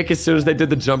get the ick as soon as they did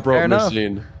the jump rope Fair enough.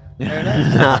 machine.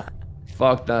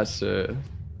 Fuck that shit.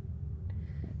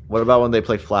 What about when they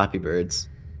play Flappy Birds?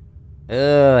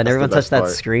 And everyone the touched best that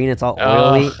part. screen. It's all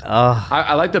oily.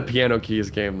 I like the piano keys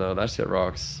game though. That shit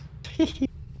rocks.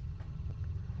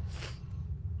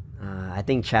 I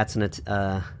think chat's in it.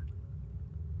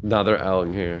 No, they're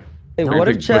L'ing here. Hey, what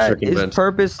if chat is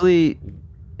purposely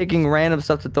picking random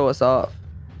stuff to throw us off?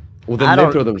 Well, then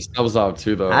they throw themselves off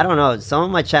too, though. I don't know. Some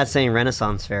of my chat's saying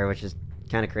Renaissance Fair, which is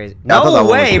kind of crazy. Yeah, I thought that No one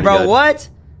was way, pretty bro. good. What?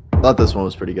 I thought this one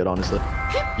was pretty good, honestly.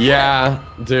 Yeah,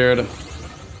 dude.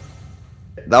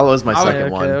 That was my second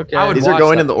okay, one. okay. These are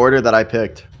going in the order that I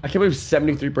picked. I can't believe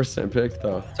 73% picked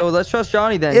though. So let's trust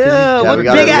Johnny then. Yeah, with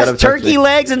big ass turkey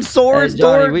legs and swords.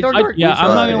 Johnny, Dork. I'm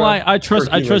not gonna lie. I trust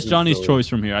Johnny's choice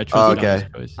from here. I trust Johnny's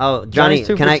choice. Oh, Johnny, Johnny's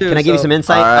 2 can for I 2, give you some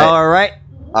insight? All right.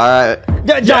 All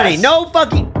right. Johnny, no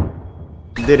fucking.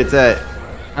 Did it's it?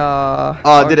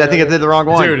 I think I did the wrong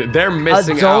one. Dude, they're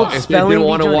missing Adult out if they spelling didn't bee,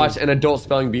 want to Johnny. watch an adult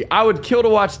spelling bee. I would kill to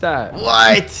watch that.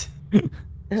 What?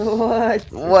 What?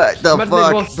 What the Imagine they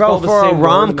both fuck? spell Bro, the for a same word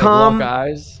and they rom-com, lock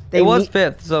eyes. It was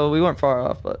 5th, so we weren't far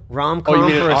off. But Rom-com Oh,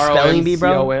 you mean for an a spelling bee,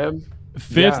 bro? ROMCOM?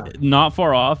 5th, not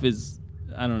far off is,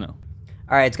 I don't know.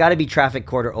 All right, it's got to be Traffic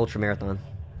Quarter Ultra Marathon.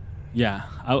 Yeah,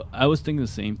 I was thinking the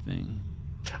same thing.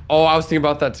 Oh, I was thinking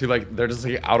about that too. Like they're just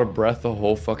like out of breath the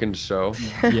whole fucking show.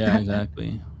 Yeah,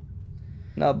 exactly.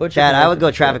 no, Butcher. Chad, I would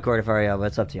go Traffic Quarter for y'all, but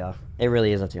it's up to y'all. It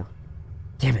really is up to y'all.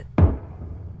 Damn it.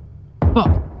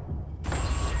 Fuck.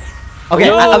 Okay,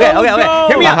 No, okay. no.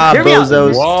 Hear me out. Hear me out.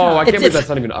 Whoa, I can't believe It's- that's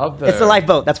not even up there. It's the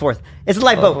lifeboat. That's 4th. It's the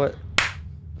lifeboat.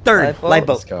 3rd, lifeboat.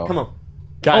 Let's go. Come on.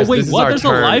 Guys, Oh wait, this is what? our There's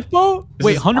turn. a lifeboat? This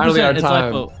Wait, is finally 100% our it's time.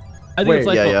 lifeboat. I think Wait, it's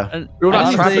lifeboat. yeah. And What about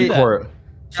I traffic see that. court?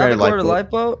 Traffic Lifeboat. Quarter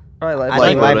lifeboat. All right, I lifeboat.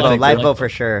 think Lifeboat, lifeboat. lifeboat. Lifeboat for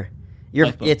sure.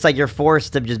 Lifeboat. It's like you're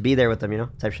forced to just be there with them, you know,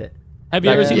 type shit. Have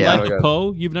you ever seen Yeah. Life of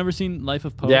Poe? You've never seen Life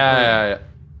of Poe? Yeah.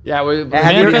 Have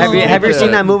Have you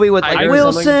seen that movie with Tiger or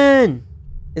Wilson?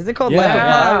 Is it called Yeah. Life of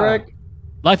Pi, Rick?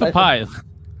 Life of Pi.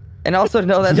 And also,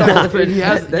 no, that's all different. He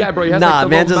has, yeah, bro. He has Nah, like the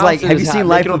man, little just like, mountain have in you his seen hat,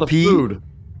 Life making all of the Pi? food.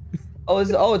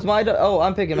 It's my. Oh,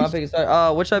 I'm picking.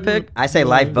 Sorry. What should I pick? I say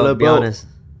lifeboat, to be Lifeboat. honest.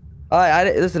 All right,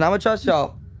 listen, I'm gonna trust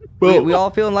y'all. We all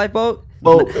feeling lifeboat?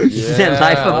 Yeah.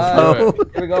 Life of Poe.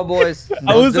 Here we go, boys.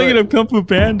 I was Let's do thinking it. of Kung Fu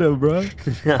Panda, bro.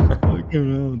 Fucking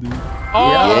hell, dude.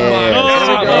 Oh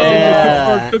Yeah. my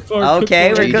Yeah. Cook for it, Okay,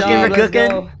 cook for we're it. cooking, we're Let's cooking.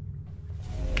 go.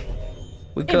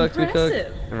 We cooked.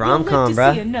 Impressive. Rom-com, We'll live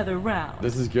to see bruh. another round.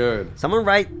 This is good. Someone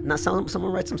write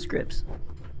some scripts.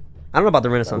 I don't know about the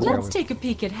Renaissance Fair Let's one. take a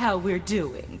peek at how we're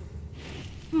doing.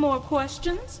 More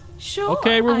questions? Sure.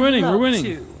 Okay, we're I'd winning, we're love winning.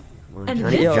 to. Well, And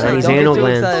Johnny- this Yo, time, Johnny's don't get anal too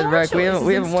gland. excited, four Rex. We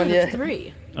choices haven't won instead of yet.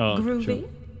 3. Oh, Groovy.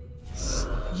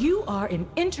 You are an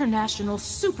international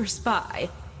super spy.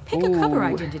 Pick a cover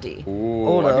identity. Ooh,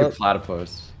 Hold I up. could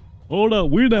platypus. Hold up,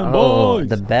 we're them Oh, boys.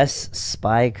 the best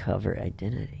spy cover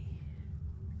identity.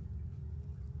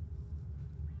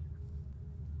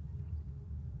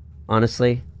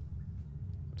 Honestly,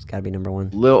 it's gotta be number 1.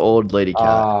 Little old lady cat.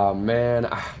 Oh man,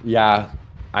 yeah.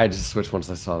 I just switched once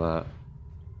I saw that.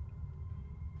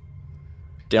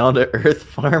 Down to earth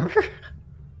farmer.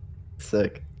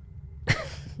 Sick.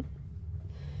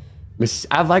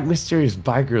 I like Mysterious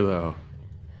Biker though.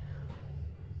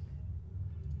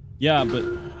 Yeah, but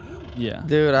yeah.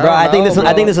 Dude, Bro, I think this one.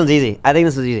 I think this. this one's easy. I think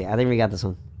this one's easy. I think we got this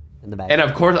one in the bag. And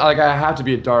of course, like I have to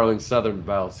be a Darling Southern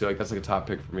Belle too. Like that's like a top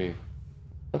pick for me.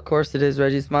 Of course it is,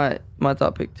 Reggie. It's my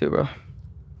top pick too, bro.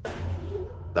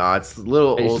 Nah, it's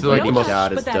little Hey, old still like lady the most- cat.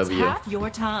 But It's that's W. half your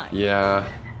time. Yeah.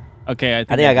 Okay, I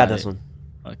think I got this it. one.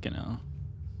 Fucking hell.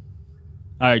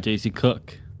 All right, JC,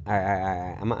 cook. All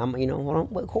right. I'm. You know, hold on.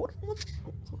 Wait, hold on.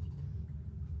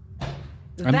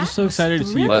 I'm just so excited to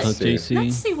see you cook, JC.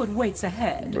 Let's see what waits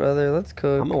ahead. Brother, let's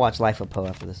cook. I'm gonna watch Life of Poe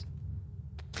after this.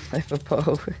 Life of Poe.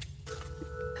 Go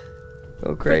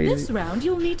For crazy. this round,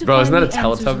 you'll need to Bro, isn't find that a the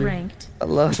answers Teletubby? ranked. I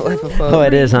love Life of Poe. Oh,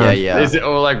 it is, huh? Yeah. Is it?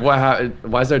 Or like, why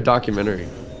is there a documentary?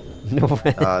 No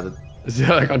way. Is it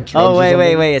like on drugs? Oh, or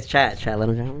something? wait. It's chat. Let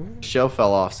him chat. Show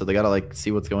fell off, so they gotta like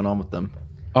see what's going on with them.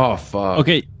 Oh fuck.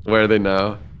 Okay. Where are they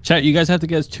now? Chat, you guys have to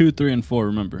guess 2, 3, and 4.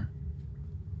 Remember.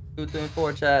 2, 3, and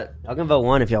 4, chat. Y'all can vote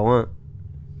 1 if y'all want.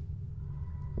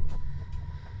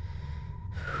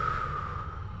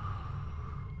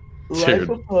 Life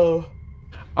of Poe.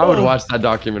 I would watch that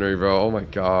documentary, bro. Oh my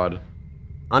god.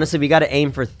 Honestly, we gotta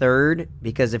aim for 3rd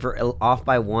because if we're off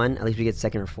by 1, at least we get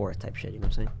 2nd or 4th type shit. You know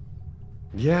what I'm saying?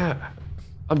 Yeah.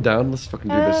 I'm down. Let's fucking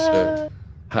do this shit.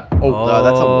 Oh,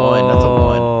 that's a 1. That's a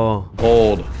 1.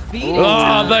 Bold.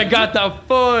 Oh, they got the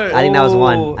foot. I think that was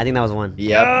 1. I think that was 1.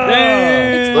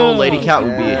 Yep. Little lady cat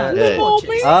would be it.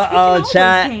 Uh-oh,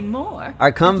 chat.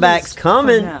 Our comeback's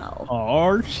coming.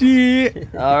 Oh,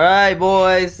 shit. All right,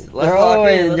 boys. Let's lock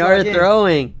in. You're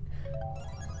throwing.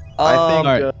 I think. All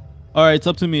right. All right, it's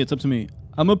up to me. It's up to me.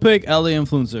 I'm gonna pick LA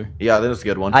Influencer. Yeah, that's a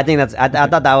good one. I think that's. I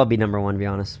thought that would be number 1, to be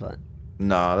honest, but.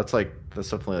 No, that's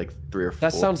definitely like 3 or 4.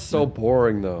 That sounds so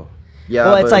boring, though. Yeah,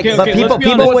 well, it's like, okay, but let's be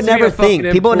people honest. would never Let's be a think.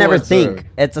 fucking People would never influencer. think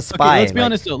it's a spy. let's be Like,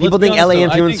 honest, though. people Let's be think LA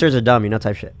honest, though. I influencers are dumb, you know,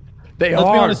 type shit. They Let's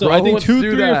are. be honest, though. Bro. I think Let's 2,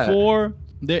 do 3, or that. 4.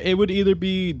 It would either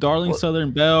be Darling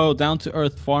Southern Belle, Down to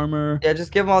Earth Farmer. Yeah,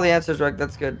 just give them all the answers, Rick.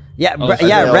 That's good. Yeah, Oh,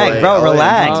 Reg, bro,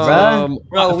 relax, bro.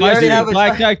 Bro, we already have a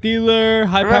blackjack dealer,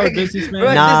 high-powered businessman.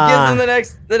 Rick just gives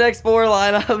him the next 4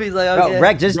 lineup. He's like, okay. Bro,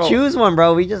 Reg, just choose one,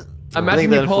 bro. We just.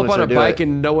 Imagine you pull up on a bike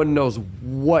and no one knows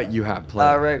what you have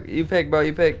planned. Rick, you pick, bro.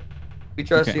 You pick. We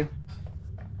trust you.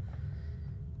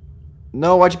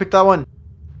 No, why'd you pick that one?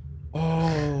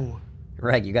 Oh.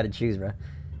 Reg, you gotta choose, bro.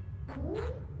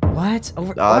 What?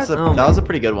 Over, That was a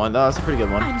pretty good one. That was a pretty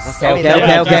good one. Okay. Oh,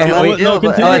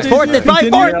 it's 4th. It's my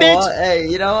 4th, bitch. Hey,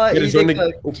 you know what? Easy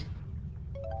cook.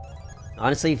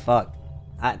 Honestly, fuck.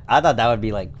 I thought that would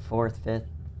be like 4th,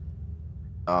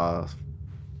 5th.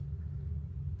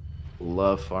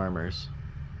 Love farmers.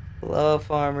 Love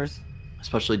farmers.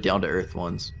 Especially down to earth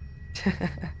ones.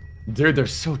 Dude, they're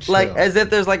so chill. Like as if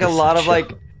there's like They're a so lot of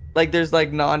chill. like there's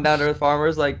like non-down to earth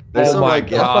farmers like. There's Oh some, my like,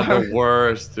 god, the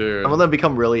worst, dude. Some of them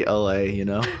become really LA, you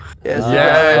know? Yes.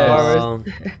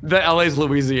 The LA's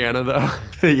Louisiana, though.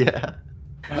 Yeah.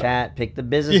 Chat, pick the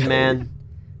businessman.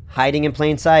 Hiding in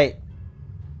plain sight.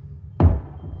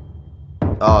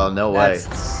 Oh, no way.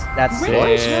 That's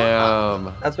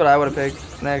damn. That's what I would have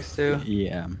picked next too.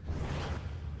 Yeah.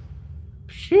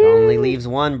 It only leaves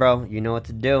 1, bro. You know what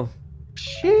to do.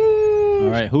 All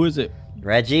right, who is it?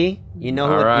 Reggie, you know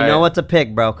All you know right. what to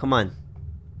pick, bro. Come on.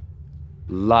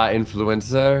 La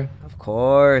Influencer. Of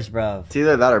course, bro. It's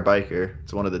either that or biker.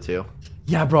 It's one of the two.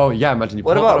 Yeah, bro. Yeah, imagine you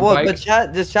What pull up about on a what? bike. But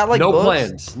chat, does chat like No books?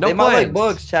 plans. No they might like plans.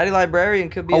 books. Chatty librarian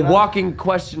could be A another- walking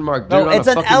question mark, dude. Bro, on it's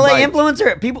a an fucking LA bike.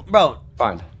 influencer. People, bro.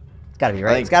 Fine. It's gotta be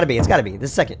right. It's gotta be. It's gotta be.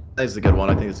 This second. That's a good one.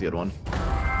 I think it's a good one.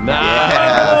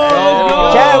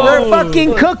 Nah. Chat, we're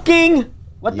fucking cooking.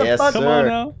 What the fuck? Come on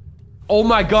now. Oh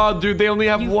my god, dude, they only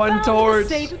have one torch.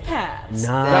 Nah, Is it it's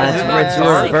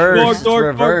not reversed. dark?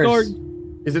 It's reversed.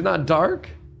 Is it not dark?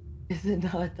 Is it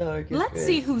not dark? Let's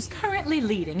see who's currently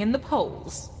leading in the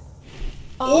polls.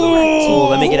 Oh,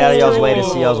 let me get out of y'all's way to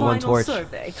see y'all's one Final torch.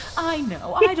 survey. I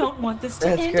know, I don't want this to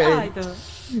That's end great. either.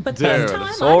 But Dude. this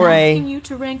time Sorry. I'm asking you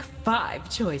to rank 5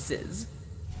 choices.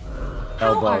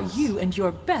 How are bugs. you and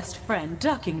your best friend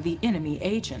ducking the enemy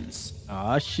agents?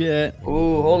 Ah, shit.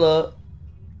 Ooh, hold up.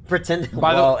 Pretend.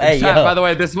 By the, Whoa, hey, chat, yo. by the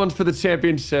way, this one's for the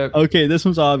championship. Okay, this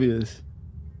one's obvious.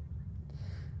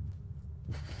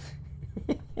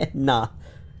 Nah.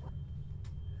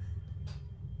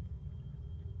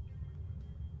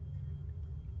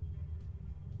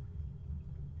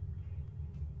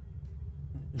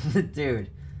 Dude.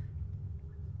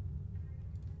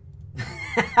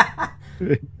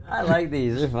 I like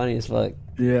these. They're funny as fuck.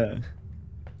 Yeah.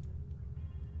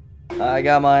 I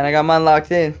got mine. I got mine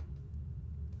locked in.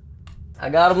 I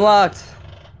got them locked.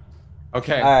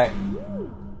 Okay. All right.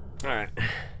 All right.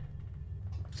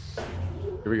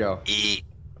 Here we go.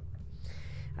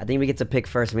 I think we get to pick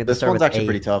first. We have to This start one's with actually A.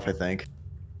 pretty tough, I think.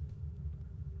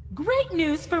 Great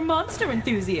news for monster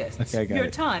enthusiasts. Okay, I got Your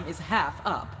it. time is half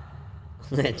up.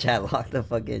 Chat, lock the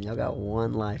fuck in. Y'all got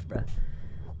 1 life, bro.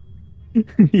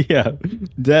 Yeah,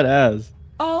 dead ass.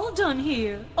 All done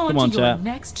here. On Come on, to your chat.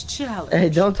 next challenge. Hey,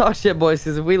 don't talk shit, boys,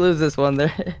 because if we lose this one,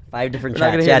 there. 5 different We're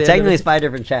not gonna chats. hear Yeah, the end of technically it. it's 5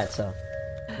 different chats, so. You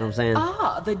know what I'm saying?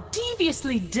 Ah, the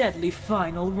deviously deadly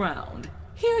final round.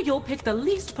 Here you'll pick the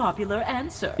least popular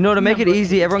answer. You know, to make it Number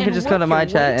easy, 8, everyone can just come to my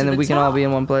chat and then we can all be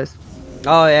in one place.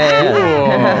 Oh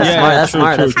yeah. That's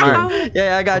smart. That's smart.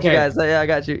 Yeah, I got you guys. Yeah, I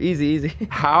got you. Easy.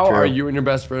 How are you and your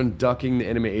best friend ducking the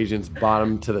enemy agents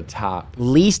bottom to the top?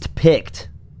 Least picked.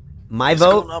 My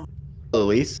vote.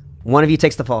 Least. One of you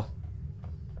takes the fall.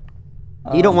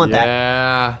 You don't want that.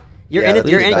 Yeah. You're in it.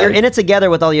 You're in it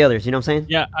together with all the others. You know what I'm saying?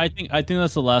 Yeah, I think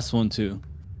that's the last one too.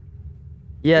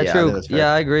 Yeah, true.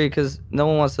 Yeah, I agree because no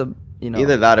one wants to,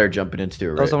 either that or jumping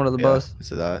into it. Throw someone to the bus.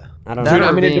 So that. I don't know. Dude,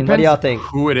 I mean, it What do depends y'all think?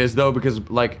 who it is though, because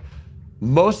like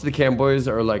most of the cam boys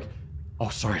are like, oh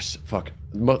sorry, fuck.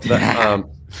 Most of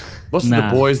the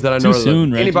boys that I know are soon,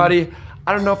 like, anybody.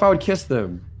 I don't know if I would kiss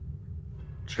them.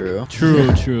 True.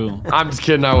 I'm just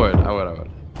kidding. I would.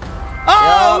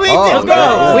 Oh, let's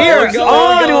go. We are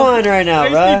on one right now,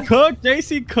 bro.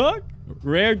 JC Cook,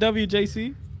 rare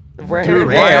WJC. Dude,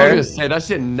 rare. I was say that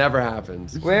shit never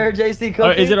happens. Rare JC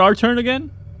Cook. Is it our turn again?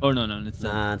 Oh no, it's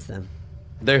them. Nah, it's them.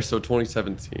 They're so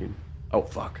 2017. Oh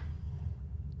fuck.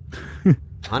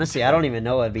 Honestly, I don't even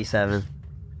know what B7.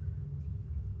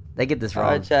 They get this wrong.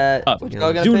 All right, chat.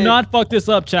 Do not fuck this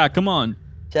up, chat. Come on.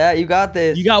 Chat, you got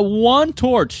this. You got one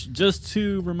torch, just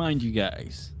to remind you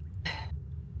guys.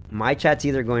 My chat's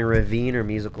either going ravine or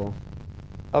musical.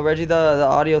 Oh, Reggie, the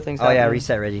audio thing's happening. happening. Yeah,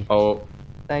 reset, Reggie. Oh.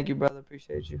 Thank you, brother.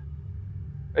 Appreciate you.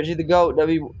 Reggie the GOAT.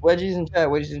 Wedgie's in chat.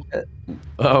 Wedgie's in chat.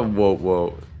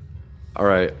 Whoa. All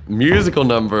right. Musical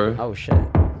number. Oh, shit.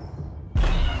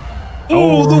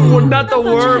 Oh, not the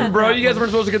worm, bro. You guys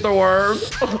weren't supposed to get the worm.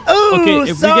 If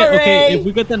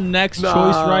we get the next choice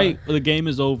right, the game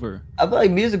is over. I feel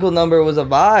like musical number was a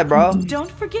vibe, bro.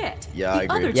 Don't forget. Yeah, I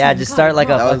agree. Yeah, just start like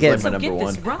a fucking. Like my number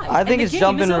one. I think it's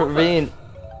jumping ravine.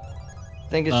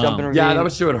 Yeah,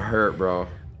 that shit would hurt, bro.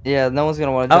 Yeah, no one's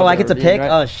gonna want to. Oh, I get to pick. Right?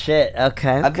 Oh shit.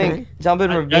 Okay. I think jumping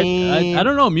ravine. I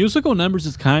don't know. Musical numbers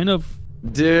is kind of.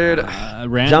 Dude,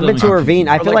 jump into a ravine.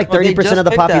 I feel like 30% of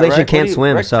the population can't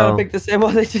swim. So. Pick the same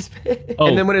one they just picked.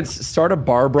 And then when it's start a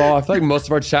bar brawl, I feel like most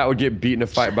of our chat would get beat in a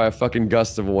fight by a fucking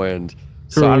gust of wind.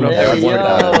 So I don't know if they would want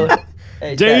that.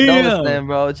 Hey, chat, don't listen,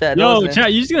 bro. Chat,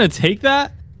 chat, you just gonna take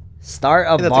that? Start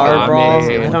a bar brawl.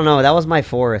 I don't know. That was my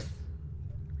fourth.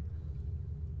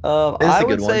 I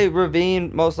would say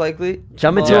ravine most likely.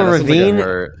 Jump into a ravine.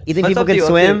 You think people can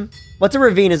swim? What's a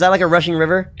ravine? Is that like a rushing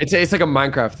river? It's like a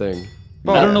Minecraft thing.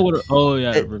 Bro, I don't know what. Oh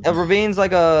yeah. A ravine's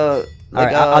like a. All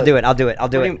right, I'll do it. I'll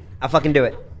fucking do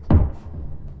it.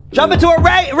 Jump into a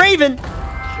raven.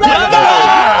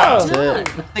 I'm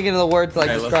thinking of the words to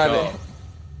like describe it.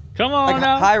 Come on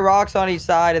now. High rocks on each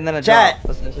side and then a chat.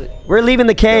 drop. We're leaving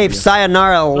the cave.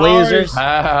 Sayonara, losers.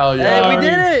 Hell yeah. Hey, we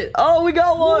did it. Oh, we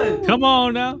got one. Come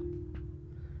on now.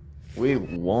 We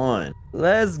won.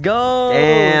 Let's go.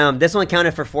 Damn, this one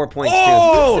counted for 4 points too.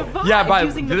 Yeah,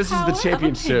 but this is the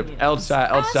championship. L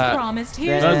chat. Let's go.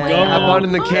 Have fun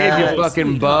in the cave, you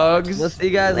fucking bugs. We'll see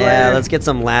you guys later. Yeah, let's get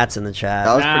some lats in the chat.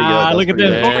 That was pretty good. Look at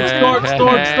this.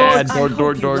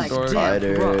 Door.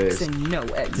 Spiders.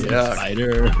 Yeah.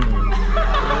 Spider.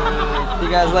 See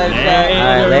you guys later, chat.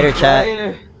 All right, later,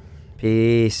 chat.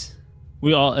 Peace.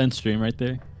 We all end stream right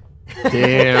there.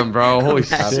 Damn, bro. Holy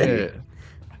shit.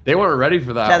 They weren't ready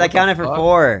for that. Yeah, that counted for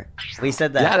 4. We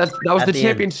said that. Yeah, that was the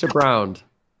championship round.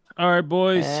 All right,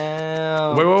 boys.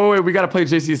 Wait. We got to play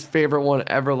JC's favorite one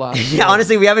ever last. Yeah,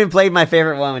 honestly, we haven't played my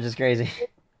favorite one, which is crazy.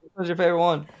 What's your favorite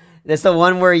one? It's the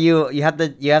one where you have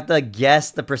to guess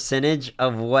the percentage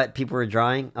of what people were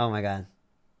drawing. Oh my god.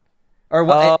 Or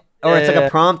what? It's like a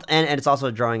prompt and it's also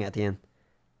a drawing at the end.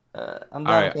 All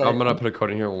right, I'm gonna put a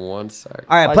code in here in 1 sec.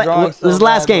 All right, this is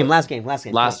last game. Last game.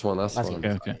 Last one.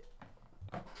 Okay.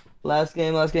 Last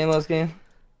game, chat.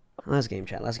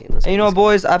 And you know what,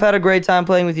 boys? I've had a great time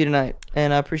playing with you tonight,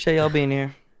 and I appreciate y'all being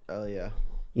here. Oh yeah.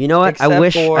 You know what? I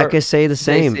wish I could say the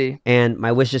same, JC. and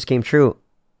my wish just came true.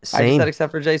 I just said except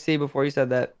for JC before you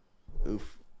said that.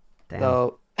 Oof. Damn.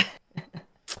 So.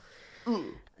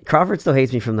 Crawford still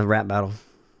hates me from the rap battle.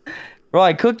 Bro,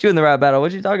 I cooked you in the rap battle.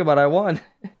 What you talking about? I won.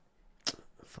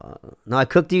 No, I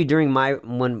cooked you during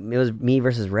when it was me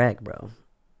versus Rec, bro.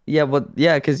 Yeah, but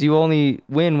because you only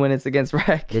win when it's against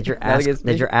Rec. Did your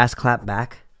ass clap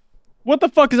back? What the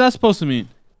fuck is that supposed to mean?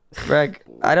 Rec,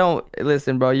 I don't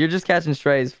listen, bro. You're just catching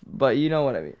strays, but you know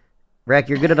what I mean. Rec,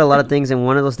 you're good at a lot of things, and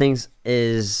one of those things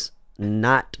is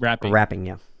not rapping.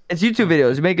 Yeah, it's YouTube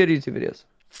videos. You make good YouTube videos.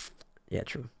 Yeah,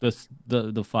 true.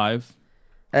 The 5.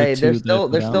 Hey, they're still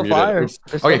fire.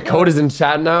 Okay, code is in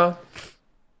chat now.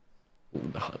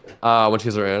 Once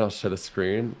you guys are in, I'll share the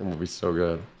screen, and we'll be so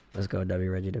good. Let's go, W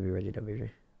Reggie. Dude,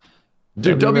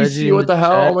 WC, what the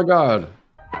hell? Oh my god.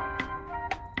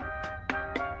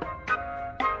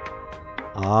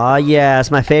 Oh yeah, it's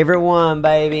my favorite one,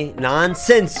 baby.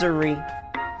 Non-sensory.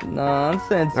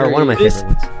 Non-sensory. Or one of my favorite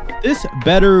ones. This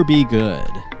better be good.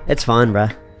 It's fun,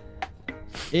 bruh.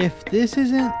 If this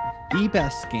isn't the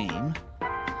best game.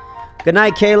 Good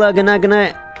night, Kayla. Good night, good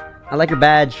night. I like your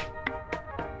badge.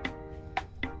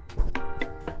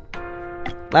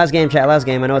 Last game, chat. Last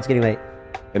game. I know it's getting late.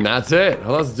 And that's it.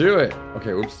 Well, let's do it.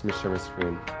 Okay, oops. Let me share my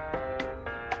screen.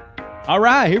 All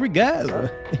right, here we go.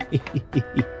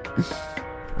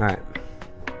 All right.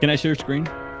 Can I share screen?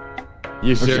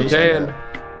 You sure can.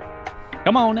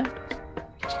 Come on now.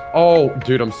 Oh,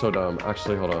 dude, I'm so dumb.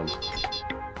 Actually, hold on.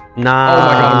 Nah. Oh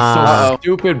my god, I'm so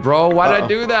stupid, bro. Why did I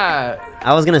do that?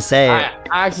 I was gonna say I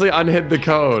actually unhid the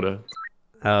code.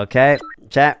 Okay,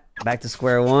 chat. Back to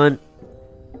square one.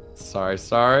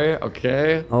 Sorry.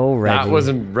 Okay. Oh, Reggie. That was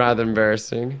rather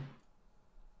embarrassing.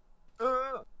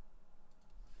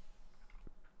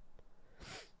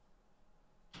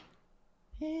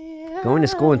 Going to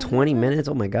school in 20 minutes?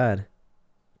 Oh my god.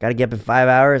 Gotta get up in 5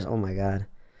 hours? Oh my god.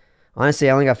 Honestly,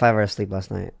 I only got 5 hours sleep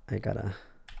last night. I gotta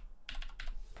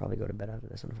probably go to bed after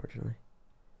this, unfortunately.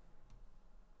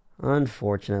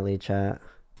 Unfortunately, chat.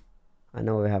 I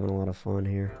know we're having a lot of fun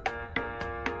here.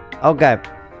 Okay.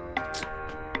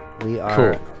 We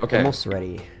are almost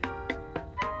ready.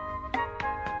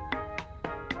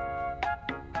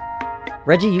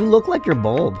 Reggie, you look like your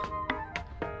bulb.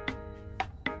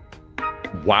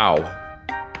 Wow.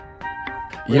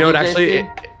 You know what? Actually,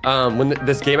 when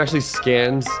this game actually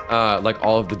scans like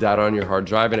all of the data on your hard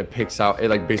drive, and it picks out, it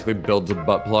like basically builds a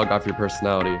butt plug off your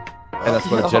personality, and that's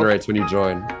what it generates when you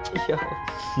join.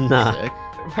 Nah.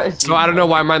 So I don't know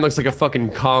why mine looks like a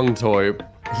fucking Kong toy.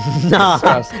 Nah.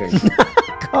 Disgusting.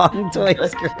 Kong toy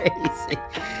is crazy.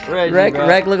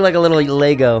 Rec looked like a little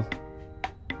Lego.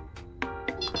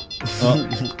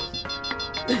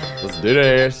 Let's do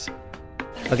this.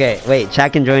 Okay, wait,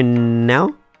 chat can join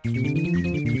now?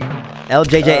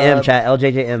 LJJM, chat,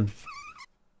 LJJM.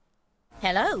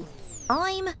 Hello,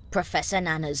 I'm Professor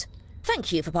Nanners.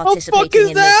 Thank you for participating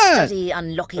in this study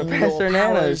unlocking your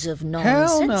powers of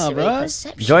non-sensory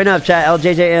perception. Join up, chat,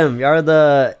 LJJM.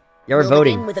 Y'all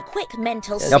voting. With a quick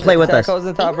mental Y'all play with us. Goes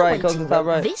in the top right, goes in the top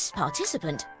right. This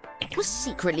participant was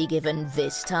secretly given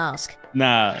this task.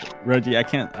 Nah, Reggie, I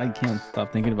can't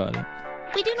stop thinking about it.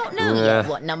 We do not know yet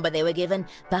what number they were given,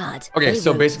 but okay,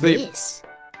 so basically, this.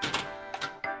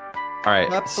 All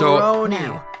right, so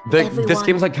now, this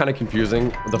game's like kind of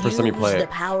confusing the first time you play it.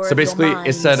 So basically,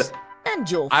 it said,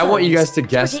 I want you guys to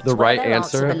guess the right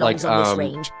answer, like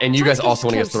and you guys also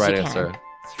want to guess the right answer.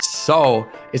 So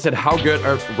it said, how good,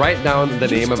 or write down the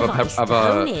name of a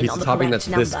pizza topping that's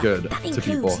this good to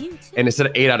people, and it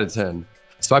said 8 out of 10.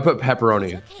 So I put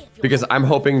pepperoni because I'm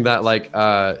hoping that like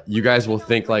you guys will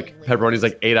think like pepperoni's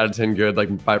like 8 out of 10 good,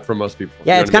 like for most people.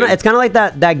 Yeah, you know it's kind of like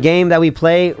that game that we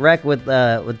play, Rec, with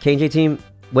KJ team,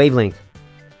 Wavelength.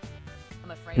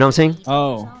 You know what I'm saying?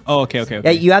 Oh, okay. Yeah,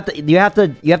 you have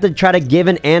to try to give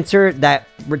an answer that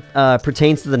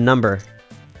pertains to the number.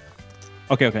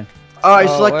 Okay. Oh, I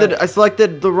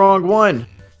selected the wrong one.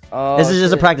 Oh, this is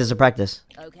just a practice.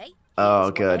 Okay. Oh,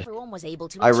 good.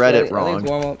 I read it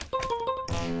wrong.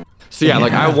 So yeah,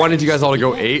 like I wanted you guys all to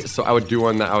go 8, so I would do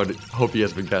one that I would hope you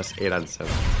guys would guess 8 out of 10.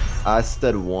 I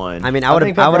said 1. I mean, I would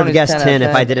have guessed 10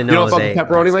 if I didn't know it was 8.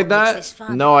 Pepperoni like that?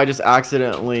 No, I just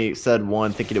accidentally said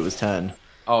 1, thinking it was 10.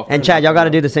 Oh. And Chad, y'all got to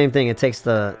do the same thing. It takes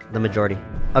the majority.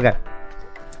 Okay.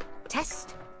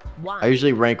 Test 1. I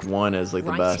usually rank 1 as like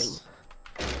the best.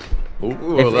 Ooh,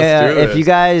 let's do this. If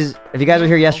you guys were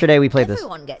here yesterday, we played this.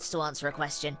 Everyone gets to answer a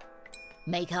question.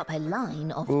 Make up a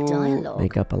line of dialogue.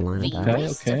 Make up a line of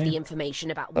dialogue. Of the information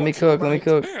about let me cook.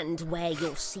 And where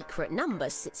your secret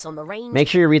number sits on the range. Make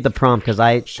sure you read the prompt because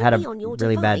I had a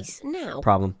really bad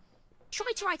problem.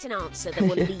 Try to write an answer that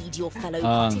will lead your fellow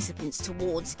participants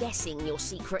towards guessing your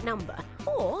secret number,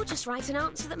 or just write an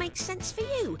answer that makes sense for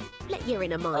you. Let your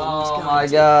inner mind. Oh my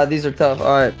god, these are tough. All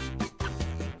right.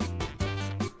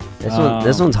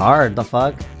 This one's hard. The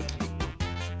fuck?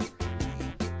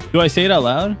 Do I say it out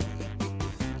loud?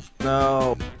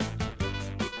 No.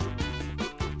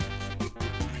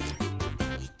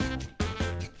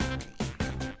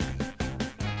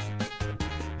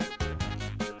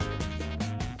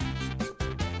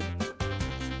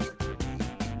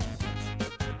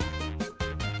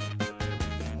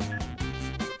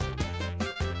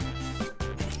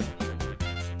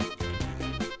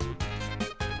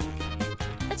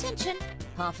 Attention,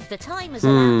 half of the time has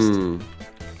elapsed.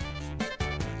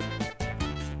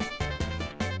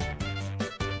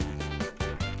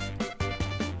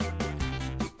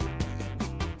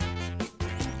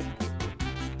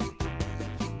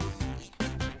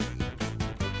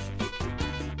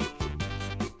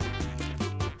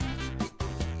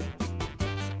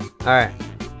 All right.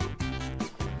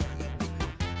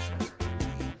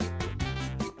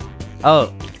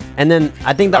 Oh, and then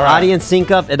I think the audience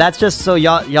sync up. That's just so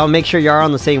y'all make sure y'all are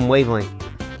on the same wavelength.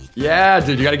 Yeah,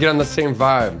 dude, you gotta get on the same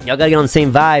vibe. Y'all gotta get on the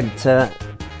same vibe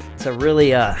to really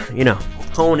you know,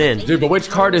 hone in. Dude, but which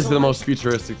card is the most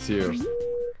futuristic to you?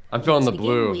 I'm feeling the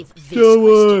blue.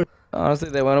 Honestly,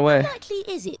 they went away.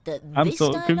 I'm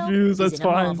so confused. That's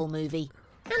fine.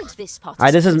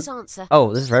 Alright, this is.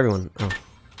 Oh, this is for everyone. Oh.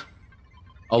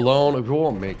 Alone, we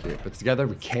won't make it, but together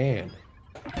we can.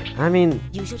 I mean,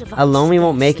 alone we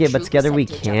won't make it, but together we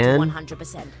can.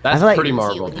 That's pretty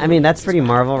Marvel. I mean, that's pretty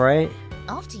Marvel, right?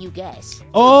 After you guess.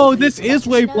 Oh, this is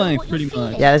wavelength, pretty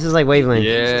much. Yeah, this is like wavelength.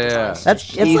 Yeah.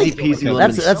 That's easy like,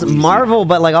 peasy. That's Marvel,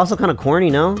 but like also kind of corny,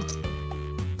 no?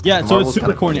 Yeah, so it's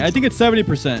super corny. I think it's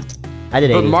 70%. I did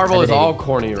 80. But Marvel is all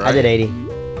corny, right? I did 80.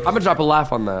 I'm gonna drop a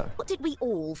laugh on that. What did we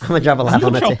all? I'm gonna drop a laugh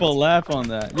on that. Drop a laugh on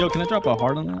that. Yo, can I drop a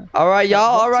heart on that? All right,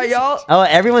 y'all. All right, y'all. Oh,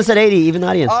 everyone said 80, even the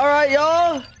audience. All right,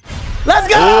 y'all. Let's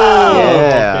go!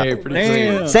 Yeah. Okay, pretty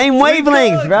clean. Same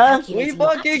wavelength, bro. We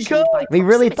fucking cooked. We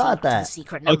really thought that.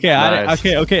 Okay, Nice.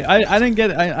 okay. I didn't get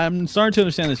it. I'm starting to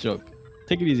understand this joke.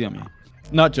 Take it easy on me.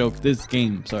 Not joke. This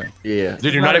game. Sorry. Yeah.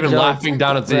 Dude, you're not even laughing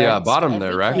down at the bottom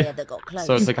there, right?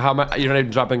 So it's like, how am I? You're not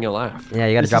even dropping a laugh. Yeah,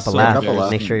 you gotta drop a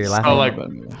laugh. Make sure you're laughing. So like,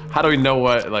 how do we know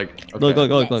what like? Okay.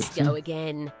 Look. Let's go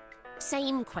again.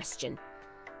 Same question.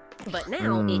 But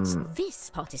now it's this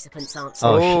participant's answer.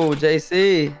 Oh,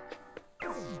 JC.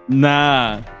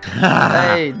 Nah.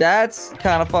 Hey, that's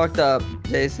kind of fucked up,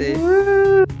 JC.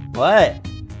 What?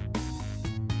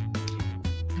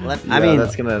 I mean,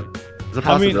 that's gonna.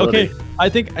 I mean, okay. I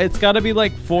think it's got to be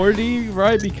like 40,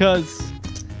 right? Because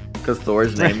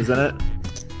Thor's name is in it.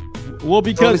 Well,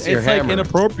 because it's like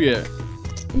inappropriate.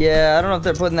 Yeah, I don't know if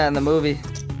they're putting that in the movie.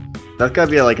 That's gotta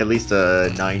be like at least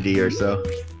a 90 or so.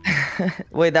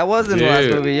 Wait, that was in the last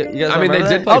movie. You guys I mean, they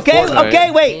did.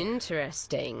 Okay, wait.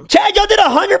 Interesting. Chad, y'all did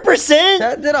 100%.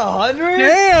 Chad did 100.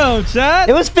 Damn, Chad.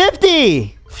 It was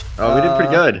 50. Oh, we did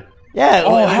pretty good. Yeah.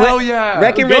 Oh hell yeah.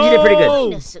 Rec and Reggie did pretty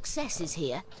good. Success is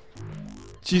here.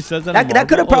 She says that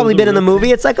could have probably been in the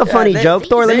movie. It's like a funny joke.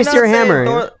 Thor, let me see your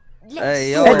hammer.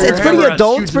 Hey, yo, it's pretty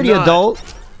adult. It's pretty adult.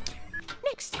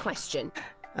 Next question.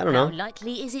 I don't know. How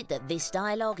likely is it that this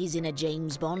dialogue is in a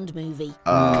James Bond movie?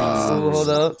 Hold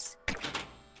up.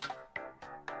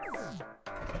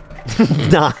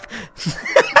 Nah.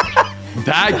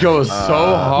 That goes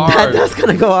so hard. That's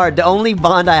gonna go hard. The only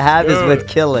Bond I have is with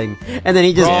killing, and then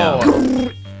he just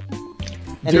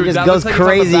Dude, he just goes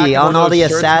crazy on all the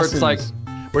assassins.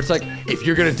 Where it's like, if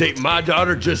you're gonna date my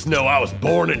daughter, just know I was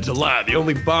born in July. The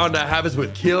only bond I have is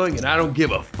with killing, and I don't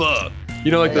give a fuck.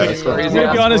 You know, like that's crazy. I'm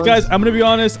gonna be honest, guys. I'm gonna be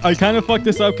honest. I kind of fucked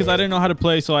this up because I didn't know how to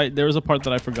play, so there was a part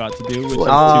that I forgot to do. Which is to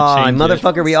change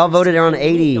motherfucker! We all voted around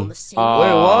 80. Wait,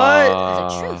 what?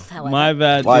 My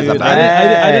bad, Why is dude. that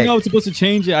bad? I didn't know I was supposed to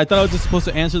change it. I thought I was just supposed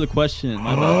to answer the question.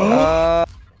 My bad.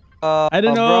 I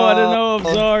didn't know.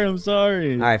 I'm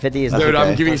sorry. All right, 50 is. Dude,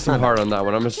 I'm giving you some heart on that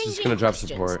one. I'm just gonna drop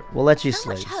support. We'll let you How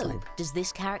much slide. hope does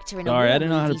this character in Sorry, a I didn't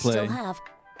know how to movie play. still have?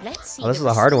 Let's see. Oh, this is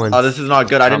a hard one. Oh, this is not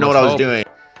good. I didn't know what I was doing.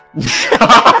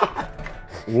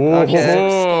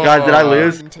 Okay. Guys, did I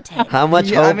lose? How much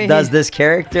Yeah, hope does this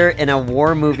character in a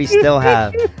war movie still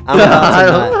have? I'm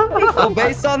Well,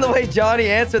 based on the way Johnny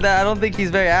answered that, I don't think he's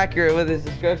very accurate with his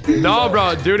description. No,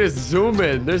 bro, dude is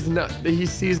zooming. There's no. He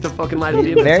sees the fucking light at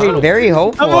the end of the very, tunnel. very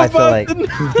hopeful. I feel like.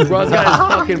 Bro's got his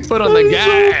fucking foot on the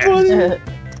gas.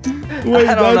 Wait,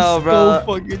 I don't know, bro. So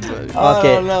fucking funny. I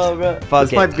don't know, bro. Fuck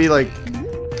This it. might be like.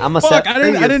 I'm a Fuck,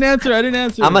 7. I didn't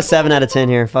answer. I'm a 7 out of 10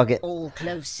 here. Fuck it. All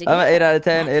close. I'm an 8 out of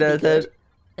 10. 8 out of 10.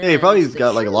 Hey, he probably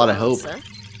got like a lot of hope.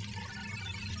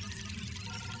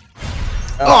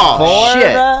 Oh, Oh,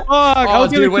 shit. Fuck, I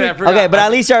was dude, wait, I forgot. Okay, but at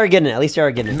least you are getting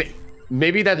it.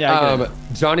 Maybe that Yeah,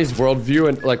 Johnny's worldview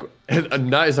and like a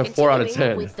nut is a 4 out of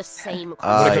 10. With the same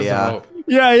Yeah.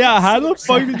 Yeah. How the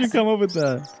fuck did you come up with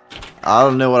that? I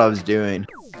don't know what I was doing.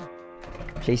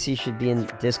 JC should be in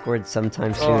Discord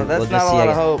sometime soon. Oh, that's we'll not just a see. lot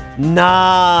of hope.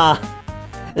 Nah.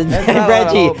 That's not a lot of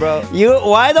Reggie, hope, bro.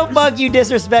 why the fuck you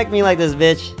disrespect me like this,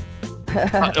 bitch?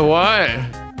 What?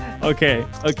 Okay. We're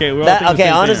all thinking the same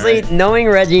thing, honestly, right? knowing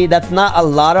Reggie, that's not a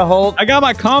lot of hope. I got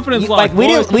my confidence Like we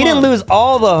didn't lose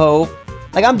all the hope.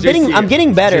 Like I'm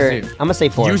getting better. JC, I'm gonna say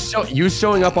 4. You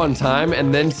showing up on time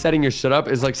and then setting your shit up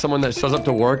is like someone that shows up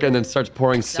to work and then starts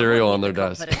pouring cereal on their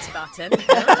desk.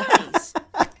 Nice.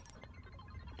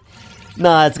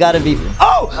 Nah, it's gotta be.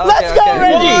 Oh, let's go,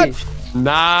 Reggie.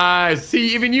 Nice.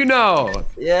 See, even you know.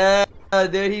 Yeah,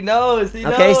 dude, he knows. He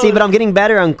Okay, knows. see, but I'm getting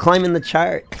better. I'm climbing the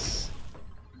charts.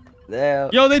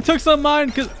 Damn. Yo, they took some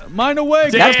mine away.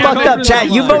 That's fucked up, chat.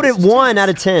 You voted 1 out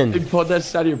of 10. You pulled that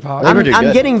shit out of your pocket.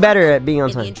 I'm getting better at being on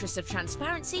In the time. interest of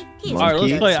transparency, All right,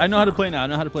 let's play. I know how to play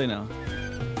now.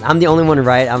 I'm the only one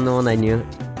right. I'm the one I knew.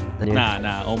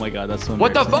 Nah. Oh my god, that's so.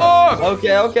 What the fuck?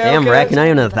 Okay. Damn, Wreck, you're not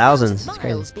even in the thousands. It's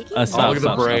crazy. Look at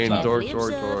the brain. Dork.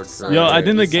 Yo, I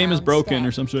think the game is broken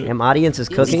or some shit. Damn, audience is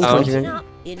cooking. Oh,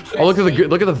 look at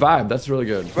the vibe. That's really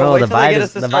good. Bro, the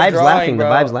vibe's laughing. The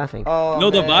vibe's laughing.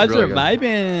 No, the vibes are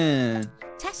vibing.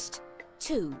 Test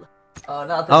 2.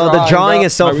 The drawing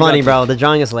is so funny, bro. The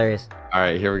drawing is hilarious. All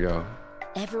right, here we go.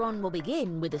 Everyone will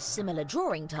begin with a similar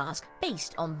drawing task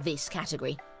based on this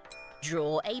category.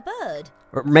 Draw a bird.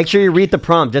 Make sure you read the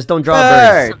prompt. Just don't draw a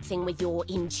bird. Something with your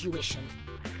intuition.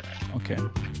 Okay.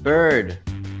 Bird.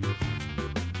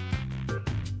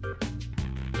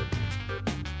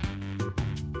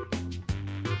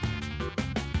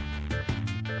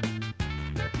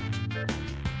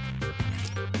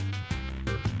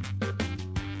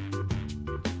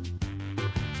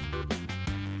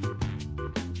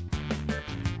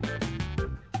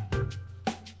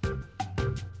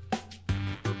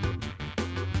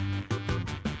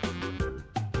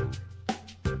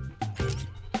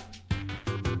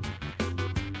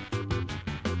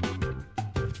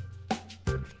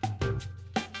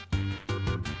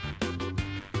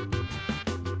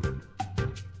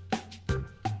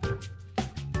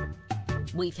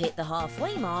 We've hit the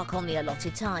halfway mark on the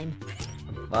allotted time.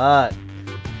 Fuck.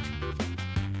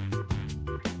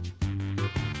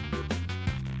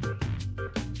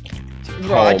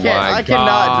 Bro, I cannot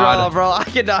draw, bro. I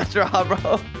cannot draw,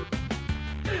 bro.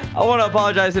 I want to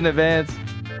apologize in advance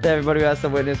to everybody who has to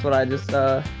witness what I just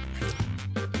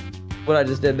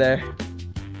did there.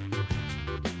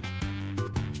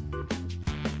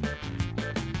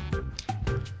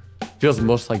 Feels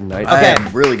most like night. Okay.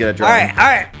 I'm really good at drawing. All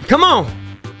right. Come on.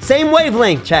 Same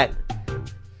wavelength, chat.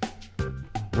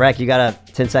 Wreck, you got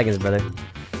 10 seconds, brother.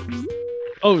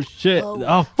 Oh shit!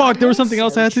 Oh fuck! There was something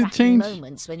else I had to change.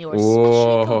 Moments when you're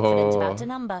especially confident about a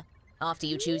number. After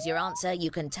you choose your answer,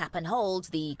 you can tap and hold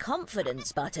the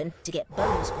confidence button to get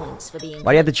bonus points for being.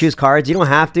 Why do you have to choose cards? You don't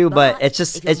have to, but it's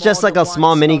just like a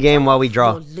small mini game while we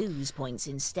draw. Lose points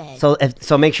instead.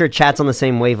 So make sure chat's on the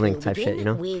same wavelength type shit, you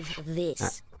know. With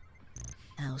this.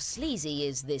 How sleazy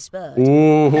is this bird?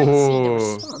 Ooh. Let's see the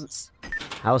response.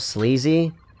 How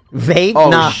sleazy? Vape?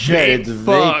 Oh nah. shit, it's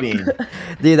vaping.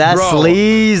 Dude, that's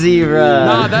sleazy, bro.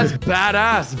 Nah, that's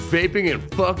badass. Vaping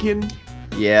and fucking.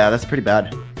 Yeah, that's pretty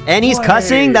bad. And he's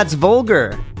cussing? That's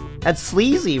vulgar. That's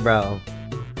sleazy, bro.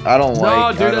 I don't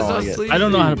like dude, that's not sleazy. I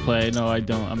don't know how to play. No, I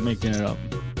don't. I'm making it up.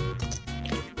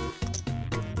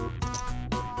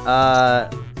 I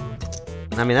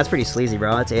mean, that's pretty sleazy,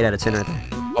 bro. That's 8 out of 10 right there.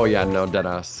 Oh yeah, no,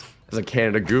 deadass. It's a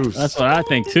Canada Goose. That's what I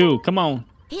think too. Come on.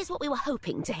 Here's what we were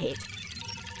hoping to hit.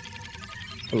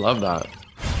 I love that.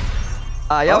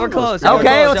 Y'all were close.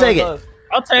 Okay, I'll take it.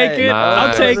 I'll take it.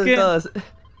 I'll take it.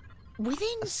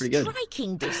 Within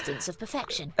striking distance of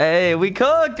perfection. Hey, we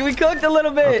cooked. We cooked a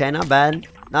little bit. Okay, not bad.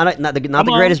 Not the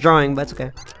greatest drawing, but it's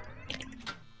okay.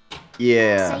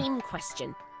 Yeah. Same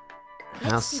question.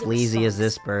 How sleazy is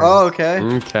this bird? Oh, okay.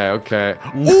 Okay.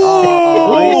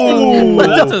 Ooh, what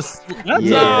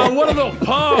a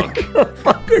punk! What the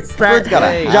fuck is that?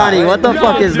 Johnny, what the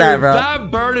fuck is that, bro?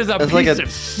 That bird is a piece of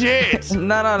shit.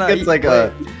 No. It's like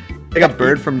a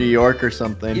bird from New York or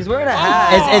something. He's wearing a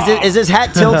hat. Is his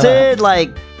hat tilted?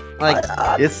 like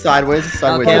it's sideways. It's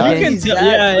sideways. Okay, you can tell,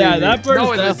 yeah, that bird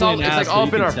No, is it's definitely like nasty, all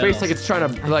up in you our can face, tell. like it's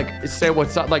trying to like say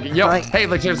what's up, like yo, hey,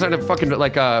 like they're trying to fucking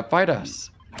like fight us.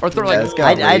 Or throw like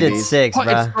I did 6, bro.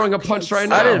 It's throwing a punch right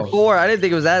now. I did 4. I didn't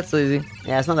think it was that sleazy.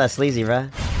 Yeah, it's not that sleazy, bro.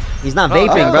 He's not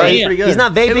vaping, bro. Yeah. He's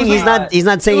not vaping. He's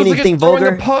not saying anything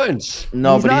vulgar. Punch.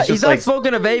 No, but he's not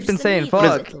smoking a vape and saying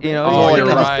fuck. You know. Oh, you're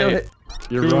right.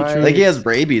 You're right. Like he has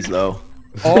rabies though.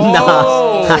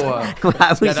 Oh. How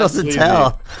are we supposed to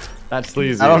tell? That's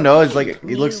sleazy. I don't know. It's like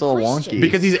he looks so wonky.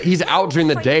 Because he's out during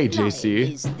the day,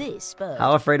 JC.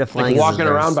 How afraid of flying? Like walking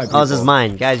around by people. Oh, this is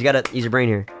mine, guys. You gotta use your brain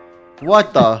here.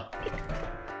 What the?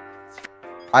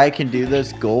 I can do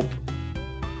this. Gulp.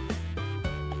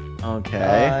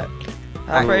 Okay.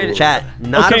 Afraid. Chat.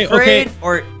 Not afraid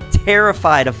or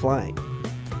terrified of flying.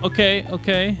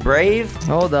 Okay. Brave.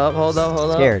 Hold up.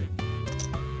 Scared.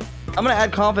 I'm gonna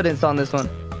add confidence on this one.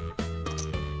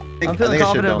 I'm feeling think I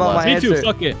confident about my Me answer. too.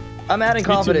 Fuck it. I'm adding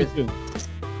confidence. Me too.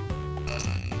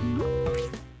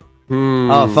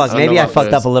 Oh fuck. Maybe I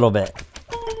fucked up a little bit.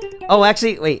 Oh,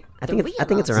 actually, wait. I think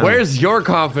it's around. Where's your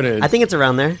confidence? I think it's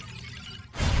around there.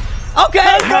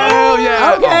 Okay. Oh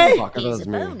yeah. Okay. Oh, fuck, I thought it was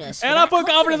me. And I put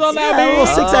confidence on that, Yeah, a little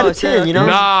man. 6 out of 10, you know?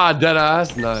 Nah,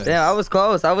 deadass. Nice. Yeah, I was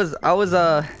close. I was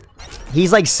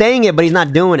He's like saying it, but he's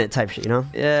not doing it type shit, you know?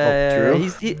 Yeah,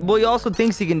 true. Well, he also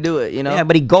thinks he can do it, you know? Yeah,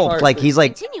 but he gulped, like he's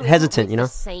like hesitant, you know?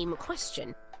 Same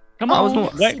question. Come I was on.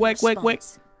 more- Wait. Wait.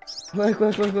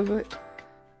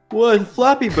 What?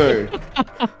 Flappy Bird.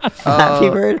 Happy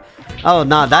Bird? Oh,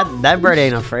 no, that bird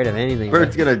ain't afraid of anything.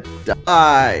 Bird's bro. gonna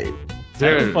die. I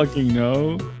don't Dude. fucking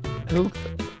know. Who?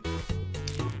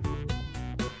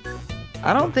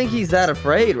 I don't think he's that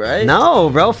afraid, right? No,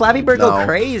 bro. Flappy Bird go No.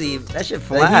 crazy. That shit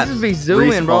Like, flaps. he just be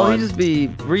zooming, bro. He Respawn. just be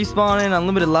respawning,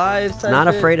 unlimited lives. Type Not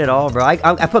shit. afraid at all, bro. I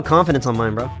put confidence on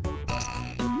mine, bro.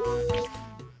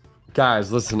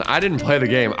 Guys, listen, I didn't play the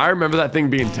game. I remember that thing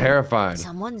being terrifying.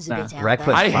 Someone's a bit out Wreck there.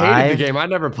 put I hated 5. the game. I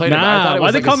never played it. but I Nah, thought it why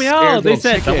was they like call a me scared out? They little said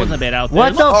chicken. someone's a bit out there.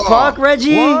 What the fuck,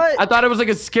 Reggie? What? I thought it was like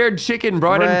a scared chicken,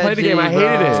 bro. I didn't play the game. I hated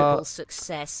it. bro.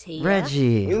 Success here.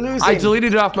 Reggie. I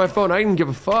deleted it off my phone. I didn't give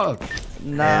a fuck.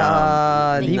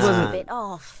 Nah, he Things are wasn't. a bit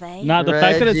off, eh? Nah, the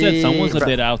fact that it said Reggie. someone's a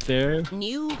bit out there.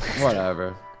 New.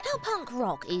 Whatever. How punk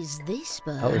rock is this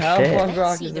bird? Oh, How shit. punk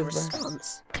rock See is the this, bro?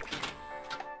 response.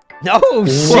 Oh,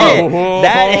 shit.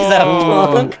 That is a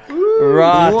punk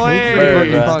rock. Wait. bird,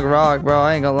 Fucking bro. punk rock, bro.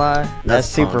 I ain't gonna lie. That's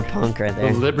super punk right The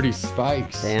there. Liberty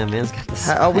Spikes. Damn, man's got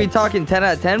the Are we spike. talking 10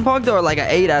 out of 10 punk or like an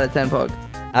 8 out of 10 punk?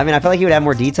 I mean, I feel like he would have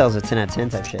more details with 10 out of 10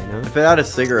 type shit, you know? If it had a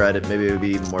cigarette, maybe it would be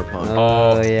even more punk.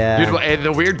 Oh, yeah. Dude, and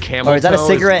the weird camel Or is that a toe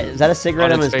cigarette? Is that a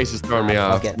cigarette on on his face is throwing me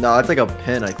off. Fuck it. No, it's like a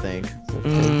pin, I think.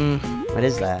 What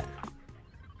is that?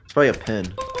 It's probably a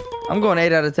pin. I'm going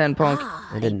 8 out of 10 punk.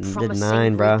 I did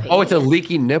 9, bro. Oh, it's a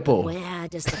leaky nipple. Where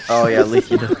does the Oh yeah,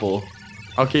 leaky nipple.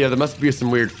 Okay, yeah, there must be some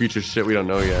weird future shit we don't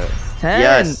know yet. 10.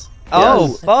 Yes. Oh,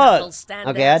 Yes. fuck.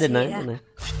 Okay, I did 9.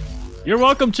 You're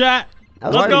welcome, chat.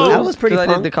 That Let's was, go. that was pretty 'Cause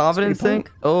punk. I did the confidence Pretty thing.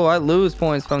 punk. Oh, I lose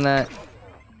points from that.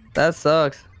 That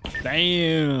sucks.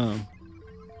 Damn.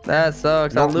 That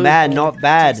sucks. I Not lose bad, points. not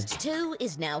bad. 2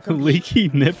 is now complete. Leaky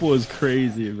nipple is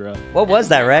crazy, bro. What was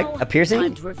that, Rec? A Time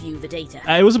piercing? to review the data.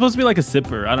 It was supposed to be like a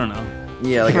zipper. I don't know.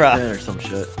 Yeah, like Bruh. a pin or some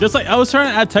shit. Just like I was trying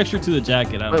to add texture to the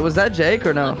jacket. I don't Wait, know. was that Jake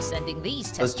or no? I'm sending these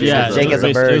That's tests. Jake Yeah, as a Jake bird. as a it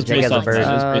was bird, based Jake as a off that. bird. It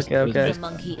was based- Okay, it was okay. based-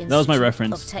 Monkey That was my Institute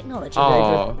reference. of Technology.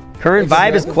 Oh. Current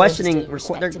vibe is It's questioning.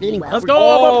 respectively They're getting. well. Let's go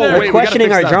up there. They're wait, we gotta questioning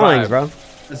fix our that drawings, vibe. bro.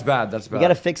 That's bad. That's bad. We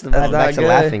gotta fix the That's vibe not back to good.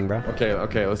 laughing, bro.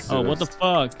 Okay, let's do Oh, this. what the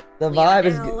fuck? The We are vibe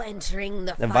is now good. entering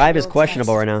the The vibe final is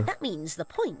questionable test. right now. That means the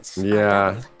points. are Yeah.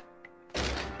 leveled.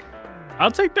 I'll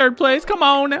take third place. Come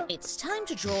on now. It's time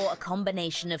to draw a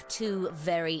combination of 2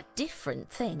 very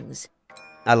different things.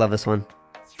 I love this one.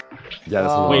 Yeah,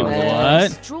 that's Oh, Wait, man.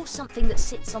 what? Draw something that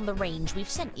sits on the range we've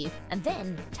sent you, and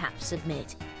then tap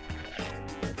submit.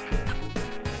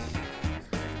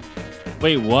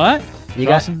 Wait, what? You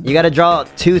Draw got some- you got to draw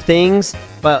 2 things,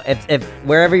 but if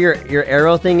wherever your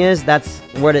arrow thing is, that's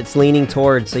what it's leaning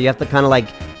towards. So you have to kind of like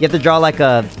you have to draw like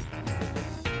a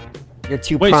your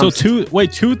 2 Wait, prompts. so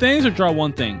two things or draw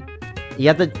one thing? You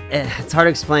have to. It's hard to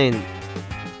explain.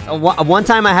 One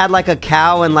time I had like a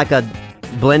cow and like a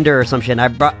blender or some shit. And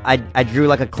I drew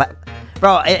like a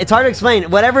bro. It's hard to explain.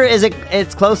 Whatever is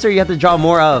it's closer. You have to draw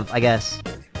more of, I guess.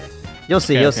 You'll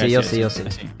see. Okay, You'll okay, see. I You'll I see. I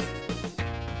see.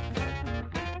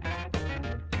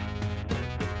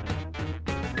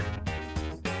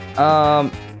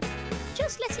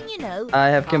 Just letting you know. I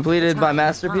have half the completed my time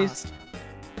has masterpiece. passed.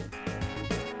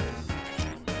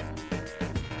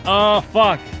 Oh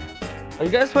fuck. Are you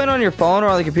guys playing on your phone or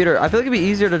on the computer? I feel like it'd be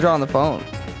easier to draw on the phone.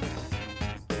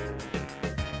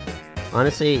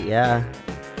 Honestly, yeah.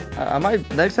 I might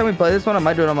next time we play this one, I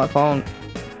might do it on my phone.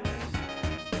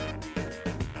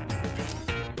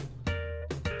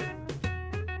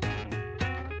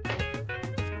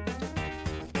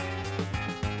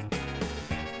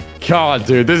 God,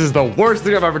 dude, this is the worst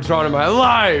thing I've ever drawn in my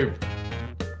life.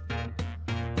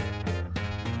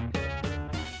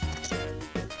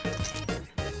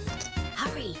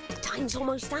 Hurry, time's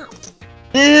almost up.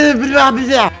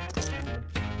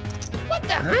 What the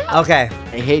hell? Okay.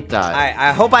 I hate that. Alright,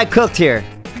 I hope I cooked here.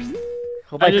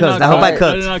 Hope I did cooked. not I hope I cook.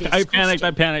 cooked. did not- I panicked.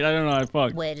 I panicked. I don't know. I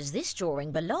fucked. Where does this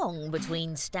drawing belong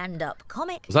between stand-up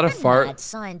comic Was that a and fart? mad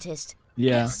scientist?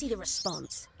 Yeah. Let's see the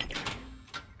response.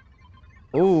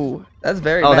 Ooh, that's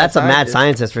very. Oh, mad that's a mad scientist.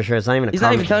 scientist for sure. It's not even a He's not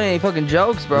comic. even telling any fucking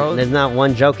jokes, bro. There's not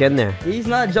one joke in there. He's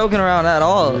not joking around at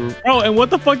all. Bro, and what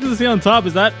the fuck does it say on top?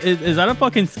 Is that a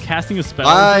fucking casting a spell?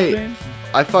 or something?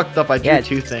 I fucked up. I drew Yeah,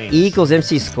 2 things. E equals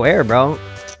MC square, bro.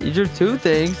 You drew 2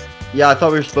 things. Yeah, I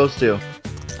thought we were supposed to.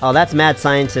 Oh, that's mad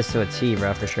scientist to a T,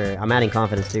 bro, for sure. I'm adding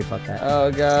confidence too. Fuck that.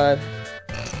 Oh god.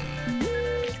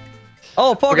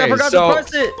 Oh fuck! I forgot to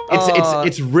press it.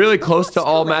 It's really close to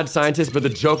all mad scientists, but the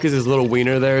joke is his little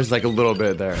wiener there is like a little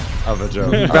bit there of a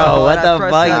joke. Bro, what the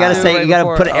fuck? You gotta say, you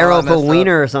gotta put an arrow up a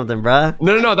wiener or something, bro.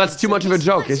 No, that's too much of a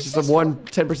joke. It's just a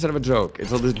 10% of a joke.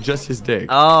 It's just his dick.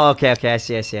 Oh, okay, I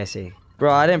see.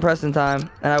 Bro, I didn't press in time,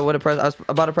 and I would have pressed. I was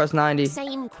about to press 90.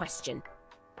 Same question.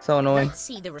 So annoying. Let's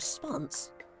see the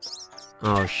response.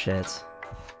 Oh shit.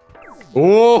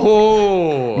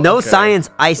 Oh. No science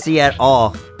I see at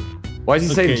all. Why is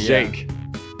he saying Jake?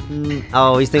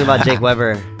 Oh, he's thinking about Jake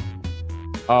Weber.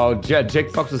 Oh, yeah, Jake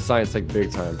fucks with science like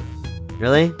big time.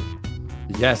 Really?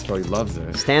 Yes, bro, he loves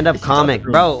it. Stand-up comic,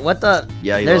 bro. What the?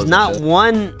 Yeah, he there's loves not it.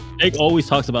 one. Jake always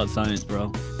talks about science, bro.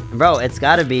 Bro, it's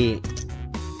gotta be.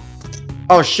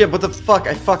 Oh shit! What the fuck?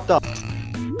 I fucked up.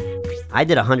 I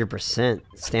did 100%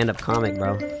 stand-up comic,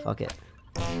 bro. Fuck it.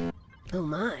 Oh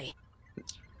my.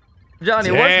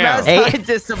 Johnny, what's mad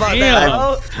scientist about that,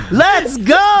 bro? Let's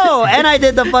go! And I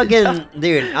did the fucking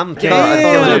dude. I'm killing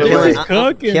it,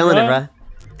 bro.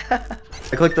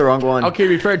 I clicked the wrong one. Okay, to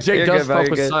be fair, Jake does fuck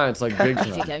with good. science like big If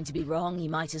you're time. going to be wrong, you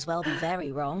might as well be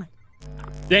very wrong.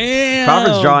 Damn.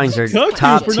 Crawford's drawings are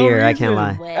top tier. I can't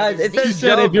lie. It You says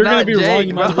said if joke, you're gonna not be wrong, Jake,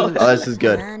 you might as well. Oh, this is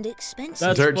good. And expensive.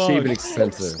 That's Dirt cheap and fucked.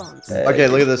 expensive. Okay,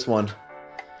 look at this one.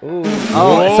 Ooh.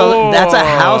 Oh, so that's a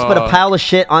house, but a pile of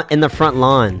shit in the front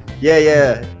lawn.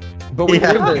 Yeah. But we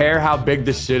compare how big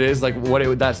this shit is, like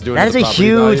that's doing. That to is the a property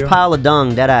huge value. pile of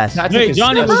dung. Dead ass. That's Wait,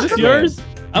 Johnny, was this yours?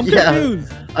 I'm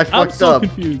confused. I fucked I'm so up.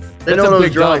 confused. They That's know a what I was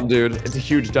big drawing. dump, dude. It's a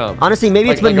huge dump. Honestly, maybe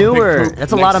it's Like a big manure. poop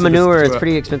That's a next lot of to this- manure. It's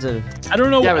pretty expensive. I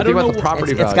don't know. Yeah, but I think don't about know. the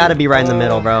property value. It's got to be right in the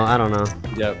middle, bro. I don't know.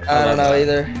 Yep. I don't know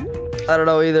either. I don't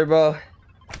know either, bro.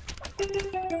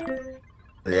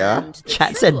 Yeah.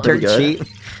 Chat said dirt good. cheap.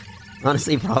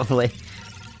 Honestly, probably.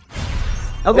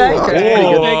 Okay.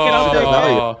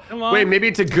 Oh. Wait, maybe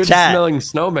it's a good Chat. smelling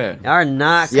snowman. You are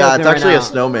not. Yeah, it's cooking actually right a now.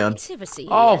 snowman.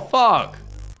 Oh fuck.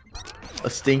 A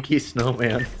stinky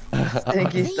snowman.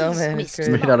 Stinky snowman is It's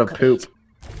crazy. made out of poop.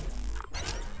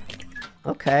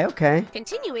 Okay.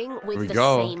 Continuing we with the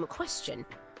go. same question.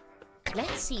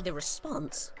 Let's see the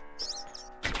response.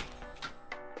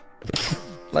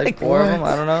 Like 4 of them,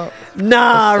 I don't know.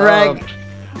 Nah, What's Reg.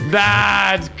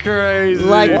 That's crazy.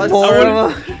 Like What's 4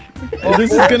 up? of them. Oh,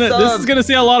 this is gonna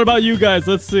say a lot about you guys.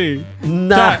 Let's see.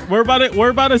 Nah. Chat, we're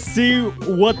about to see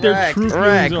what their true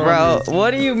feelings are. Bro, on this.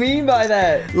 what do you mean by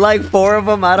that? Like 4 of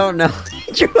them. I don't know.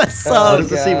 What's What up? does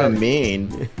this even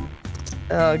mean?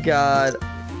 Oh god.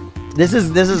 This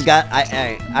is got.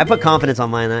 I put confidence on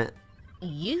mine. That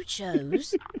You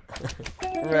chose.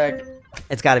 Reg.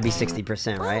 it's got to be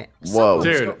 60%, right? Whoa.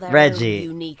 Dude. Reggie.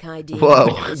 Unique idea. Whoa.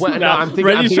 Well, no, I'm thinking,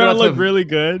 Reggie's trying to look the, really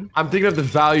good. I'm thinking of the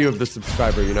value of the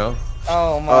subscriber, you know?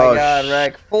 Oh my Oh, god,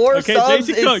 Reg. 4 Okay, subs JC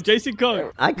is... Cook, JC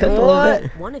Cook. I cooked a little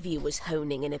bit. One of you was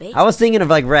honing in a bit. I was thinking of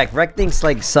like Rec. Rec thinks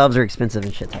like subs are expensive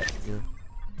and shit. You know?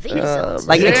 These are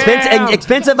Like Damn,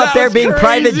 expensive up that there was being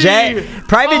private crazy. jet.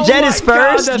 Private Oh jet my is God,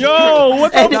 first. that's Yo,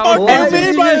 what the And- fuck do and- you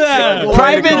mean by that?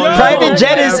 Private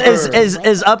jet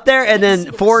is up there, and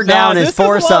then 4 down is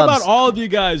 4 This is a lot subs. about all of you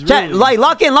guys. Chat, Really. like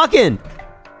lock in. Is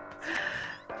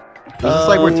this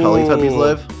like where Teletubbies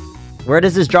live? Where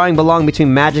does this drawing belong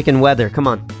between magic and weather? Come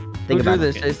on, think Who drew about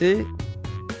this, it. JC?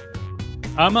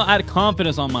 I'm gonna add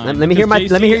confidence on mine. Let me hear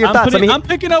because let me hear your I'm thoughts. putting- Let me. I'm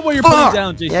picking up what you're putting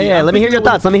down, JC. Yeah. I'm Let me hear picking your up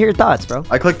what thoughts. Let me hear your thoughts, bro.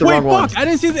 I clicked the Wait, wrong one. fuck! I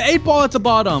didn't see the 8-ball at the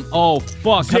bottom. Oh,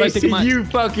 fuck! How did I take JC, my? you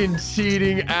fucking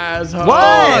cheating asshole.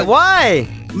 Why? Why?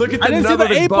 Look at I the didn't see number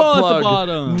the of 8-ball at butt the plug.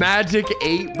 bottom. Magic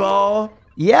 8-ball.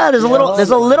 Yeah, there's a little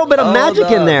bit of Hold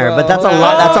magic in up, there, bro. but that's a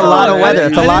lot. That's a lot of weather.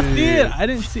 That's a lot. I didn't see it. I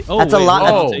didn't see. Oh, That's a wait, lot-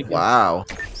 I'll Oh, take it. Wow.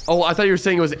 Oh, I thought you were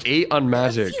saying it was 8 on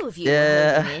magic. few of you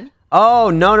Yeah. honing in. Oh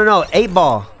no, 8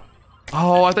 ball.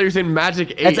 Oh, I thought you were saying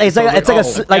magic 8. It's So I like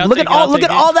was a oh. like I'll look take at it, I'll all look take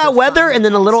at it. all that weather and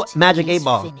then a little magic 8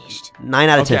 ball. Finished. 9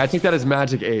 out of Okay, 10. I think that is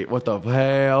magic 8. What the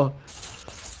hell?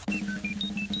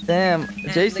 Damn,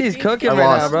 JC's cooking I right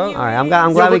lost. now, bro. All right, I'm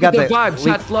glad we got the the vibe.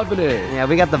 Chat's loving it. yeah,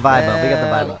 we got the vibe up. We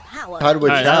got the vibe up. How do we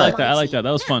All right, chat? I like that. I like that.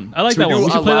 That was fun. I like Should that we one. do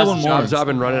We should a play that last one more. job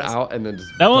and run it out and then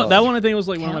just That one I think was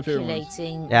like one of my favorite ones.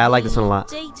 Calculating Yeah, I like this one a lot.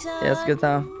 data Yeah, it's a good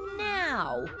time.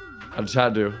 now. How'd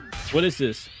chat do? What is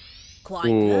this? Quite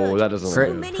Ooh, good. that doesn't So look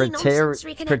good. many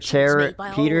nonsensory connections made by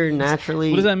all Peter these. naturally.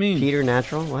 What does that mean? Peter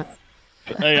natural. What?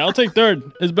 Hey, I'll take third.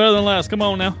 It's better than last. Come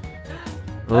on now.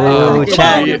 Ooh,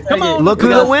 chat. Take it. Come on. Look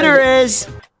who the winner is.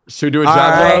 Should we do a All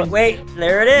job right, one? wait.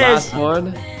 There it is. Last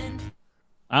one?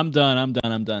 I'm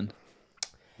done.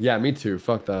 Yeah, me too.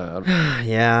 Fuck that.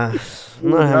 Yeah, I'm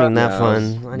not having that Yeah,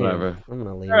 fun. whatever. I'm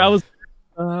gonna leave. I was.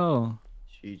 Oh.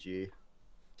 GG.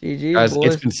 GG, Guys,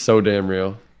 boys. it's been so damn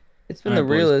real. It's been All the right,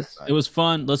 boys. realest. It was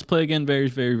fun. Let's play again very,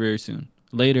 very, very soon.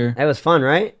 Later. That was fun,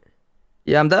 right?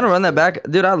 Yeah, I'm down to run that back.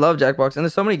 Dude, I love Jackbox, and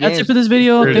there's so many games. That's it for this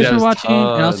video. Dude, Thanks for yes, watching,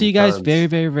 and I'll see you guys tons. very,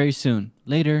 very, very soon.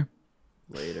 Later.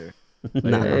 Later.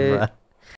 Nah, bruh.